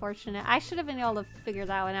 that's unfortunate. I should have been able to figure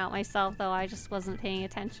that one out myself, though. I just wasn't paying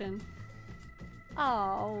attention.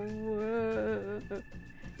 Oh.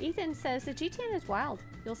 Ethan says the GTN is wild.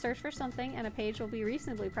 You'll search for something and a page will be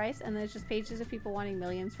reasonably priced, and there's just pages of people wanting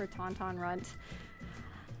millions for Tauntaun Runt.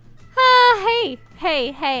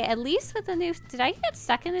 Hey, at least with the new... Did I get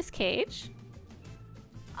stuck in this cage?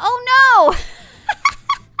 Oh no!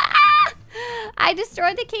 I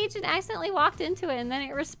destroyed the cage and accidentally walked into it, and then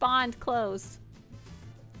it respawned closed.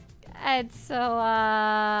 And so,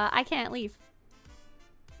 I can't leave.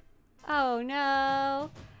 Oh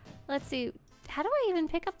no. Let's see. How do I even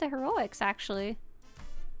pick up the heroics, actually?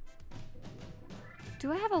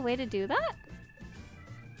 Do I have a way to do that?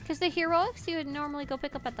 Because the heroics you would normally go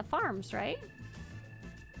pick up at the farms, right?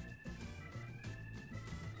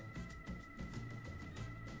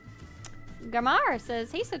 Gamar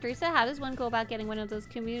says, hey Swtorista, how does one go about getting one of those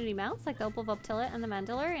community mounts like the Opal Voptilla and the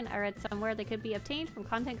Mandalore? And I read somewhere they could be obtained from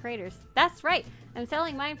content creators. That's right! I'm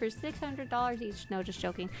selling mine for $600 each. No, just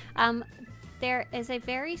joking. There is a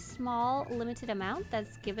very small limited amount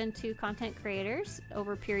that's given to content creators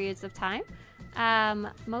over periods of time.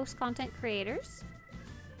 Most content creators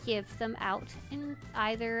give them out in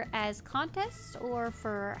either as contests or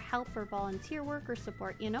for help or volunteer work or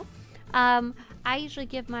support, you know. I usually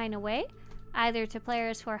give mine away either to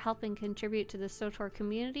players who are helping contribute to the SWTOR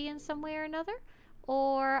community in some way or another,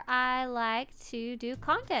 or I like to do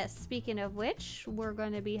contests. Speaking of which, we're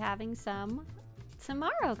going to be having some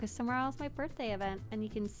tomorrow, because tomorrow is my birthday event, and you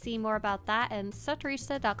can see more about that in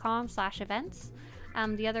swtorista.com/events.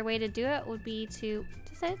 The other way to do it would be to...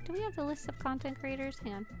 Do we have the list of content creators?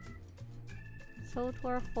 Hang on.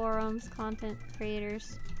 SWTOR forums, content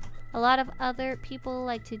creators. A lot of other people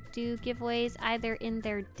like to do giveaways either in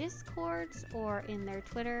their Discords or in their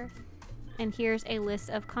Twitter. And here's a list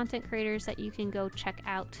of content creators that you can go check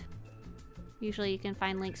out. Usually you can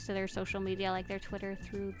find links to their social media, like their Twitter,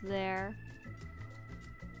 through there.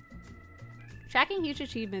 Tracking huge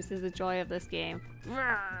achievements is the joy of this game.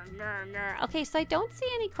 Okay, so I don't see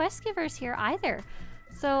any quest givers here either.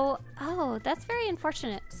 So, oh, that's very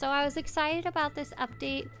unfortunate. So I was excited about this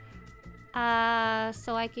update.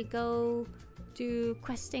 So I could go do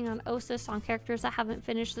questing on Osis on characters that haven't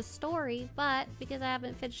finished the story, but because I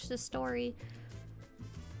haven't finished the story,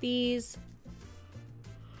 these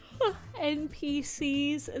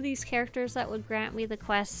NPCs, these characters that would grant me the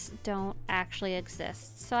quests, don't actually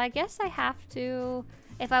exist. So I guess I have to...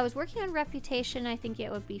 If I was working on reputation, I think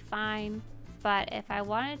it would be fine. But if I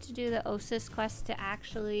wanted to do the Osis quest to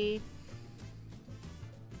actually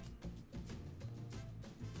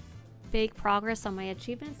make progress on my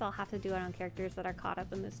achievements, I'll have to do it on characters that are caught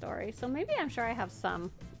up in the story. So maybe, I'm sure I have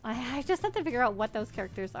some. I just have to figure out what those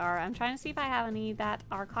characters are. I'm trying to see if I have any that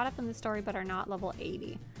are caught up in the story but are not level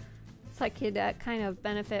 80. So I could kind of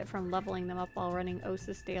benefit from leveling them up while running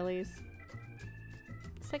Osis dailies.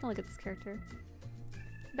 Let's take a look at this character.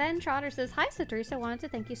 Ben Trotter says, hi Swtorista, wanted to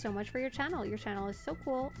thank you so much for your channel. Your channel is so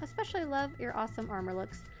cool. Especially love your awesome armor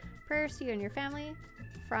looks. Prayers to you and your family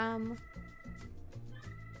from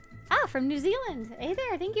New Zealand. Hey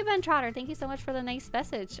there. Thank you, Ben Trotter. Thank you so much for the nice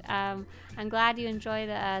message. I'm glad you enjoy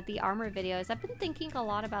the armor videos. I've been thinking a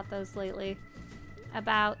lot about those lately.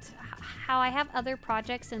 About how I have other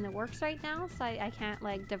projects in the works right now, so I can't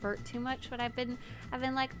like divert too much. But I've been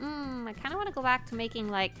like, I kind of want to go back to making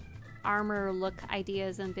like armor look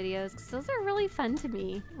ideas and videos, because those are really fun to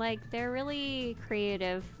me. Like, they're really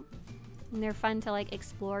creative and they're fun to like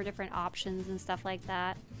explore different options and stuff like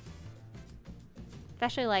that.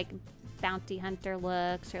 Especially like bounty hunter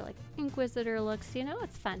looks or like inquisitor looks, you know,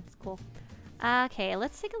 it's fun, it's cool. Okay,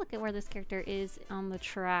 let's take a look at where this character is on the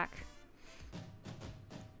track.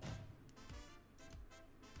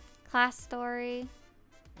 Class story.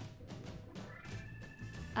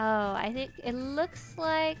 Oh, I think it looks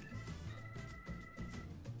like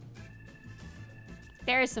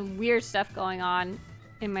there is some weird stuff going on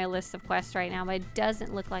in my list of quests right now, but it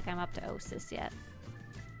doesn't look like I'm up to Osis yet.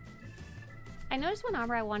 I noticed one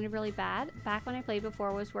armor I wanted really bad back when I played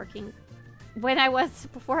before was working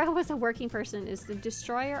before I was a working person, is the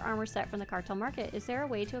Destroyer armor set from the cartel market. Is there a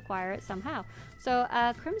way to acquire it somehow? So,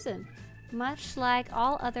 Crimson, much like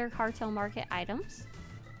all other cartel market items,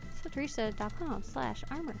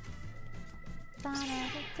 Swtorista.com/armor.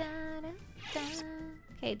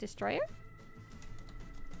 Okay, Destroyer.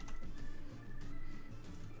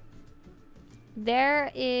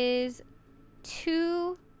 There is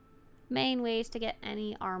 2 main ways to get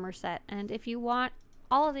any armor set, and if you want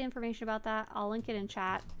all of the information about that, I'll link it in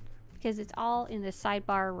chat because it's all in the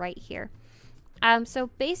sidebar right here. So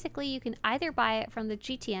basically you can either buy it from the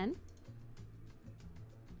GTN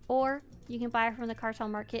or you can buy it from the cartel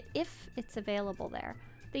market if it's available there.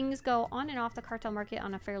 Things go on and off the cartel market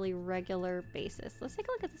on a fairly regular basis. Let's take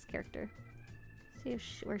a look at this character. See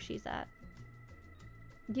if where she's at.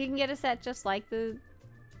 You can get a set just like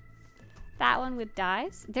that one with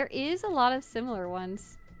dies. There is a lot of similar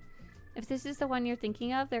ones. If this is the one you're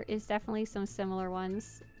thinking of, there is definitely some similar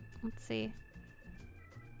ones. Let's see.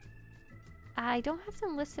 I don't have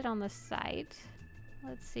them listed on the site.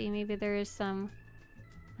 Let's see, maybe there is some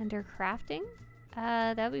under crafting.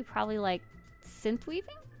 That would be probably like synth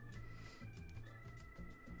weaving.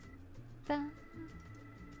 Dun,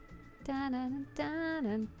 dun, dun, dun,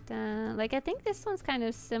 dun, dun. Like, I think this one's kind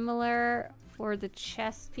of similar for the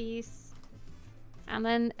chest piece. And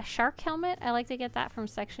then a shark helmet, I like to get that from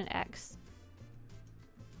Section X.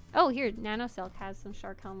 Oh, here, NanoSilk has some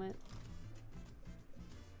shark helmet.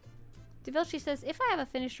 Devilchi says, if I have a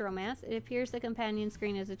finished romance, it appears the companion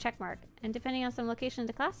screen as a checkmark. And depending on some location of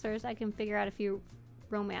the class stores, I can figure out a few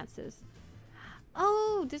romances.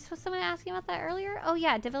 Oh, this was someone asking about that earlier? Oh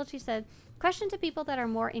yeah, Devilchi said, question to people that are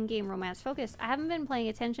more in-game romance focused. I haven't been paying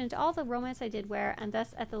attention to all the romance I did where, and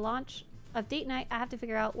thus at the launch of date night, I have to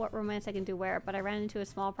figure out what romance I can do where, but I ran into a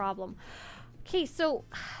small problem. Okay, so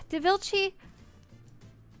Devilchi,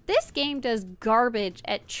 this game does garbage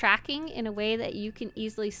at tracking in a way that you can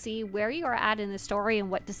easily see where you are at in the story and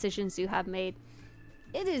what decisions you have made.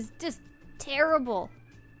 It is just terrible.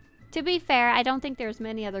 To be fair, I don't think there's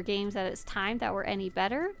many other games at its time that were any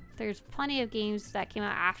better. There's plenty of games that came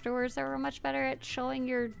out afterwards that were much better at showing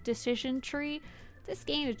your decision tree. This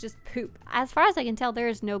game is just poop. As far as I can tell, there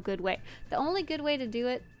is no good way. The only good way to do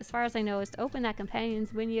it, as far as I know, is to open that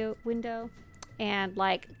companion's window and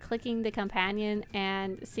like clicking the companion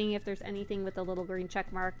and seeing if there's anything with a little green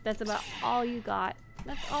check mark. That's about all you got.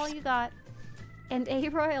 That's all you got. And A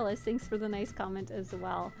Royalist, thanks for the nice comment as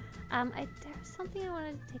well. There's something I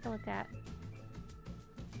wanted to take a look at.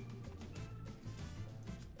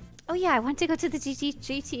 Oh yeah, I want to go to the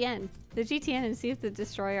GTN. The GTN and see if the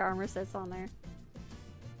Destroyer armor set's on there.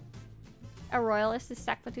 A Royalist is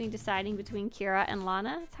stuck deciding between Kira and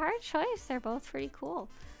Lana. It's a hard choice. They're both pretty cool.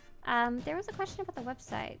 There was a question about the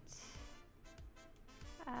website.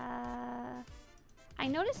 I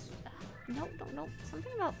noticed... No.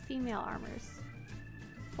 Something about female armors.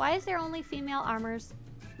 Why is there only female armors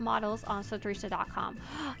models on Swtorista.com?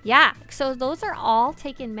 Yeah, so those are all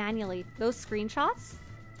taken manually. Those screenshots,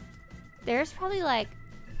 there's probably like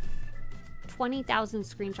 20,000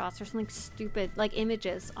 screenshots or something stupid, like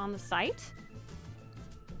images on the site.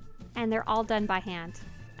 And they're all done by hand.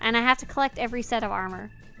 And I have to collect every set of armor.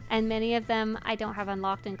 And many of them I don't have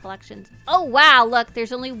unlocked in collections. Oh wow, look,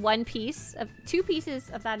 there's only two pieces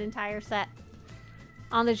of that entire set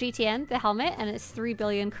on the GTN, the helmet, and it's 3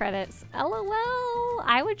 billion credits. LOL.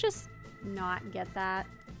 I would just not get that.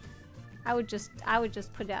 I would just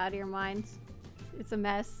put it out of your mind. It's a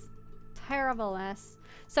mess. Terrible mess.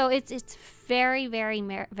 So it's very, very,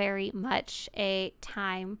 very much a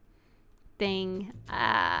time thing.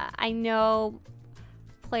 I know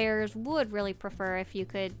players would really prefer if you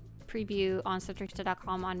could preview on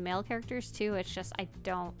Swtorista.com on male characters too. It's just I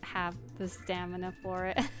don't have the stamina for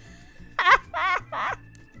it.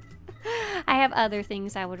 I have other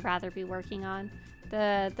things I would rather be working on.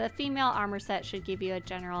 The female armor set should give you a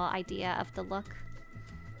general idea of the look.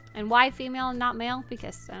 And why female and not male?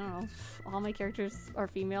 Because, I don't know, all my characters are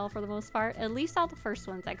female for the most part. At least all the first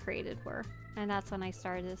ones I created were. And that's when I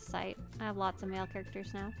started this site. I have lots of male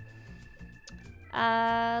characters now.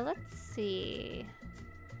 Let's see.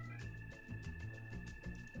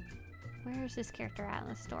 Where is this character at in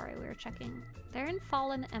the story we were checking? They're in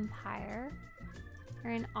Fallen Empire.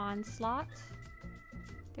 They're in Onslaught.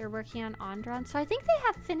 They're working on Ondron. So I think they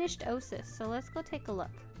have finished Osis. So let's go take a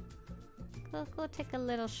look. Let's go take a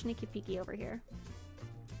little sneaky peeky over here.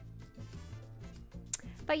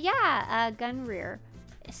 But yeah, Gunrear.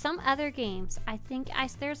 Some other games. I think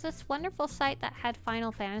there's this wonderful site that had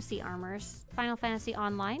Final Fantasy armors. Final Fantasy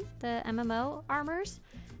Online, the MMO armors.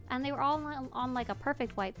 And they were all on like a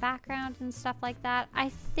perfect white background and stuff like that. I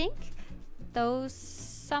think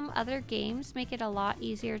some other games make it a lot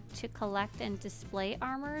easier to collect and display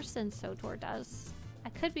armors than SWTOR does. I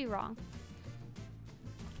could be wrong,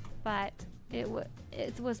 but it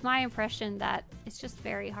was my impression that it's just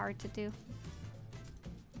very hard to do.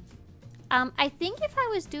 I think if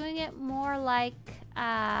I was doing it more like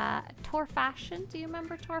Tor Fashion, do you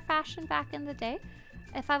remember Tor Fashion back in the day?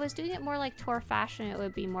 If I was doing it more like Tor Fashion, it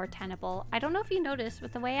would be more tenable. I don't know if you noticed,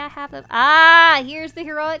 but the way I have them... Ah, here's the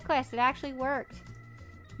heroic quest. It actually worked.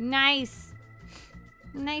 Nice.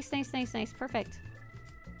 Nice, nice, nice, nice. Perfect.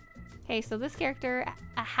 Okay, so this character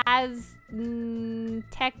has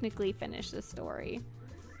technically finished the story.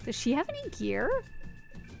 Does she have any gear?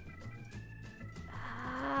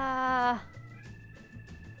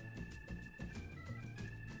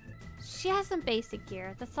 She has some basic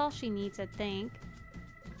gear. That's all she needs, I think.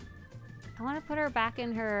 I want to put her back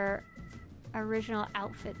in her original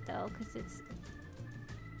outfit though, because it's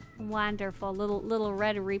wonderful. Little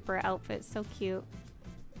Red Reaper outfit, so cute.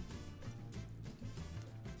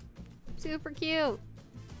 Super cute.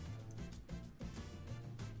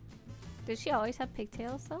 Did she always have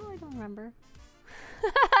pigtails though? I don't remember.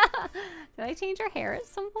 Did I change her hair at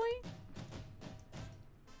some point? Did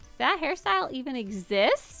that hairstyle even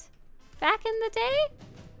exist back in the day?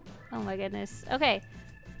 Oh my goodness. Okay.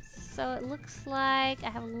 So it looks like I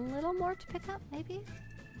have a little more to pick up, maybe?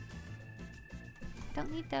 Don't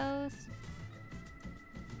need those.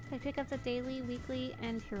 Can I pick up the daily, weekly,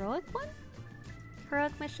 and heroic one?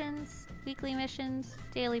 Heroic missions, weekly missions,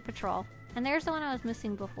 daily patrol. And there's the one I was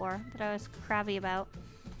missing before that I was crabby about.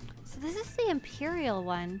 So this is the Imperial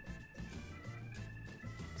one.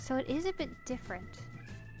 So it is a bit different.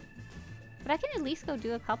 But I can at least go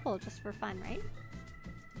do a couple just for fun, right?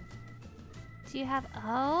 Do you have...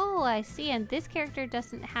 Oh, I see. And this character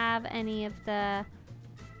doesn't have any of the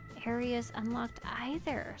areas unlocked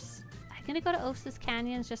either. I'm going to go to Osa's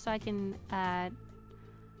Canyons just so I can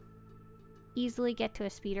easily get to a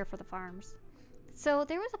speeder for the farms. So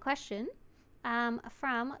there was a question from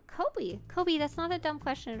KACHOWIE. KACHOWIE, that's not a dumb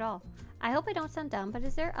question at all. I hope I don't sound dumb, but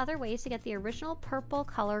is there other ways to get the original purple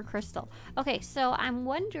color crystal? Okay, so I'm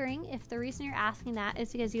wondering if the reason you're asking that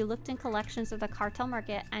is because you looked in collections of the cartel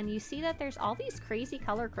market and you see that there's all these crazy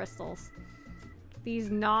color crystals.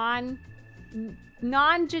 These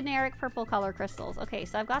non-generic purple color crystals. Okay,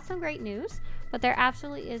 so I've got some great news, but there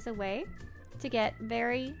absolutely is a way to get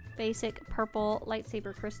very basic purple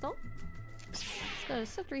lightsaber crystal. Let's go to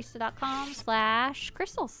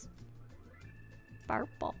Swtorista.com/crystals.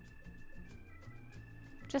 Purple.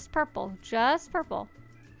 Just purple. Just purple.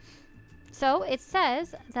 So it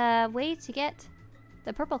says the way to get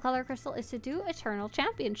the purple color crystal is to do Eternal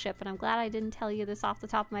Championship. And I'm glad I didn't tell you this off the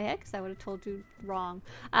top of my head because I would have told you wrong.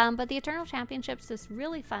 But the Eternal Championship is this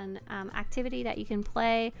really fun activity that you can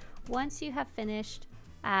play once you have finished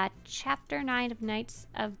Chapter 9 of Knights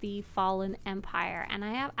of the Fallen Empire. And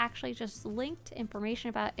I have actually just linked information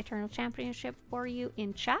about Eternal Championship for you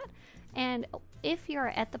in chat. And if you're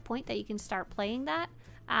at the point that you can start playing that,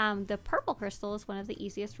 the purple crystal is one of the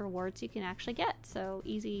easiest rewards you can actually get. So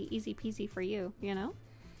easy peasy for you, you know?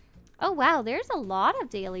 Oh wow, there's a lot of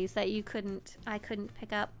dailies that I couldn't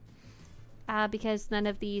pick up because none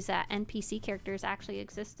of these NPC characters actually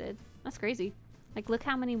existed. That's crazy. Like, look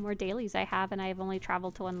how many more dailies I have, and I have only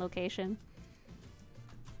traveled to one location.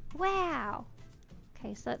 Wow.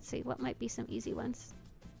 Okay, so let's see. What might be some easy ones?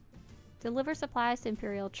 Deliver supplies to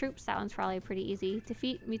Imperial troops. That one's probably pretty easy.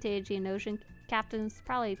 Defeat mutated Geonosian captains.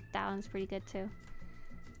 Probably that one's pretty good, too.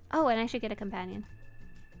 Oh, and I should get a companion.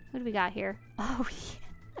 What do we got here? Oh,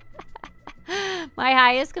 yeah. My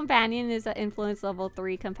highest companion is an influence level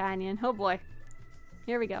 3 companion. Oh, boy.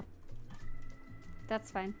 Here we go.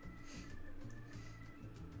 That's fine.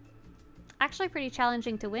 Actually pretty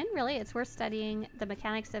challenging to win, really. It's worth studying the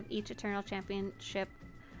mechanics of each Eternal Championship.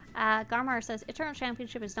 Garmar says, Eternal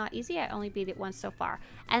Championship is not easy. I only beat it once so far.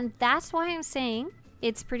 And that's why I'm saying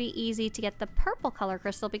it's pretty easy to get the purple color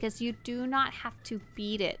crystal, because you do not have to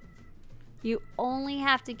beat it. You only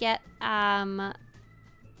have to get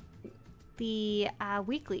the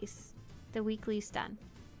weeklies. The weeklies done.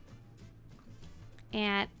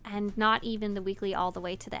 And not even the weekly all the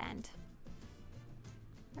way to the end.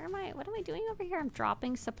 What am I doing over here? I'm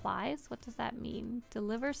dropping supplies? What does that mean?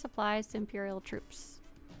 Deliver supplies to Imperial troops.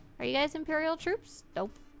 Are you guys Imperial troops?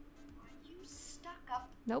 Nope. Are you stuck up?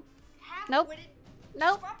 Nope. Nope.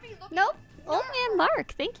 Nope. Nope. Old man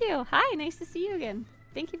Mark, thank you. Hi, nice to see you again.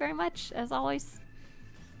 Thank you very much, as always.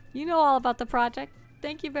 You know all about the project.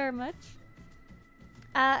 Thank you very much.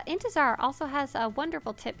 Intizar also has a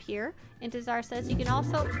wonderful tip here. Intizar says you can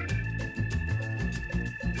also...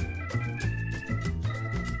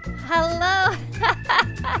 Hello!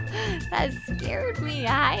 That scared me.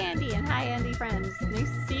 Hi, Andy, and hi, Andy friends. Nice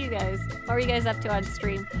to see you guys. What are you guys up to on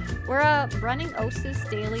stream? We're running OSIS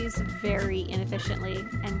dailies very inefficiently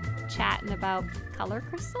and chatting about color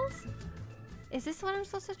crystals. Is this what I'm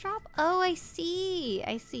supposed to drop? Oh, I see.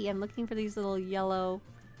 I see. I'm looking for these little yellow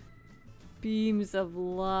beams of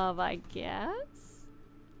love, I guess.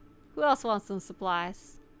 Who else wants some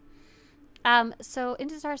supplies? So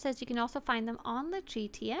Intizar says you can also find them on the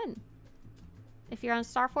GTN. If you're on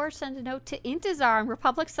Starforge, send a note to Intizar on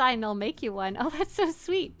Republic side and they'll make you one. Oh, that's so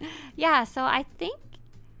sweet. Yeah, so I thought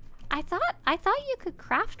you could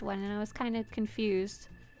craft one and I was kind of confused.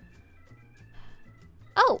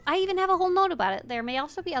 Oh, I even have a whole note about it. There may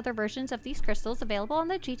also be other versions of these crystals available on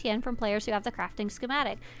the GTN from players who have the crafting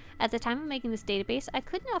schematic. At the time of making this database, I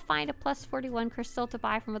could not find a plus 41 crystal to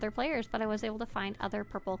buy from other players, but I was able to find other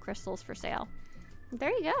purple crystals for sale.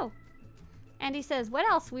 There you go. And he says, what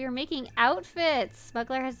else? We are making outfits.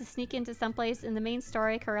 Smuggler has to sneak into someplace in the main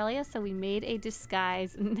story, Corellia, so we made a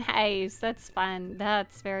disguise. Nice. That's fun.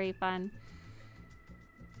 That's very fun.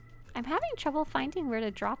 I'm having trouble finding where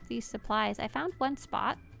to drop these supplies. I found one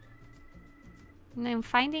spot. And I'm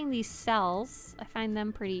finding these cells. I find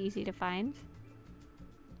them pretty easy to find.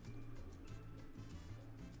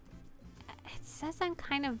 It says I'm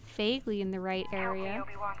kind of vaguely in the right area. Help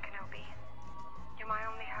me, Obi-Wan Kenobi. You're my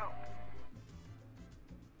only hope.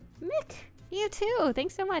 Mick, you too.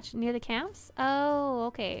 Thanks so much. Near the camps? Oh,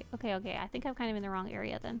 okay. Okay. I think I'm kind of in the wrong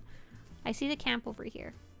area then. I see the camp over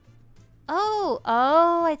here. Oh,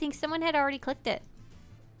 I think someone had already clicked it.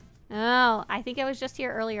 Oh, I think I was just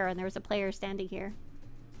here earlier and there was a player standing here.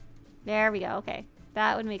 There we go. Okay.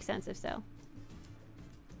 That would make sense if so.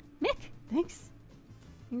 Mick, thanks.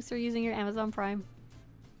 Thanks for using your Amazon Prime.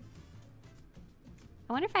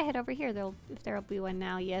 I wonder if I head over here, if there'll be one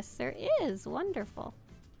now. Yes, there is. Wonderful.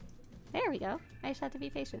 There we go. I just have to be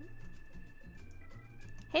patient.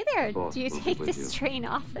 Hey there. Do you take this train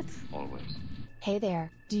often? Always. Hey there,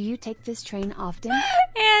 do you take this train often?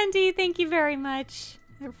 Andy, thank you very much.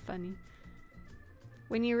 They're funny.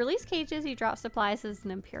 When you release cages, you drop supplies as an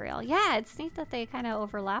Imperial. Yeah, it's neat that they kind of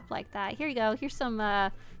overlap like that. Here you go. Here's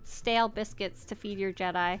some stale biscuits to feed your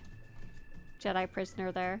Jedi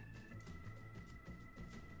prisoner there.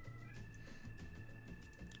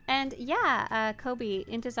 And yeah, Kobe,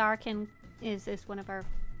 Intizar is one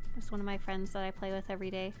of my friends that I play with every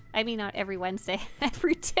day. I mean, not every Wednesday.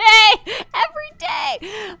 Every day! Every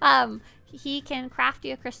day! He can craft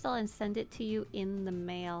you a crystal and send it to you in the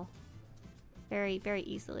mail. Very, very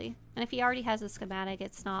easily. And if he already has a schematic,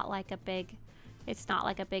 it's not like a big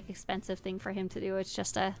expensive thing for him to do. It's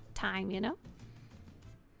just a time, you know?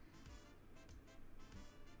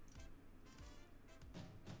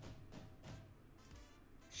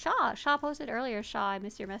 Shaw posted earlier. Shaw, I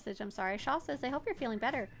missed your message. I'm sorry. Shaw says, I hope you're feeling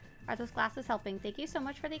better. Are those glasses helping? Thank you so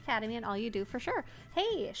much for the Academy and all you do for sure.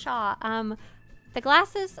 Hey, Shaw, the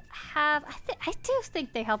glasses have, I do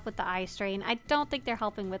think they help with the eye strain. I don't think they're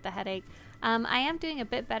helping with the headache. I am doing a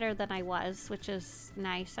bit better than I was, which is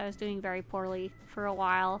nice. I was doing very poorly for a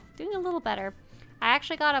while. Doing a little better. I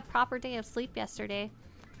actually got a proper day of sleep yesterday.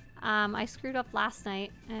 I screwed up last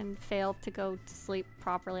night and failed to go to sleep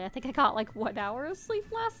properly. I think I got like 1 hour of sleep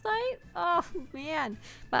last night. Oh, man.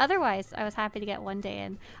 But otherwise, I was happy to get one day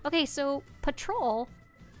in. Okay, so Patrol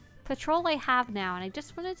I have now, and I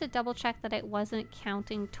just wanted to double check that it wasn't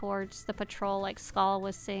counting towards the Patrol like Skull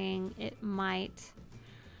was saying it might.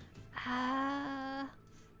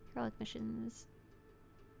 Heroic missions.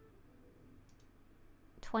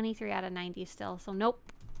 23 out of 90 still, so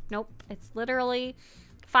nope. It's literally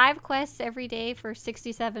 5 quests every day for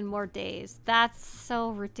 67 more days. That's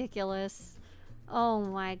so ridiculous. Oh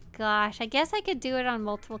my gosh. I guess I could do it on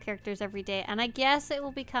multiple characters every day. And I guess it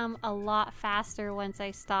will become a lot faster once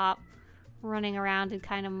I stop running around in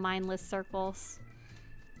kind of mindless circles.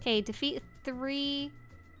 Okay, defeat 3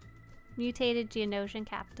 mutated Geonosian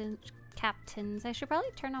captains. I should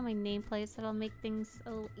probably turn on my nameplates. That'll make things a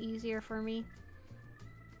little easier for me.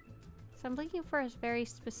 So I'm looking for a very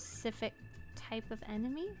specific type of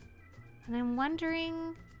enemy, and I'm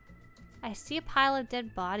wondering, I see a pile of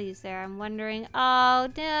dead bodies there. I'm wondering, oh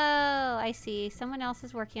no, I see someone else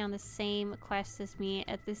is working on the same quest as me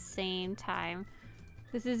at the same time.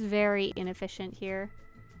 This is very inefficient here.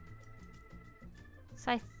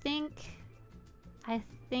 So I think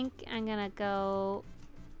I'm gonna go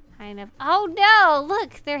kind of, oh no,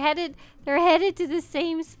 look, they're headed to the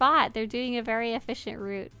same spot. They're doing a very efficient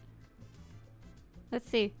route. Let's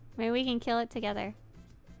see. Maybe we can kill it together.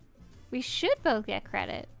 We should both get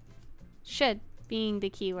credit. Should being the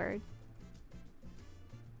keyword.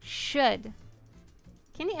 Should.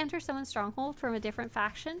 Can you enter someone's stronghold from a different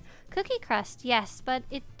faction? Cookie Crust, yes, but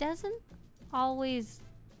it doesn't always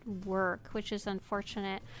work, which is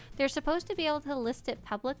unfortunate. They're supposed to be able to list it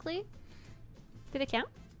publicly. Did it count?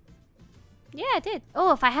 Yeah, it did.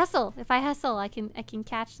 Oh, if I hustle, I can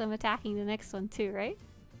catch them attacking the next one too, right?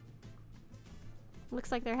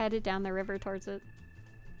 Looks like they're headed down the river towards it.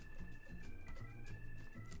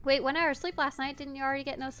 Wait, 1 hour of sleep last night. Didn't you already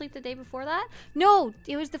get no sleep the day before that? No,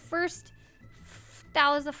 it was the first. That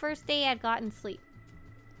was the first day I'd gotten sleep.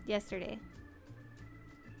 Yesterday.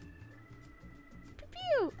 Pew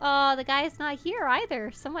pew. Oh, the guy's not here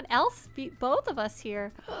either. Someone else beat both of us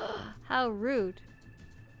here. How rude.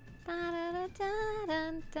 Da, da, da, da,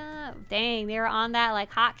 da, da. Dang, they were on that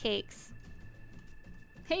like hotcakes.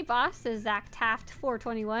 Hey boss, says Zach Taft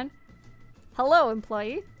 421. Hello,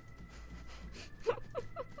 employee.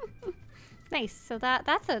 Nice. So that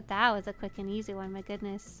was a quick and easy one. My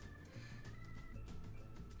goodness.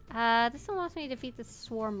 This one wants me to defeat the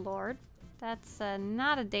Swarm Lord. That's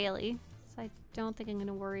not a daily, so I don't think I'm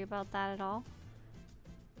gonna worry about that at all.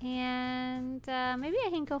 And maybe I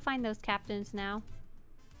can go find those captains now.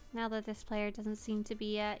 Now that this player doesn't seem to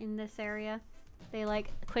be in this area, they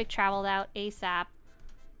like quick traveled out ASAP.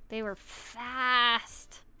 They were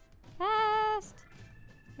fast. Fast.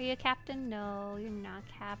 Are you a captain? No, you're not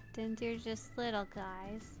captains. You're just little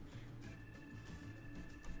guys.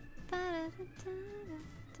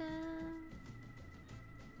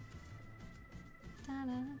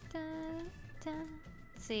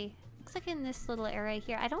 Let's see. Looks like in this little area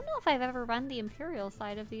here. I don't know if I've ever run the Imperial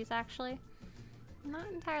side of these actually. I'm not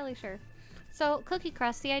entirely sure. So, Cookie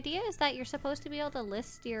Crust, the idea is that you're supposed to be able to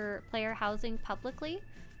list your player housing publicly.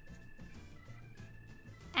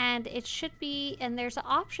 And it should be, and there's an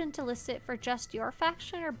option to list it for just your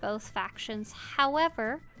faction or both factions.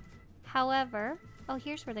 However, oh,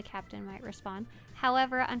 here's where the captain might respond.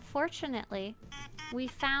 However, unfortunately, we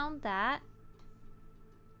found that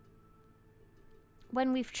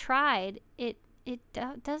when we've tried, it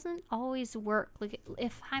doesn't always work. Like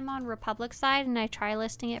if I'm on Republic side and I try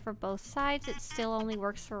listing it for both sides, it still only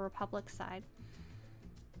works for Republic side.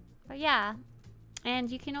 But yeah, and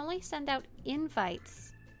you can only send out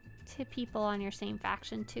invites to people on your same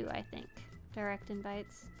faction too, I think. Direct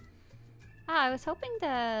invites. Ah, I was hoping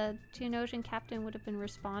the Geonosian captain would have been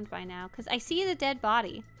respawned by now, because I see the dead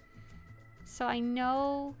body. So I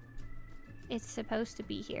know it's supposed to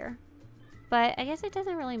be here. But I guess it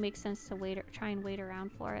doesn't really make sense to wait or try and wait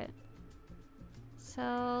around for it.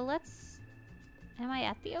 So let's... Am I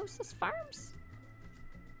at the Osis Farms?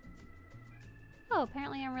 Oh,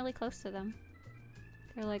 apparently I'm really close to them.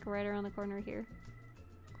 They're like right around the corner here.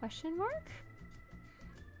 Question mark?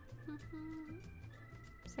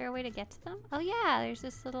 Is there a way to get to them? Oh yeah, there's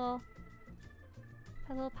this little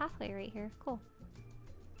pathway right here. Cool.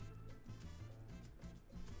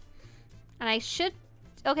 And I should...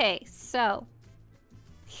 Okay, so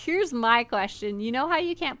here's my question. You know how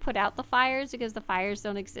you can't put out the fires because the fires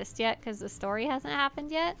don't exist yet because the story hasn't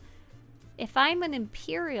happened yet? If I'm an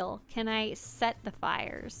Imperial, can I set the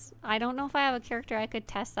fires? I don't know if I have a character I could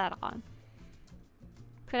test that on.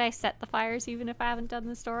 Could I set the fires even if I haven't done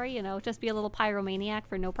the story? You know, just be a little pyromaniac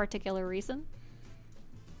for no particular reason?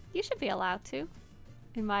 You should be allowed to,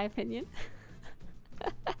 in my opinion.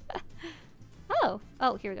 Oh,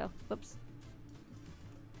 here we go. Whoops.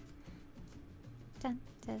 Dun,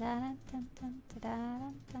 da, da, dun, dun, dun, da,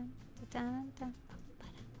 dun, dun, da, dun, dun.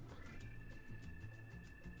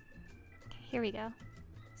 Okay, here we go.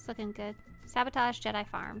 It's looking good. Sabotage Jedi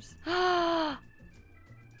Farms.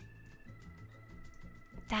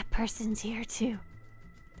 That person's here too.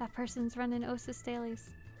 That person's running Osis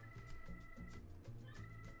dailies.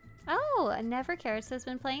 Oh, Never Cares has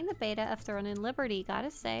been playing the beta of Throne and Liberty. Gotta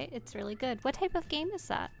say, it's really good. What type of game is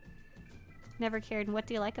that? Never Cared, and what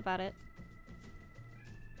do you like about it?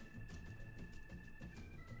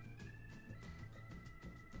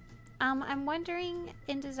 I'm wondering,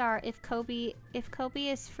 Indizar, if Kobe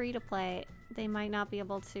is free to play, they might not be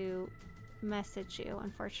able to message you,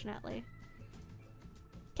 unfortunately.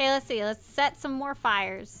 Okay, let's see. Let's set some more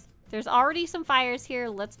fires. There's already some fires here.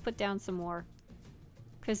 Let's put down some more.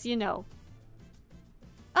 Because, you know.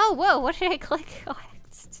 Oh, whoa. What did I click? Oh, I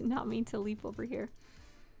did not mean to leap over here.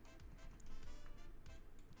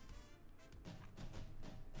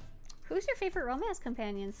 Who's your favorite romance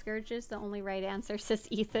companion? Scourge is the only right answer, says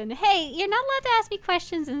Ethan. Hey, you're not allowed to ask me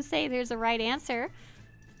questions and say there's a right answer.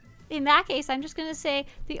 In that case, I'm just going to say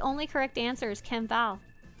the only correct answer is Ken Val.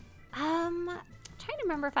 I'm trying to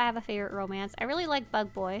remember if I have a favorite romance. I really like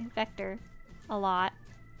Bug Boy, Vector, a lot.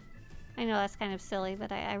 I know that's kind of silly,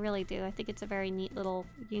 but I really do. I think it's a very neat little,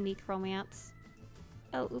 unique romance.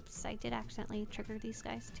 Oh, oops, I did accidentally trigger these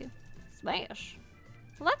guys too. Smash!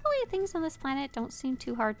 Luckily, things on this planet don't seem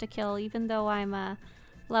too hard to kill, even though I'm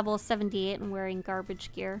level 78 and wearing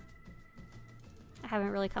garbage gear. I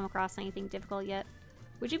haven't really come across anything difficult yet.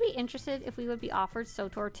 Would you be interested if we would be offered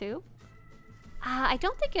SWTOR 2? I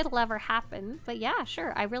don't think it'll ever happen, but yeah,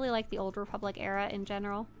 sure. I really like the Old Republic era in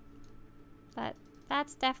general. But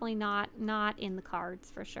that's definitely not in the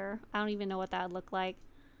cards for sure. I don't even know what that would look like.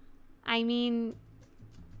 I mean,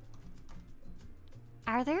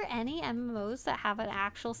 are there any MMOs that have an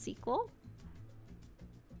actual sequel?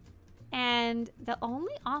 And the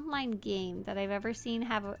only online game that I've ever seen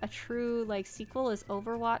have a true like sequel is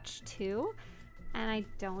Overwatch 2. And I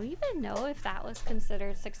don't even know if that was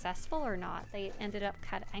considered successful or not. They ended up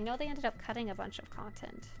I know they ended up cutting a bunch of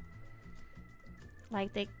content.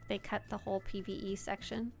 Like they cut the whole PvE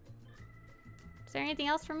section. Is there anything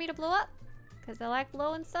else for me to blow up? Because I like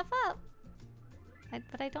blowing stuff up.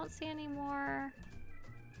 But I don't see any more.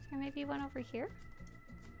 Is there maybe one over here?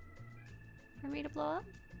 For me to blow up?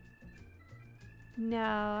 No,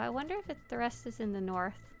 I wonder if the rest is in the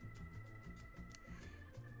north.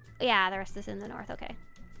 Yeah, the rest is in the north, okay.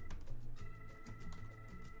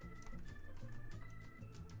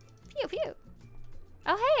 Pew pew.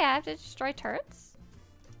 Oh hey, I have to destroy turrets?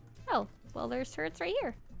 Oh, well there's turrets right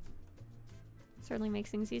here. Certainly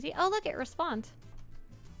makes things easy. Oh look, it respawned.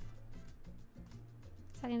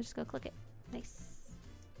 So I can just go click it. Nice.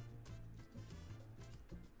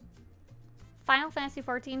 Final Fantasy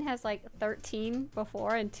XIV has like 13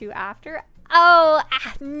 before and 2 after. Oh,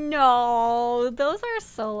 no. Those are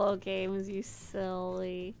solo games, you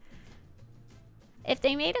silly. If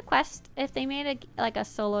they made a quest, if they made a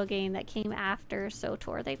solo game that came after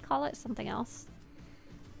SWTOR, they'd call it something else.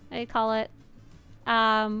 They'd call it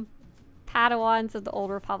Padawans of the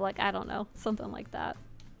Old Republic. I don't know. Something like that.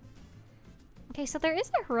 Okay, so there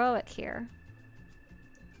is a heroic here.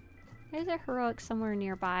 There's a heroic somewhere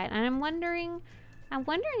nearby, and I'm wondering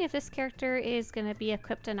if this character is gonna be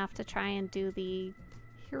equipped enough to try and do the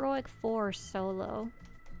Heroic 4 solo.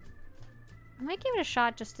 I might give it a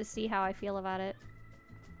shot just to see how I feel about it.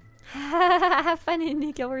 Have fun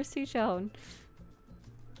in Guild Wars 2 shown.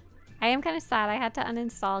 I am kind of sad I had to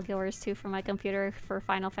uninstall Guild Wars 2 from my computer for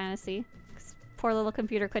Final Fantasy. 'Cause poor little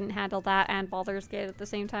computer couldn't handle that and Baldur's Gate at the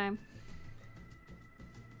same time.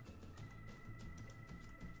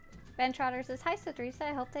 Ben Trotter says, hi Swtorista,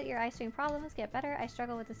 I hope that your eye strain problems get better. I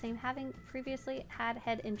struggle with the same, having previously had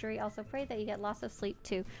head injury. Also pray that you get lots of sleep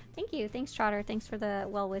too. Thank you. Thanks Trotter. Thanks for the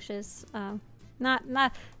well wishes. Not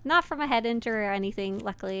from a head injury or anything,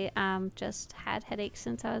 luckily. Just had headaches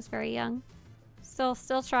since I was very young.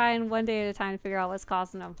 Still trying one day at a time to figure out what's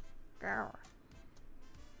causing them. Grr.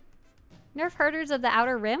 Nerf Herders of the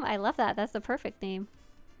Outer Rim. I love that. That's the perfect name.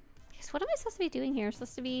 So what am I supposed to be doing here? I'm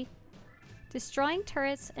supposed to be destroying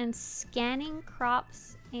turrets and scanning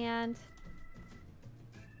crops and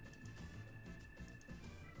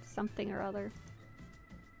something or other.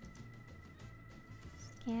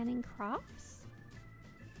 Scanning crops?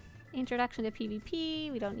 Introduction to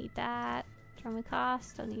PvP, we don't need that. Drum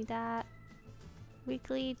cost, don't need that.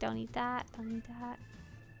 Weekly, don't need that, don't need that.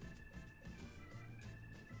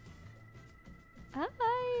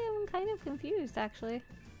 I am kind of confused actually.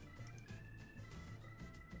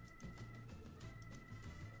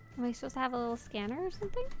 Am I supposed to have a little scanner or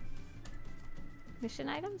something? Mission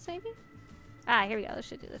items, maybe? Ah, here we go. This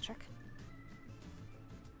should do the trick.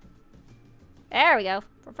 There we go.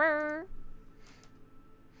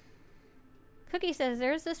 Cookie says,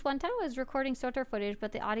 there's this one time I was recording SWTOR footage,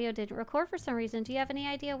 but the audio didn't record for some reason. Do you have any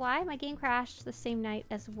idea why? My game crashed the same night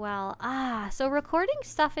as well. Ah, so recording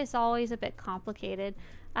stuff is always a bit complicated.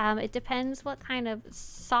 It depends what kind of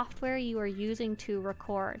software you are using to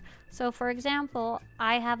record. So for example,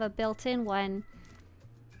 I have a built-in one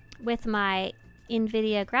with my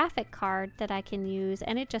NVIDIA graphic card that I can use,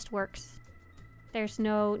 and it just works. There's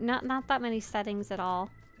not that many settings at all.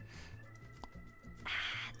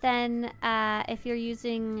 Then if you're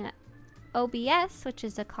using OBS, which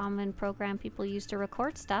is a common program people use to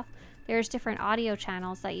record stuff, there's different audio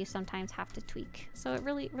channels that you sometimes have to tweak. So it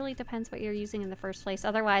really depends what you're using in the first place.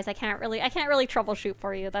 Otherwise, I can't really troubleshoot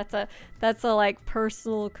for you. That's a like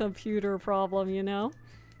personal computer problem, you know.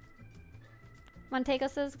 Montego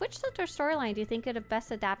says, which SWTOR storyline do you think could have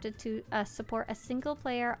best adapted to support a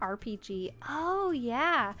single-player RPG? Oh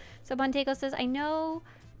yeah. So Montego says, I know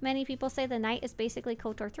many people say the Knight is basically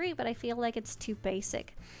KOTOR 3, but I feel like it's too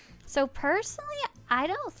basic. So personally, I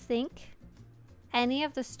don't think any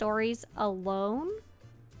of the stories alone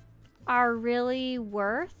are really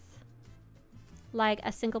worth like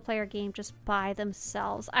a single player game just by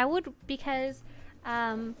themselves. I would, because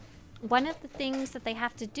One of the things that they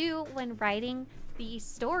have to do when writing these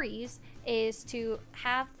stories is to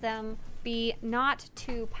have them be not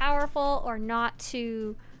too powerful or not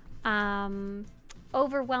too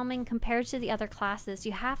overwhelming compared to the other classes.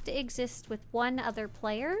 You have to exist with 1 other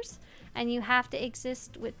players, and you have to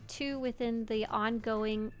exist with 2 within the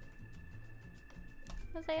ongoing...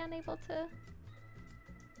 Was I unable to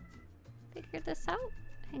figure this out?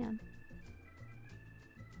 Hang on.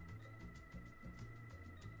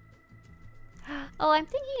 Oh, I'm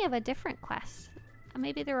thinking of a different quest.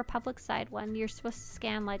 Maybe the Republic side one. You're supposed to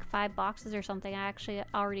scan like 5 boxes or something. I actually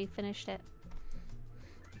already finished it.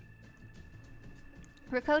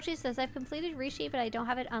 Rikochi says, I've completed Rishi, but I don't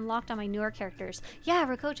have it unlocked on my newer characters. Yeah,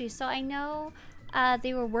 Rikochi. So I know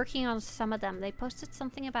they were working on some of them. They posted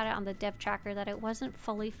something about it on the dev tracker that it wasn't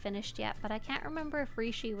fully finished yet, but I can't remember if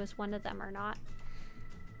Rishi was one of them or not.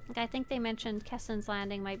 Like, I think they mentioned Kessen's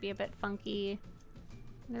Landing might be a bit funky.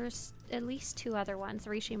 There's at least 2 other ones.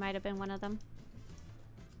 Rishi might have been one of them.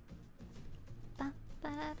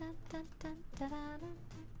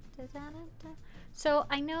 So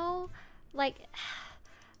I know, like,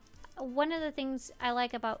 one of the things I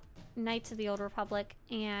like about Knights of the Old Republic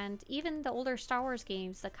and even the older Star Wars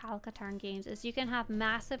games, the Kal-Katarn games, is you can have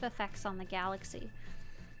massive effects on the galaxy.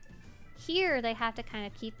 Here, they have to kind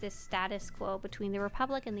of keep this status quo between the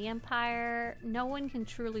Republic and the Empire. No one can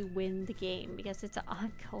truly win the game because it's an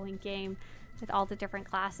ongoing game with all the different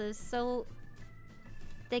classes. So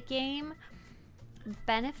the game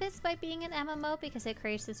benefits by being an MMO because it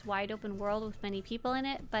creates this wide open world with many people in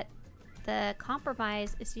it, but the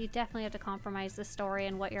compromise is you definitely have to compromise the story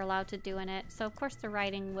and what you're allowed to do in it. So of course the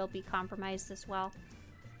writing will be compromised as well.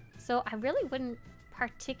 So I really wouldn't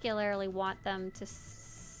particularly want them to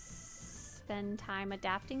spend time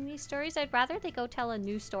adapting these stories. I'd rather they go tell a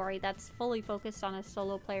new story that's fully focused on a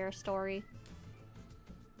solo player story.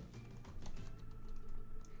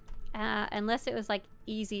 Unless it was like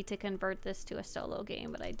easy to convert this to a solo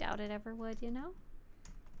game, but I doubt it ever would, you know?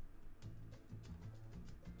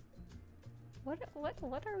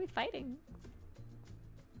 What are we fighting?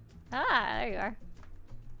 Ah, there you are.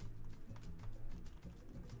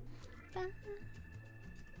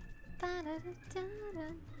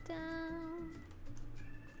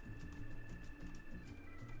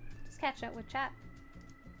 Just catch up with chat.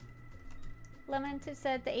 Lamented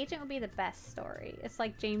said the agent would be the best story. It's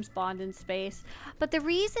like James Bond in space. But the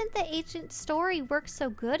reason the agent story works so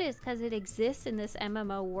good is because it exists in this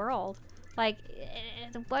MMO world. Like,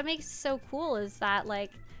 what makes it so cool is that,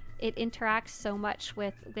 like, it interacts so much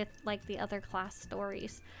with like the other class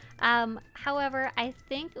stories. However, I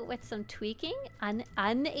think with some tweaking, an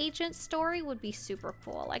agent story would be super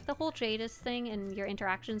cool. Like the whole Jadis thing and your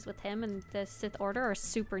interactions with him and the Sith Order are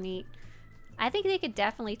super neat. I think they could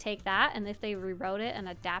definitely take that, and if they rewrote it and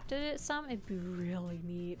adapted it some, it'd be really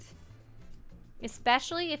neat.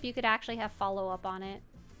 Especially if you could actually have follow-up on it.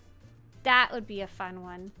 That would be a fun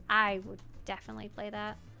one. I would definitely play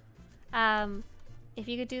that. If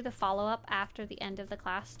you could do the follow-up after the end of the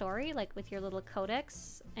class story, like with your little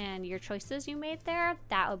codex and your choices you made there,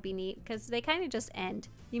 that would be neat, because they kind of just end.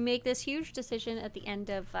 You make this huge decision at the end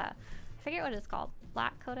of, I forget what it's called,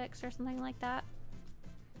 Black Codex or something like that.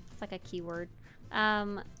 It's like a keyword.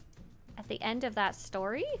 At the end of that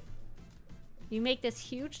story, you make this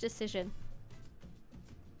huge decision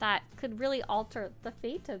that could really alter the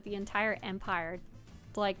fate of the entire empire,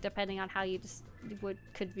 like depending on how you just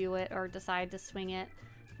could view it or decide to swing it.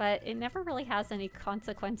 But it never really has any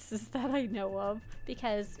consequences that I know of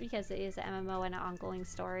because it is an MMO and an ongoing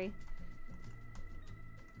story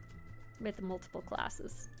with multiple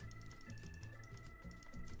classes.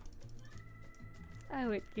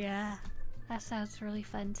 Oh, yeah, that sounds really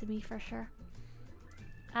fun to me for sure.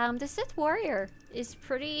 The Sith Warrior is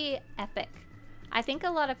pretty epic. I think a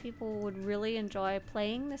lot of people would really enjoy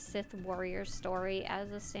playing the Sith Warrior story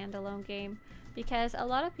as a standalone game, because a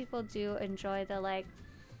lot of people do enjoy the like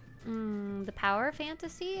the power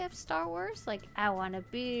fantasy of Star Wars. Like, I want to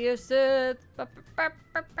be a Sith,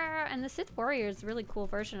 and the Sith Warrior is a really cool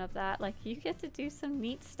version of that. Like, you get to do some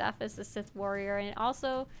neat stuff as the Sith Warrior, and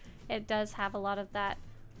also it does have a lot of that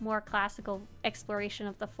more classical exploration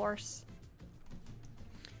of the Force.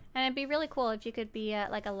 And it'd be really cool if you could be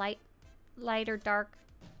like a light or dark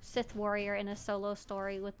Sith Warrior in a solo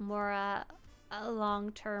story with more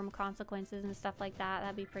long-term consequences and stuff like that.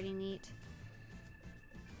 That'd be pretty neat.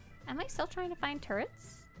 Am I still trying to find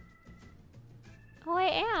turrets? Oh,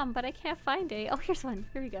 I am, but I can't find it. Oh, here's one.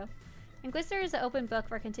 Here we go. Inquisitor is an open book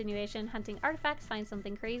for continuation, hunting artifacts, find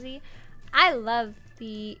something crazy. I love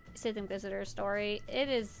the Sith Inquisitor story. It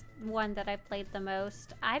is one that I've played the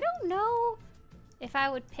most. I don't know if I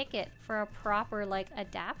would pick it for a proper, like,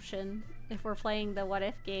 adaptation if we're playing the what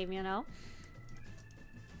if game, you know?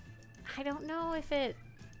 I don't know if it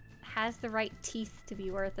has the right teeth to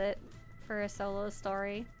be worth it for a solo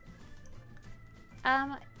story.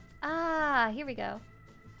 Here we go.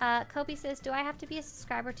 Kobe says, do I have to be a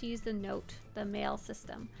subscriber to use the Note, the mail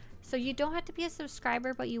system? So you don't have to be a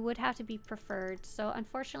subscriber, but you would have to be preferred. So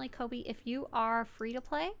unfortunately, Kobe, if you are free to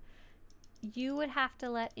play, you would have to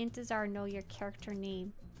let Intezar know your character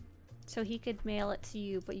name so he could mail it to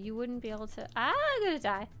you, but you wouldn't be able to... I'm gonna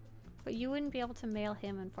die. But you wouldn't be able to mail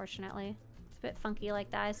him, unfortunately. It's a bit funky like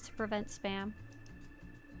that. It's to prevent spam.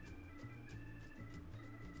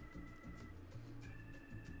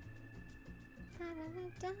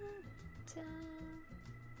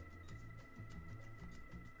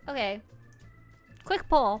 Okay. Quick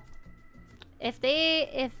poll. If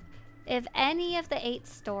any of the 8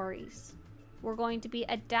 stories were going to be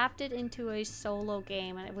adapted into a solo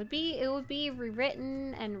game, and it would be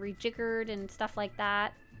rewritten and rejiggered and stuff like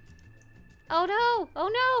that. Oh no! Oh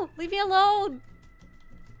no! Leave me alone!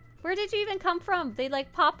 Where did you even come from? They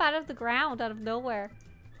like pop out of the ground out of nowhere.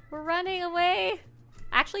 We're running away.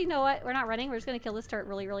 Actually, you know what? We're not running. We're just gonna kill this turret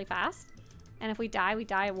really, really fast. And if we die, we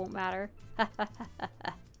die. It won't matter. That's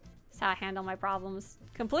how I handle my problems.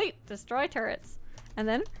 Complete. Destroy turrets. And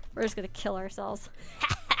then we're just gonna kill ourselves.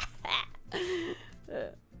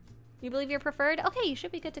 You believe you're preferred? Okay, you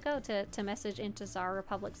should be good to go to message into Czar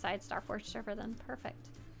Republic side Star Force server then. Perfect.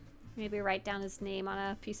 Maybe write down his name on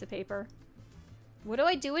a piece of paper. What do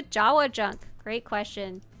I do with Jawa junk? Great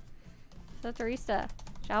question. Swtorista.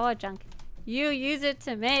 Jawa junk. You use it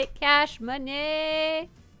to make cash money.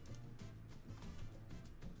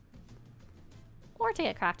 Or to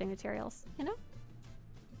get crafting materials, you know?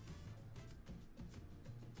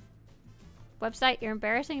 Website, you're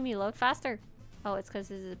embarrassing me. Load faster. Oh, it's because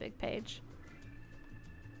this is a big page.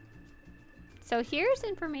 So here's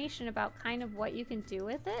information about kind of what you can do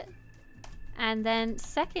with it. And then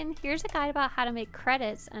second, here's a guide about how to make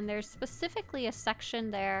credits. And there's specifically a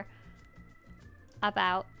section there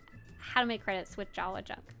about how to make credits with Jawa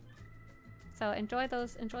junk. So enjoy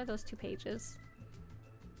those 2 pages.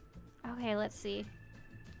 Okay, let's see.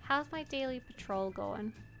 How's my daily patrol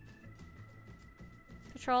going?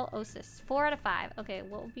 Patrol Osis. 4 out of 5. Okay,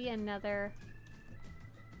 what will be another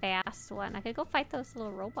fast one? I could go fight those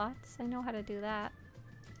little robots. I know how to do that.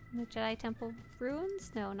 The Jedi Temple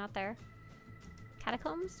ruins? No, not there.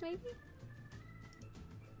 Catacombs, maybe?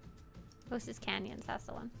 Osis Canyons, that's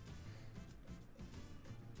the one.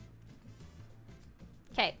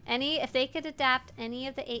 Okay, if they could adapt any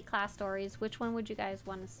of the 8 class stories, which one would you guys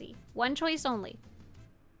want to see? One choice only.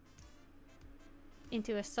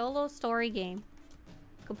 Into a solo story game.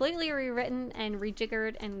 Completely rewritten and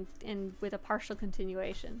rejiggered and with a partial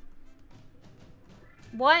continuation.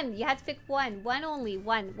 One! You had to pick one. One only.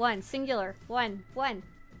 One. Singular. One.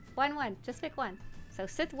 Just pick one. So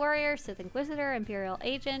Sith Warrior, Sith Inquisitor, Imperial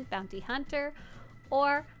Agent, Bounty Hunter,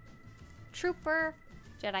 or Trooper,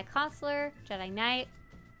 Jedi Consular, Jedi Knight,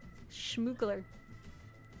 Schmoogler.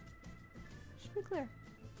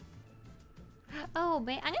 Oh,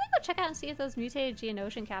 man. I'm gonna go check out and see if those mutated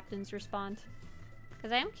Geonosian captains respond.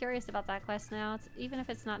 Because I am curious about that quest now, even if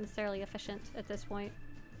it's not necessarily efficient at this point.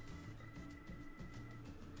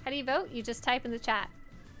 How do you vote? You just type in the chat.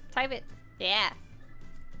 Type it. Yeah.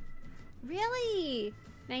 Really?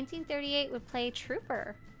 1938 would play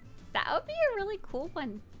Trooper. That would be a really cool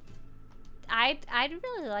one. I'd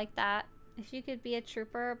really like that. If you could be a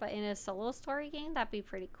Trooper, but in a solo story game, that'd be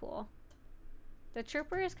pretty cool. The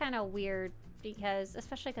Trooper is kind of weird because,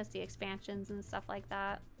 especially because the expansions and stuff like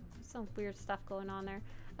that. There's some weird stuff going on there.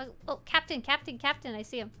 Oh, Captain! I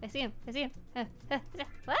see him. Ah!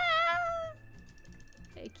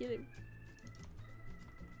 Okay, kill him.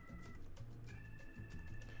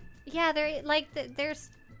 Yeah, there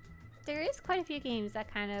is quite a few games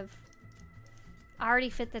that kind of already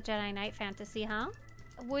fit the Jedi Knight fantasy, huh?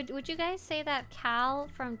 Would you guys say that Cal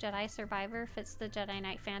from Jedi Survivor fits the Jedi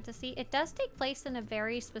Knight fantasy? It does take place in a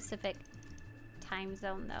very specific time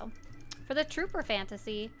zone, though. For the Trooper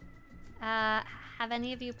fantasy, have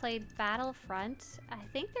any of you played Battlefront? I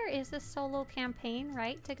think there is a solo campaign,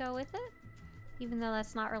 right, to go with it? Even though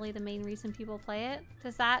that's not really the main reason people play it.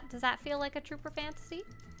 Does that feel like a Trooper fantasy?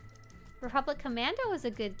 Republic Commando is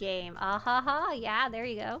a good game. Ah-ha-ha. Yeah, there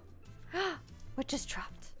you go. What just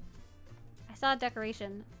dropped? I saw a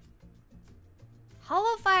decoration.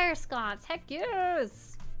 Hollow Fire Sconce. Heck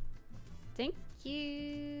yes. Thank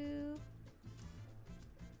you.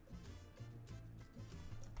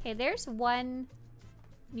 Okay, there's one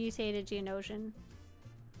mutated Geonosian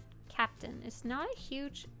captain. It's not a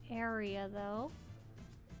huge area, though.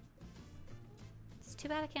 Too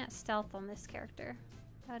bad I can't stealth on this character.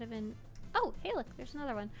 That would have been... Oh, hey look, there's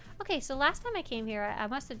another one. Okay, so last time I came here, I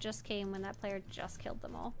must have just came when that player just killed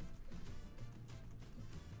them all.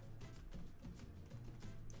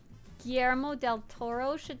 Guillermo del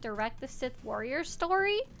Toro should direct the Sith Warrior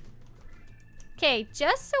story? Okay,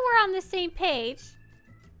 just so we're on the same page.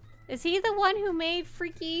 Is he the one who made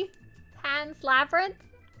freaky Pan's Labyrinth?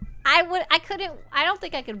 I don't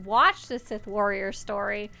think I could watch the Sith Warrior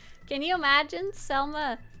story. Can you imagine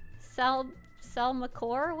Selma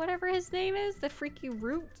Core, whatever his name is, the freaky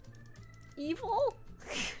root evil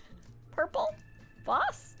purple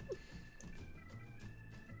boss?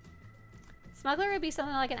 Smuggler would be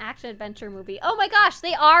something like an action-adventure movie. Oh my gosh,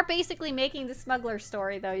 they are basically making the Smuggler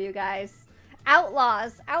story though, you guys.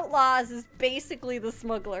 Outlaws. Outlaws is basically the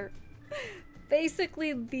Smuggler.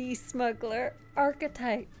 Basically the Smuggler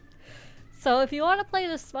archetype. So if you want to play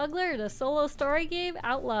the Smuggler in a solo story game,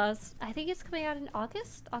 Outlaws. I think it's coming out in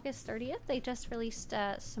August 30th. They just released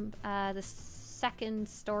the second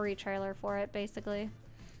story trailer for it, basically.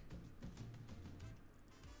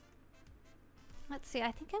 Let's see,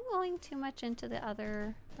 I think I'm going too much into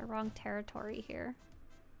the wrong territory here.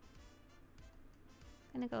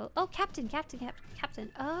 I'm gonna go, oh, Captain.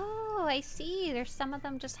 Oh, I see. There's some of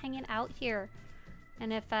them just hanging out here.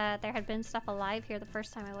 And if there had been stuff alive here the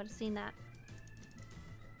first time, I would have seen that.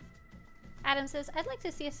 Adam says, I'd like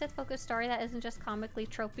to see a Sith-focused story that isn't just comically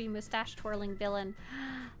tropey, mustache-twirling villain.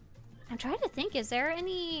 I'm trying to think, is there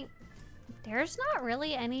any... There's not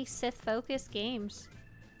really any Sith-focused games.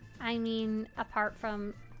 I mean, apart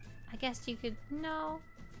from... I guess you could... No.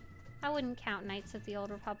 I wouldn't count Knights of the Old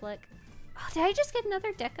Republic. Oh, did I just get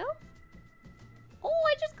another deco? Oh,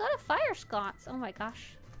 I just got a fire sconce. Oh my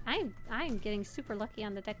gosh. I'm getting super lucky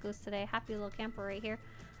on the decos today. Happy little camper right here.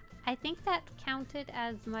 I think that counted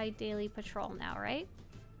as my daily patrol now, right?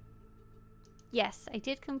 Yes, I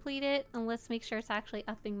did complete it. And let's make sure it's actually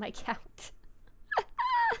upping my count.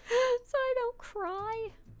 So I don't cry.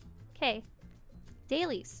 Okay.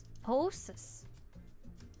 Dailies. Osis.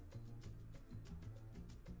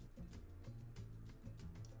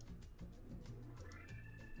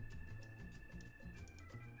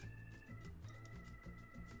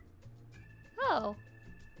 Oh.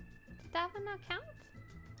 Did that one not count?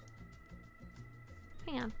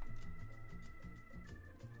 Hang on.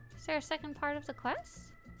 Is there a second part of the quest?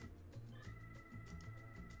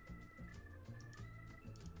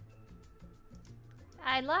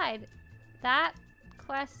 I lied. That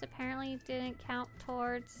quest apparently didn't count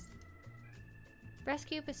towards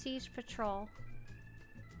Rescue Besieged Patrol.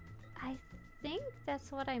 I think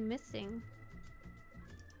that's what I'm missing.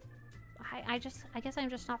 I guess I'm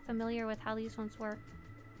just not familiar with how these ones work.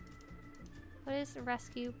 What is the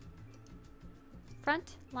rescue?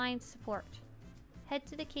 Front line support. Head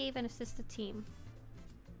to the cave and assist the team.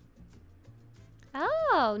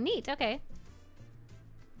 Oh, neat. Okay.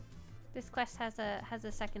 This quest has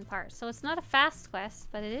a second part, so it's not a fast quest,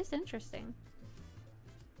 but it is interesting.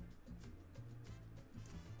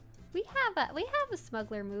 We have a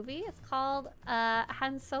smuggler movie. It's called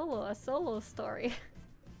Han Solo, a solo story.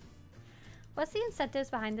 What's the incentives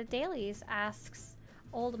behind the dailies? Asks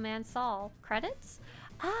Old Man Saul. Credits?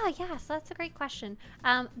 Ah, yes, that's a great question.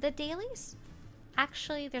 The dailies,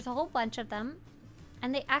 actually, there's a whole bunch of them,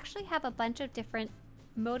 and they actually have a bunch of different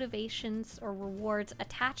motivations or rewards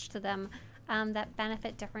attached to them that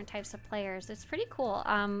benefit different types of players. It's pretty cool.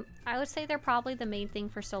 I would say they're probably the main thing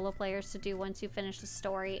for solo players to do once you finish the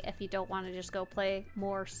story if you don't want to just go play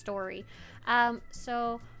more story.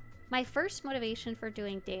 So my first motivation for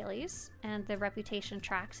doing dailies and the reputation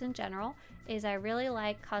tracks in general is I really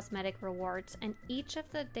like cosmetic rewards, and each of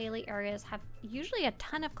the daily areas have usually a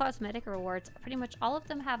ton of cosmetic rewards. Pretty much all of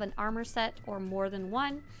them have an armor set or more than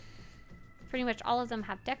one. Pretty much all of them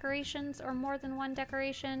have decorations or more than one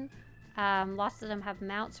decoration. Lots of them have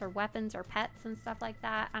mounts or weapons or pets and stuff like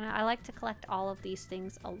that, and I like to collect all of these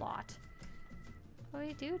things a lot. What do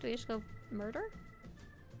we do? Do we just go murder?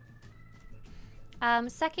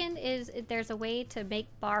 Second is there's a way to make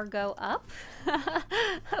bar go up,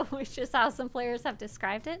 which is how some players have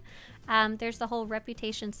described it. There's the whole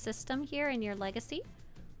reputation system here in your legacy,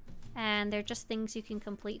 and they're just things you can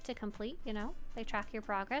complete to complete, you know. They track your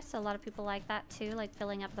progress, so a lot of people like that too, like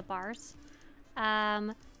filling up the bars.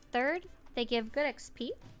 Third, they give good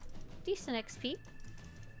XP, decent XP.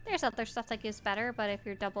 There's other stuff that gives better, but if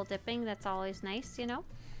you're double dipping, that's always nice, you know.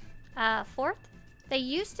 Fourth, they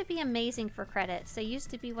used to be amazing for credits. They used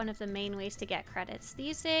to be one of the main ways to get credits.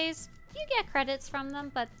 These days, you get credits from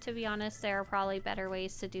them, but to be honest, there are probably better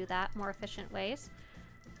ways to do that, more efficient ways.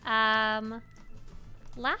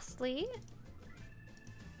 Lastly,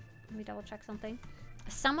 let me double check something.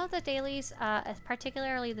 Some of the dailies,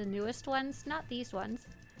 particularly the newest ones, not these ones,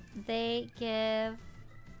 they give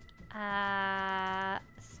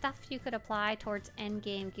stuff you could apply towards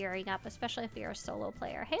endgame gearing up, especially if you're a solo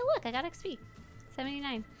player. Hey, look, I got XP.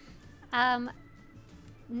 79.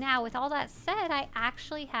 Now, with all that said, I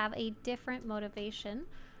actually have a different motivation,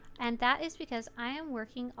 and that is because I am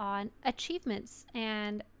working on achievements.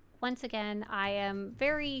 And once again, I am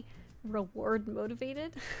very reward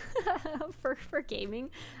motivated for gaming.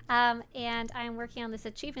 And I'm working on this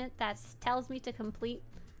achievement that tells me to complete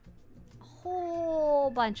a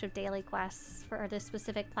whole bunch of daily quests for this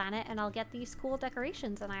specific planet, and I'll get these cool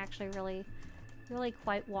decorations, and I actually really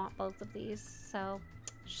quite want both of these. So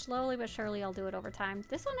slowly but surely I'll do it over time.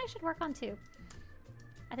 This one I should work on too.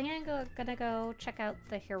 I think I'm gonna go check out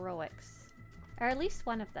the heroics, or at least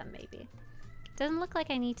one of them maybe. Doesn't look like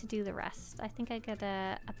I need to do the rest. I think I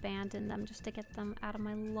gotta abandon them just to get them out of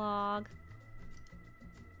my log.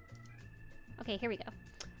 Okay, here we go.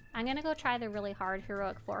 I'm gonna go try the really hard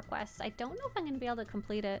heroic 4 quests. I don't know if I'm gonna be able to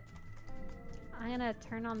complete it. I'm gonna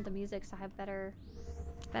turn on the music so I have better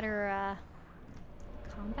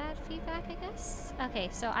combat feedback, I guess. Okay,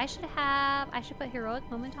 so I should put heroic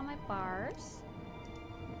moment on my bars.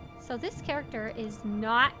 So this character is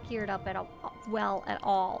not geared up well at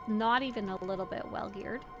all. Not even a little bit well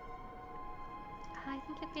geared. I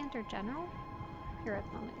think it'd be under general. Heroic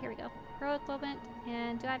moment. Here we go. Heroic moment.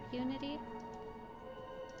 And do I have unity?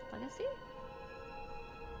 Legacy?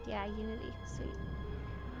 Yeah, unity. Sweet. Is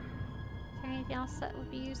there anything else that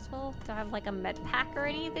would be useful? Do I have like a med pack or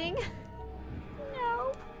anything?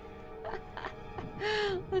 No.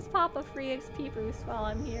 Let's pop a free XP boost while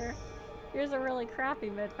I'm here. Here's a really crappy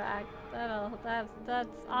mid pack.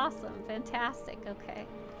 That's awesome. Fantastic. Okay.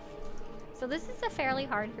 So this is a fairly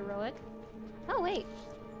hard heroic. Oh wait.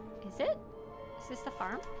 Is it? Is this the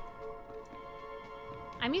farm?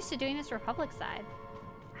 I'm used to doing this Republic side.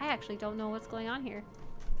 I actually don't know what's going on here.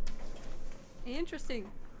 Interesting.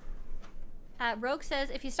 Rogue says,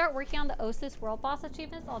 if you start working on the OSIS World Boss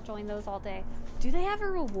achievements, I'll join those all day. Do they have a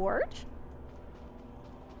reward?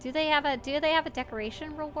 Do they have a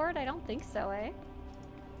decoration reward? I don't think so, eh?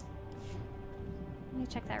 Let me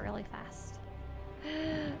check that really fast.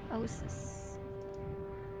 OSIS.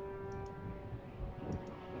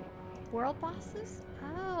 World bosses?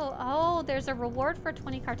 Oh, there's a reward for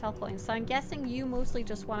 20 cartel coins. So I'm guessing you mostly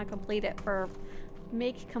just want to complete it for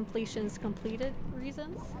make completions completed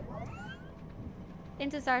reasons.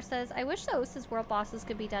 Intezar says, I wish the OSIS World bosses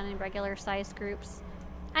could be done in regular sized groups.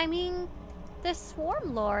 I mean, the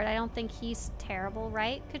Swarm Lord, I don't think he's terrible,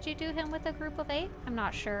 right? Could you do him with a group of 8? I'm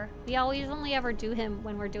not sure. We always only ever do him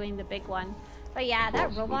when we're doing the big one. But yeah,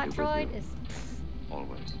 that robot droid is...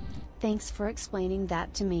 Always. Thanks for explaining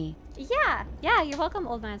that to me. Yeah, you're welcome,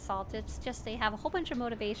 Old Man Salt. It's just they have a whole bunch of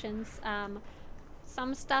motivations.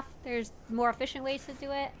 Some stuff, there's more efficient ways to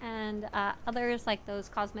do it, and others, like those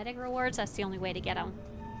cosmetic rewards, that's the only way to get them.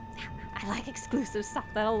 I like exclusive stuff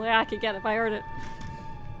that only I could get if I earned it.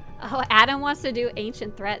 Oh, Adam wants to do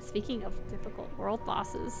Ancient Threat. Speaking of difficult world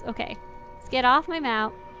bosses. Okay, let's get off my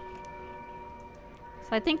mount.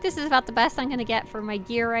 So I think this is about the best I'm going to get for my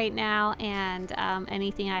gear right now, and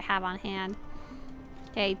anything I have on hand.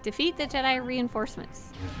 Okay, defeat the Jedi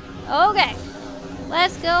reinforcements. Okay,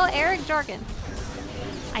 let's go Eric Jorgen.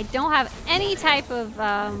 I don't have any type of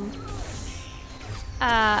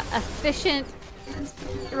efficient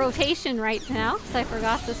rotation right now, so I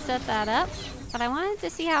forgot to set that up. But I wanted to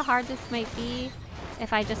see how hard this might be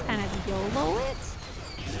if I just kind of YOLO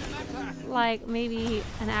it. Like maybe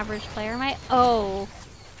an average player might. Oh,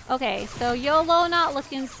 okay, so YOLO not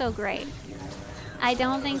looking so great. I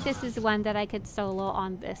don't think this is one that I could solo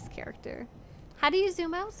on this character. How do you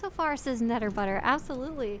zoom out so far, says Netterbutter?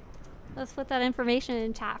 Absolutely. Let's put that information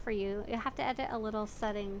in chat for you. You have to edit a little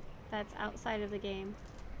setting that's outside of the game.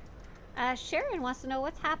 Sharon wants to know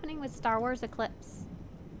what's happening with Star Wars Eclipse.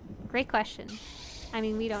 Great question. I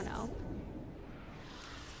mean, we don't know.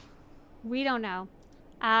 We don't know.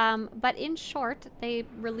 But in short, they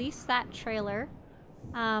released that trailer.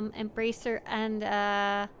 Embracer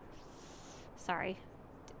and, sorry.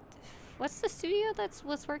 What's the studio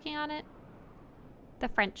was working on it? The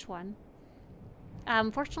French one.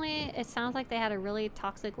 Unfortunately, it sounds like they had a really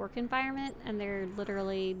toxic work environment, and they're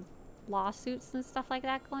literally lawsuits and stuff like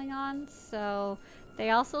that going on. So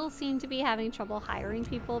they also seem to be having trouble hiring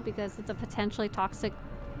people because it's a potentially toxic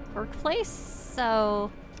workplace.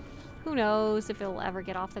 So who knows if it'll ever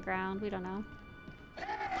get off the ground. We don't know.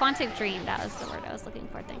 Quantic Dream, that was the word I was looking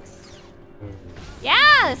for. Thanks. Yeah,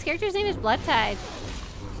 this character's name is Blood Tide.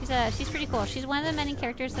 She's she's pretty cool. She's one of the many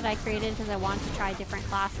characters that I created because I wanted to try different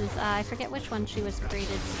classes. I forget which one she was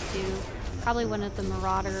created to do. Probably one of the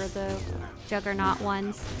Marauder or the Juggernaut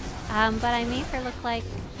ones. But I made her look like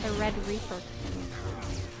the Red Reaper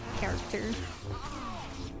character.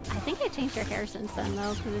 I think I changed her hair since then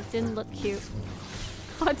though, because it didn't look cute.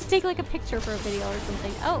 I'll have to take like a picture for a video or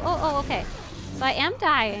something. Oh, okay. So I am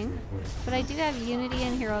dying, but I do have Unity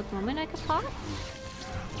and Heroic Moment I could pop.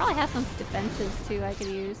 Probably have some defenses too I could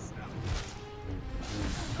use.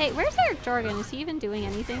 Hey, where's Eric Jorgen? Is he even doing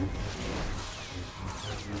anything?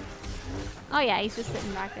 Oh yeah, he's just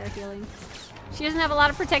sitting back there healing. She doesn't have a lot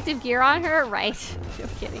of protective gear on her? Right. No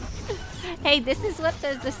kidding. Hey, this is what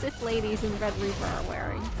the Sith ladies in Red Reaper are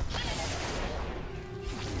wearing.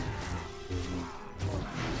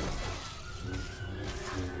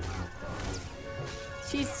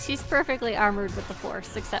 She's perfectly armored with the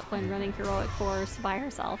Force, except when running Heroic Force by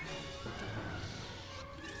herself.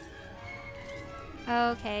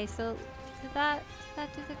 Okay, so did that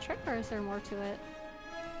do the trick, or is there more to it?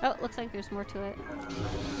 Oh, looks like there's more to it.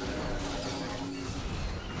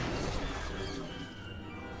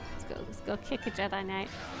 Let's go kick a Jedi Knight.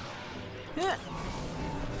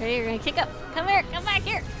 Ready, you're gonna kick up. Come here, come back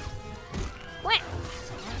here. What?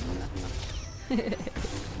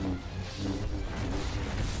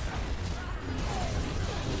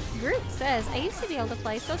 Group says, I used to be able to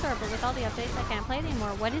play SWTOR, but with all the updates I can't play anymore.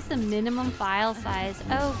 What is the minimum file size?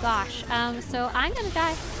 Oh gosh, so I'm gonna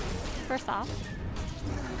die, first off.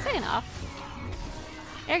 Second off,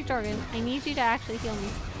 Eric Jorgen, I need you to actually heal me.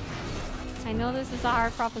 I know this is a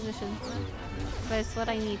hard proposition, but it's what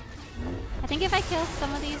I need. I think if I kill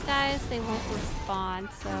some of these guys, they won't respond,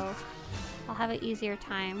 so I'll have an easier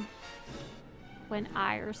time when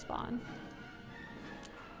I respawn.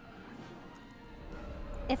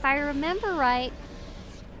 If I remember right,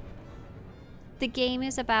 the game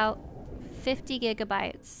is about 50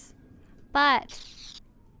 gigabytes, but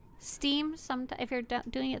Steam, if you're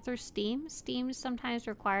doing it through Steam, Steam sometimes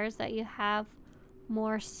requires that you have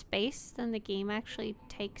more space than the game actually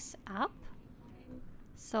takes up.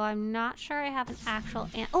 So I'm not sure I have an actual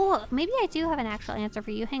oh, maybe I do have an actual answer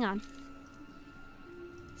for you. Hang on.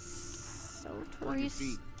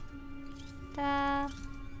 Swtorista.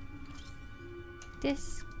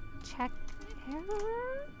 Disk check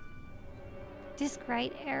error? Disk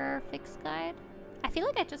write error fix guide? I feel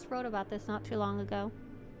like I just wrote about this not too long ago.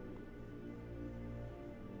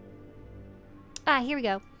 Ah, here we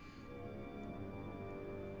go.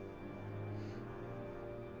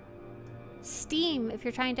 Steam, if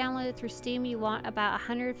you're trying to download it through Steam, you want about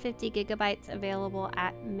 150 gigabytes available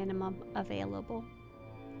at minimum available.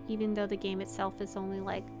 Even though the game itself is only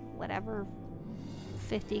like, whatever,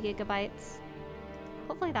 50 gigabytes.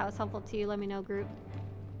 Hopefully that was helpful to you. Let me know, group.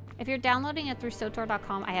 If you're downloading it through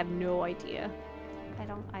SWTOR.com, I have no idea.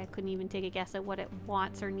 I couldn't even take a guess at what it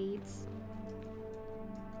wants or needs.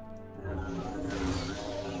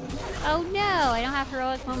 Oh no, I don't have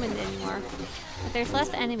Heroic Moment anymore. But there's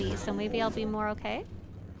less enemies, so maybe I'll be more okay.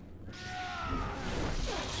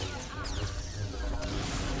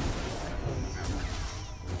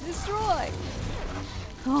 Destroy!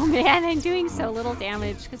 Oh man, I'm doing so little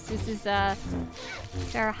damage because this is there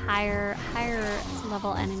are higher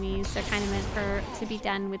level enemies. They're kind of meant to be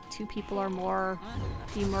done with 2 people or more,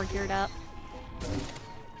 be more geared up.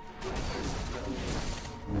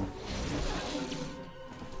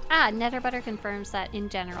 Ah, Netherbutter confirms that in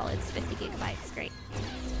general it's 50 gigabytes. Great.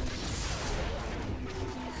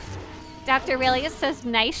 Dr. Whalix says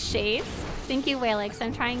nice shades. Thank you, Whalix.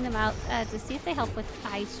 I'm trying them out to see if they help with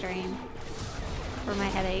eye strain for my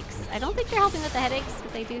headaches. I don't think they're helping with the headaches,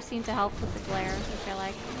 but they do seem to help with the glare, which I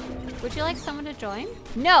like. Would you like someone to join?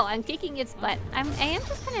 No, I'm kicking its butt. I am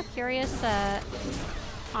just kind of curious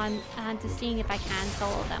on to seeing if I can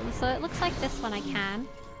solo them. So it looks like this one I can.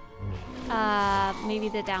 Maybe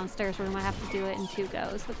the downstairs room I have to do it in 2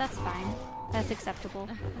 goes, but that's fine. That's acceptable.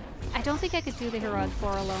 I don't think I could do the Heroic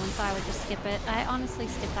 4 alone, so I would just skip it. I honestly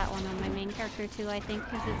skip that one on my main character too, I think,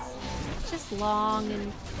 because it's just long,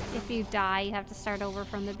 and if you die, you have to start over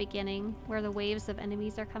from the beginning, where the waves of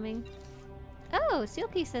enemies are coming. Oh,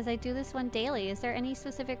 Sealkey says I do this one daily. Is there any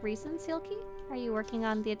specific reason, Sealkey? Are you working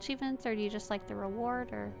on the achievements, or do you just like the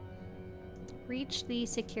reward, or reach the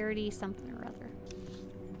security something or other?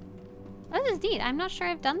 Oh, this is neat. I'm not sure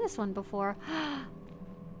I've done this one before.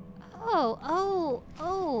 Oh,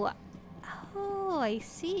 I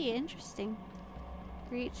see. Interesting.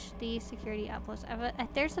 Reach the security outpost.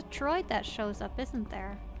 There's a droid that shows up, isn't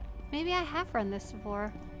there? Maybe I have run this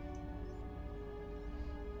before.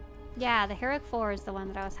 Yeah, the Heroic 4 is the one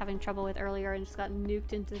that I was having trouble with earlier and just got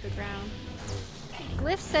nuked into the ground.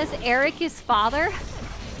 Glyph says Eric is father.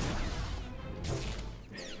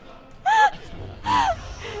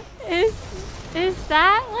 Is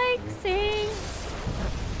that like saying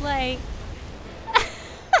like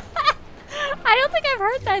I don't think I've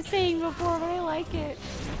heard that saying before, but I like it.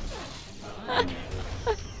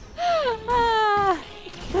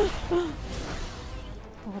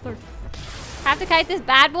 Have to kite this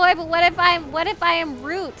bad boy, but what if I am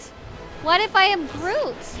Groot? What if I am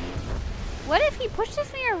Groot? What if he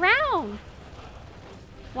pushes me around?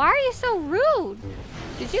 Why are you so rude?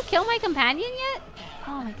 Did you kill my companion yet?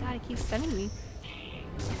 Oh my god, he keeps sending me.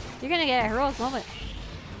 You're gonna get a heroic moment.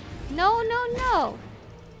 No, no, no.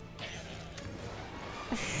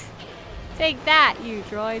 Take that, you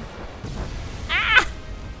droid. Ah!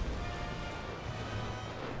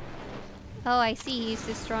 Oh, I see. He's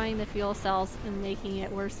destroying the fuel cells and making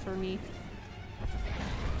it worse for me.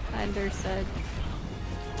 Understood.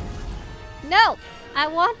 No! I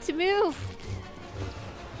want to move!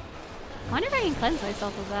 I wonder if I can cleanse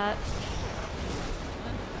myself of that.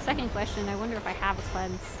 Second question, I wonder if I have a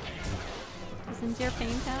cleanse. Doesn't your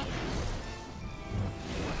pain count?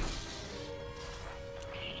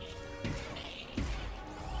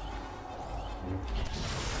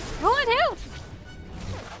 Roll it out!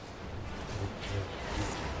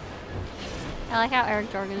 I like how Eric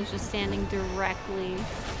Jorgen is just standing directly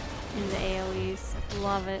in the AoEs.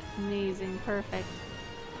 Love it. Amazing. Perfect.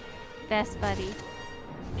 Best buddy.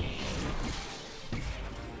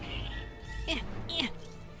 Yeah, yeah,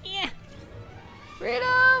 yeah.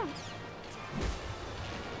 Freedom!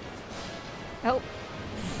 Oh.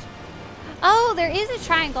 Oh, there is a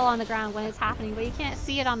triangle on the ground when it's happening, but you can't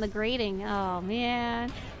see it on the grating. Oh,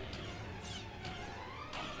 man.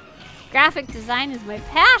 Graphic design is my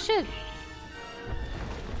passion!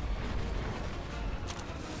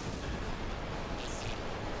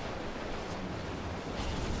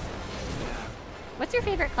 What's your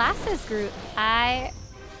favorite class, says Groot? I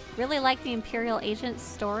really like the Imperial Agent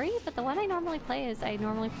story, but the one I normally play is I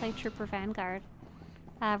normally play Trooper Vanguard.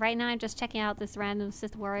 Right now I'm just checking out this random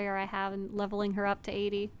Sith warrior I have and leveling her up to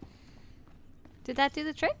 80. Did that do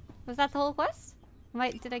the trick? Was that the whole quest?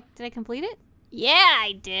 Did I complete it? Yeah,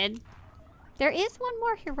 I did. There is one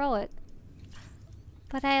more heroic,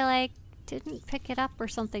 but I like didn't pick it up or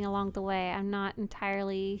something along the way. I'm not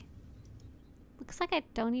entirely... Looks like I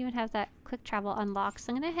don't even have that quick travel unlocked,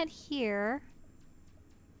 so I'm gonna head here.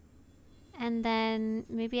 And then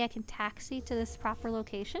maybe I can taxi to this proper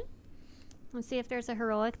location. Let's see if there's a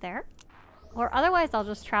heroic there. Or otherwise I'll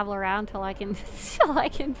just travel around till I can till I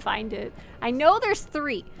can find it. I know there's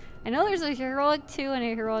 3. I know there's a heroic 2 and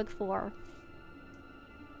a heroic 4.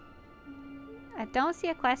 I don't see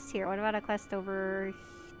a quest here. What about a quest over...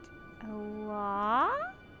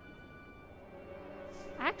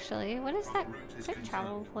 Actually, what is that quick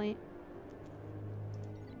travel point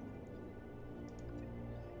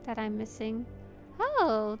that I'm missing?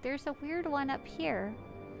 Oh, there's a weird one up here.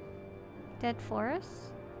 Dead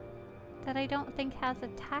Forest? That I don't think has a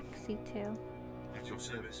taxi to. At your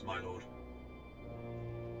service, my lord.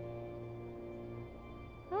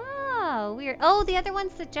 Oh, weird. Oh, the other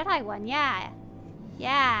one's the Jedi one. Yeah.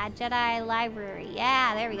 Yeah, Jedi Library.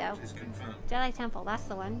 Yeah, there we go. Jedi Temple, that's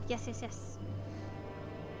the one. Yes, yes, yes.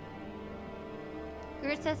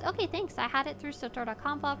 Groot says, okay, thanks. I had it through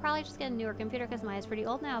SWTOR.com, but I'll probably just get a newer computer because mine is pretty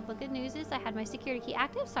old now. But good news is I had my security key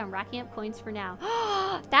active, so I'm racking up coins for now.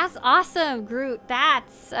 That's awesome, Groot.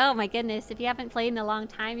 That's, oh my goodness. If you haven't played in a long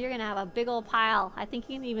time, you're going to have a big old pile. I think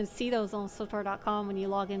you can even see those on SWTOR.com when you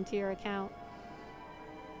log into your account.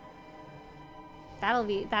 That'll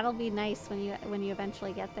be nice when you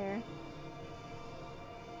eventually get there.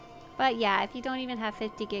 But yeah, if you don't even have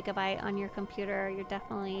 50 gigabyte on your computer, you're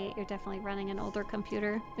definitely running an older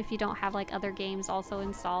computer if you don't have like other games also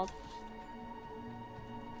installed.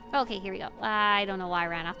 Okay, here we go. I don't know why I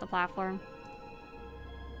ran off the platform.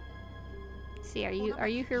 Let's see, are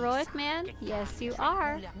you heroic, man? Yes, you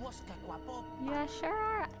are. Yeah, sure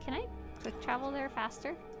are. Can I quick travel there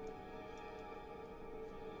faster?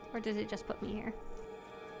 Or does it just put me here?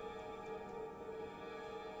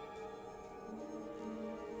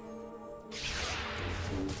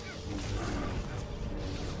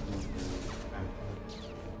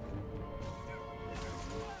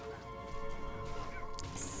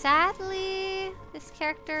 Sadly, this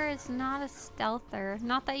character is not a stealther.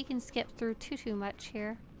 Not that you can skip through too much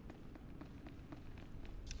here.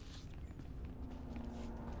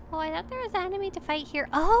 Oh, I thought there was an enemy to fight here.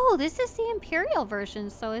 Oh, this is the Imperial version,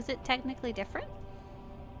 so is it technically different?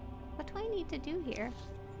 What do I need to do here?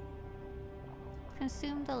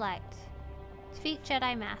 Consume the light. Defeat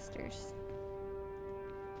Jedi Masters.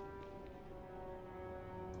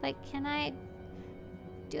 Like, can I...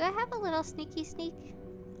 Do I have a little sneaky sneak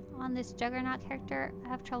on this Juggernaut character? I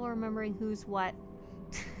have trouble remembering who's what.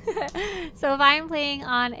 So if I'm playing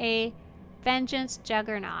on a Vengeance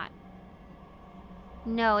Juggernaut.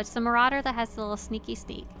 No, it's the Marauder that has the little sneaky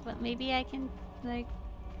sneak. But maybe I can, like,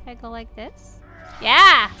 I go like this?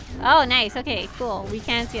 Yeah! Oh, nice. Okay, cool. We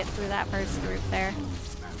can get through that first group there.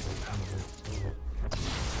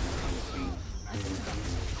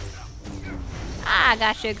 Ah,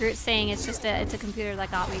 gotcha. Groot's saying it's just it's a computer that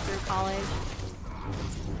got me through college.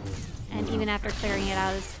 And even after clearing it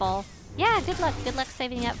out, it's full. Yeah, good luck. Good luck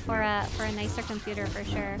saving up for a nicer computer for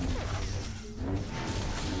sure.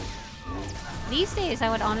 These days, I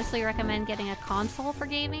would honestly recommend getting a console for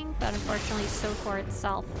gaming, but unfortunately, SWTOR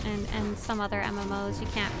itself and some other MMOs, you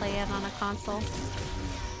can't play it on a console.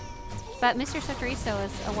 But Mr. Swtorista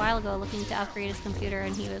was a while ago looking to upgrade his computer,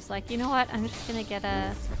 and he was like, you know what, I'm just gonna get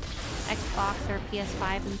a Xbox or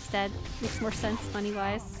PS5 instead. Makes more sense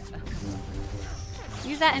money-wise.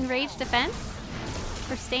 Use that enraged defense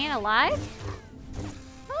for staying alive?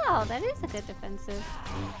 Oh, that is a good defensive.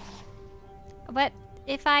 But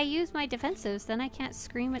if I use my defensives, then I can't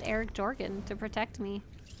scream at Eric Jorgen to protect me.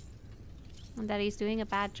 And that he's doing a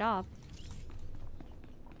bad job.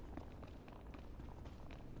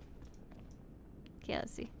 Okay,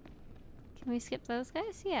 let's see. Can we skip those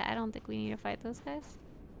guys? Yeah, I don't think we need to fight those guys.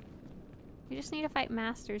 We just need to fight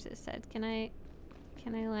masters, it said. Can I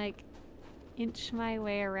like inch my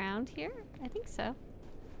way around here? I think so.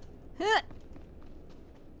 Huh!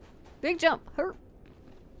 Big jump. Hurr.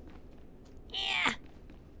 Yeah.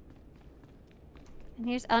 And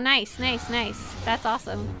here's, oh, nice, nice, nice. That's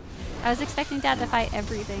awesome. I was expecting Dad to fight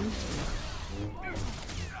everything.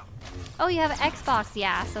 Oh, you have an Xbox.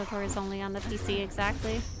 Yeah, SWTOR is only on the PC,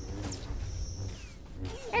 exactly.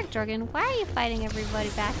 Eric Jorgen, why are you fighting everybody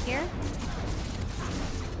back here?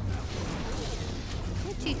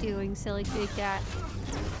 What you doing, silly kitty cat?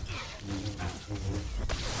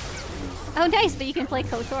 Oh, nice, but you can play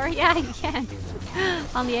KOTOR? Yeah, you can.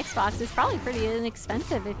 On the Xbox. It's probably pretty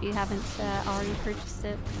inexpensive if you haven't already purchased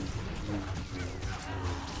it.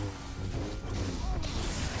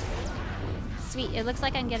 Sweet, it looks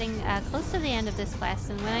like I'm getting close to the end of this quest,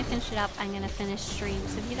 and when I finish it up, I'm going to finish stream.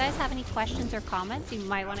 So if you guys have any questions or comments, you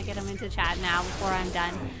might want to get them into chat now before I'm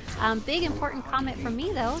done. Big important comment from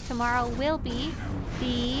me, though. Tomorrow will be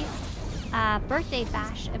the birthday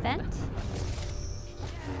bash event.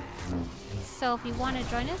 So if you want to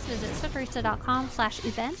join us, visit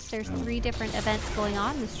Swtorista.com/events. There's 3 different events going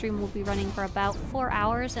on. The stream will be running for about 4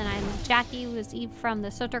 hours, and Jackie was from the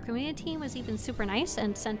SWTOR community team was even super nice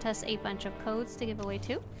and sent us a bunch of codes to give away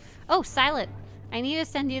too. Oh, Silent! I need to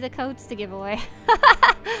send you the codes to give away.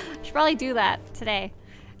 Should probably do that today.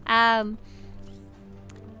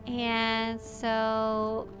 And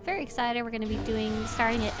so, very excited. We're going to be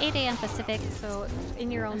starting at 8 a.m. Pacific, so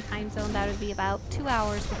in your own time zone, that would be about 2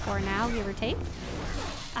 hours before now, give or take.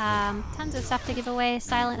 Tons of stuff to give away.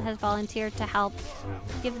 Silent has volunteered to help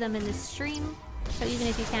give them in this stream, so even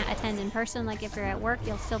if you can't attend in person, like if you're at work,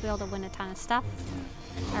 you'll still be able to win a ton of stuff,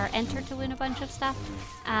 or enter to win a bunch of stuff.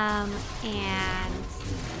 And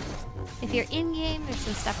if you're in-game, there's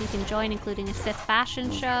some stuff you can join, including a Sith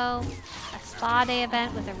fashion show, a spa day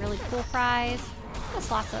event with a really cool prize.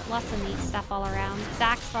 Just lots of neat stuff all around.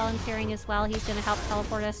 Zach's volunteering as well. He's going to help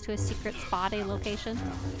teleport us to a secret spa day location.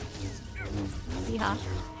 Yeehaw.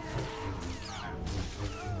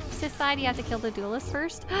 Sith side, you have to kill the duelist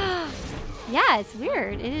first. Yeah, it's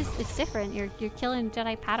weird. It's different. You're killing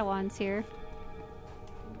Jedi Padawans here.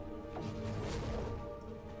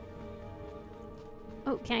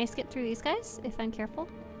 Oh, can I skip through these guys if I'm careful?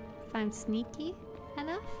 If I'm sneaky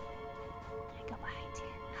enough? I go behind here.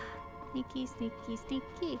 Sneaky, sneaky,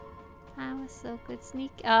 sneaky. I'm a so good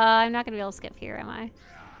sneak. I'm not gonna be able to skip here, am I?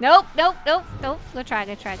 Nope, nope, nope, nope. Go try,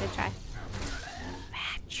 go try, go try.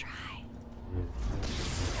 Bad try.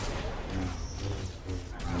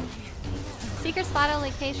 Secret spot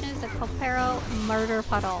location is the Copero Murder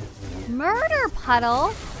Puddle. Murder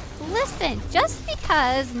Puddle? Listen, just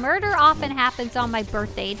because murder often happens on my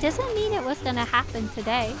birthday doesn't mean it was gonna happen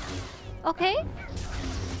today. Okay?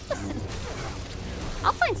 Listen.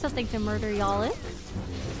 I'll find something to murder y'all in.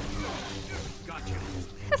 Gotcha.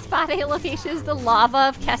 Spot A location is the lava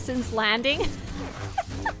of Kessen's Landing.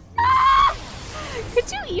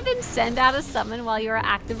 Could you even send out a summon while you are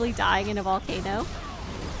actively dying in a volcano?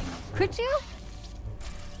 Could you?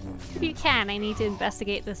 If you can, I need to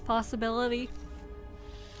investigate this possibility.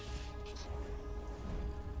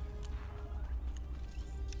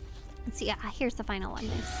 Let's see, here's the final one.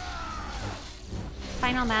 Nice.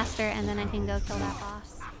 Final master, and then I can go kill that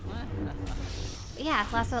boss. yeah,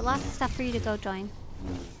 lots of stuff for you to go join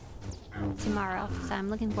tomorrow. So I'm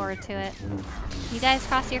looking forward to it. You guys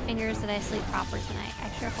cross your fingers that I sleep proper tonight. I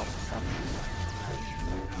sure hope so.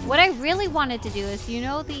 What I really wanted to do is, you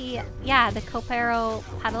know, the Copero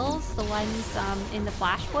pedals, the ones in the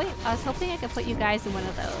flashpoint. I was hoping I could put you guys in one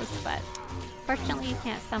of those, but fortunately you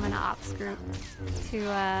can't summon an ops group to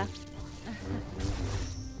a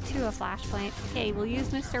flashpoint. Okay, we'll use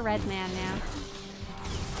Mr. Redman now.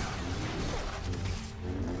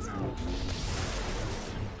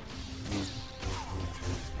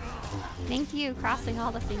 Thank you, crossing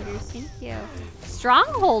all the fingers. Thank you.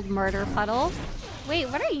 Stronghold murder puddle. Wait,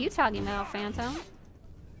 what are you talking about, Phantom?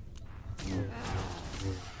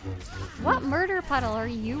 What murder puddle are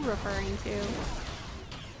you referring to?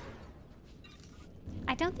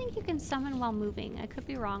 I don't think you can summon while moving. I could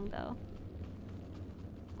be wrong, though.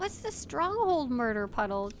 What's the stronghold murder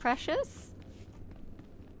puddle, Precious?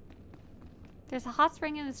 There's a hot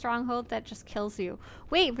spring in the stronghold that just kills you.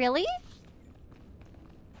 Wait, really?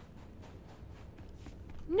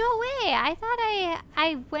 No way! I thought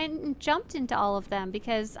I went and jumped into all of them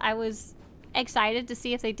because I was excited to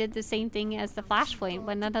see if they did the same thing as the flashpoint,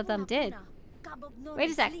 but none of them did. Wait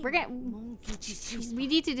a sec, we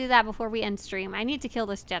need to do that before we end stream. I need to kill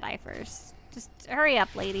this Jedi first. Just hurry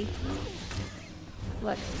up, lady.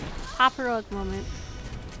 Look, top heroic moment.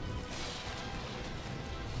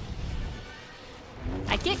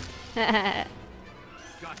 I kick.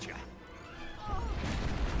 Gotcha.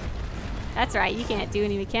 That's right, you can't do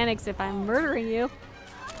any mechanics if I'm murdering you.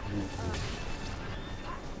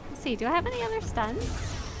 Let's see, do I have any other stuns?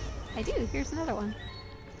 I do, here's another one.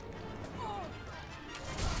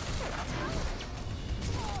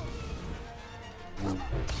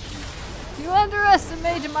 You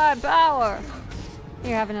underestimated my power!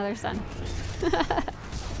 Here, have another stun.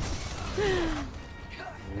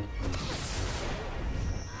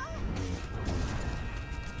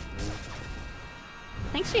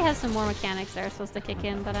 I think she has some more mechanics that are supposed to kick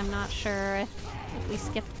in, but I'm not sure if we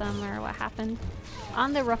skipped them or what happened.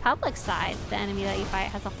 On the Republic side, the enemy that you fight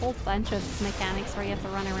has a whole bunch of mechanics where you have to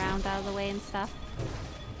run around out of the way and stuff.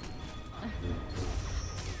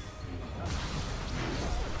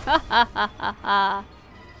 Ha ha ha ha ha.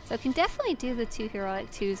 So can definitely do the 2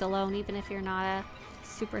 heroic 2s alone, even if you're not a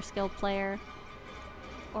super skilled player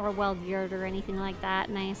or well geared or anything like that.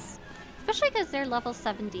 Nice. Especially because they're level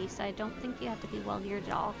 70, so I don't think you have to be well geared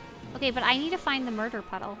at all. Okay, but I need to find the murder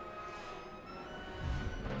puddle.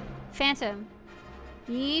 Phantom,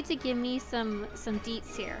 you need to give me some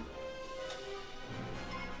deets here.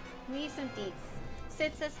 We need some deets.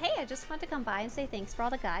 Sid says, hey, I just want to come by and say thanks for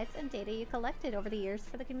all the guides and data you collected over the years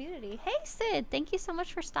for the community. Hey, Sid, thank you so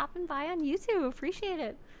much for stopping by on YouTube. Appreciate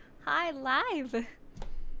it. Hi, live.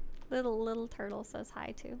 Little turtle says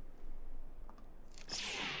hi, too.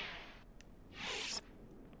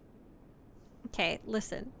 Okay,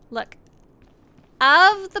 listen. Look.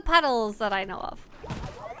 Of the puddles that I know of,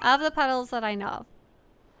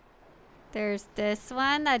 there's this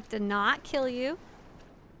one that did not kill you.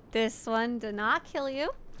 This one did not kill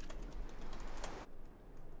you.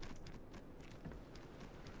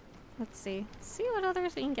 Let's see. See what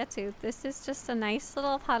others we can get to. This is just a nice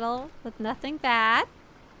little puddle with nothing bad.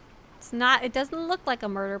 It's not, it doesn't look like a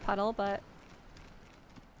murder puddle, but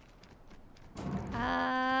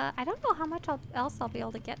I don't know how much else I'll be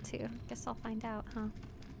able to get to. Guess I'll find out, huh?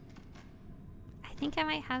 I think I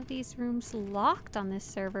might have these rooms locked on this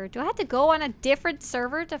server. Do I have to go on a different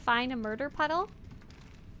server to find a murder puddle?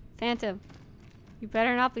 Phantom, you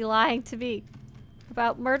better not be lying to me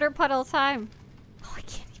about murder puddle time. Oh, I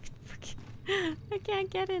can't even freaking... I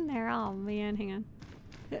can't get in there. Oh, man, hang on.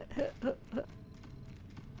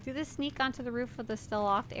 Do this sneak onto the roof of the still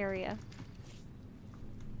locked area.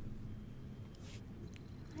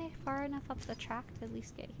 Am I far enough up the track to at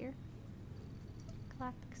least get here?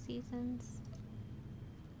 Galactic Seasons.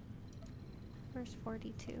 Verse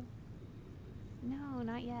 42. No,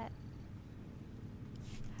 not yet.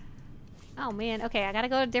 Oh man, okay, I gotta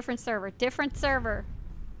go to a different server. Different server.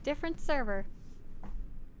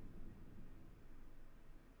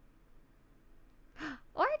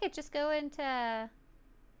 Or I could just go into...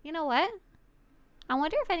 You know what? I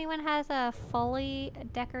wonder if anyone has a fully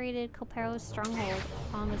decorated Copero stronghold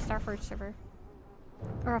on the Starforge server.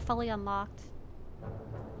 Or a fully unlocked.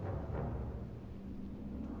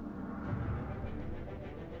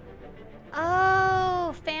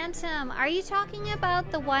 Oh, Phantom. Are you talking about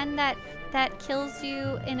the one that kills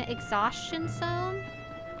you in an exhaustion zone?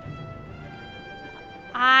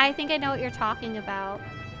 I think I know what you're talking about.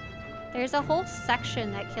 There's a whole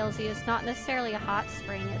section that kills you. It's not necessarily a hot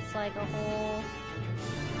spring. It's like a whole...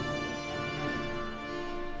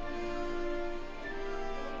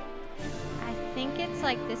 think it's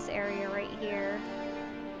like this area right here.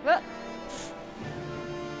 Whoop.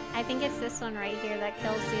 I think it's this one right here that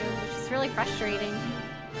kills you, which is really frustrating.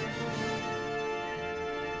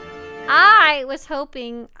 I was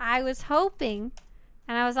hoping,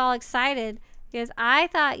 and I was all excited because I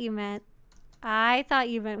thought you meant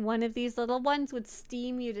one of these little ones would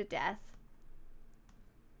steam you to death.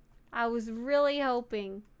 I was really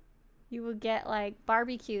hoping you would get like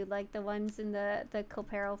barbecued like the ones in the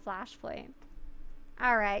Copero Flashpoint.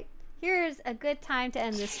 Alright, here's a good time to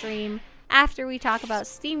end the stream after we talk about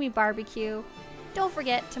steamy barbecue. Don't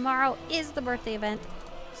forget, tomorrow is the birthday event.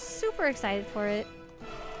 Super excited for it.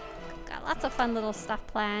 Got lots of fun little stuff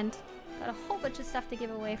planned. Got a whole bunch of stuff to give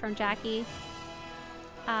away from Jackie.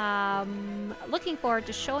 Looking forward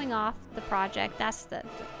to showing off the project. That's the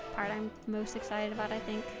part I'm most excited about, I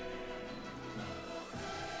think.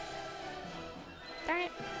 Darn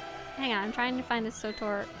it. Hang on, I'm trying to find the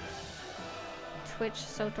SWTOR Twitch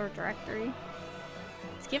SWTOR directory.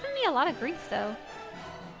 It's giving me a lot of grief though.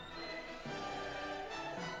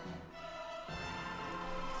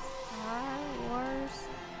 Star Wars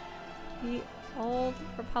The Old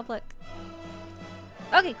Republic.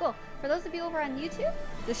 Okay, cool. For those of you over on YouTube,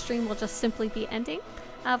 this stream will just simply be ending.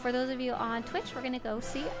 For those of you on Twitch, we're gonna go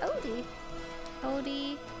see Odie.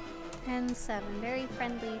 Odie and 7, very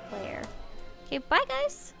friendly player. Okay, bye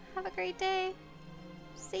guys. Have a great day.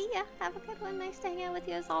 See ya. Have a good one. Nice to hang out with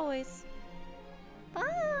you as always.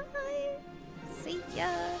 Bye. See ya.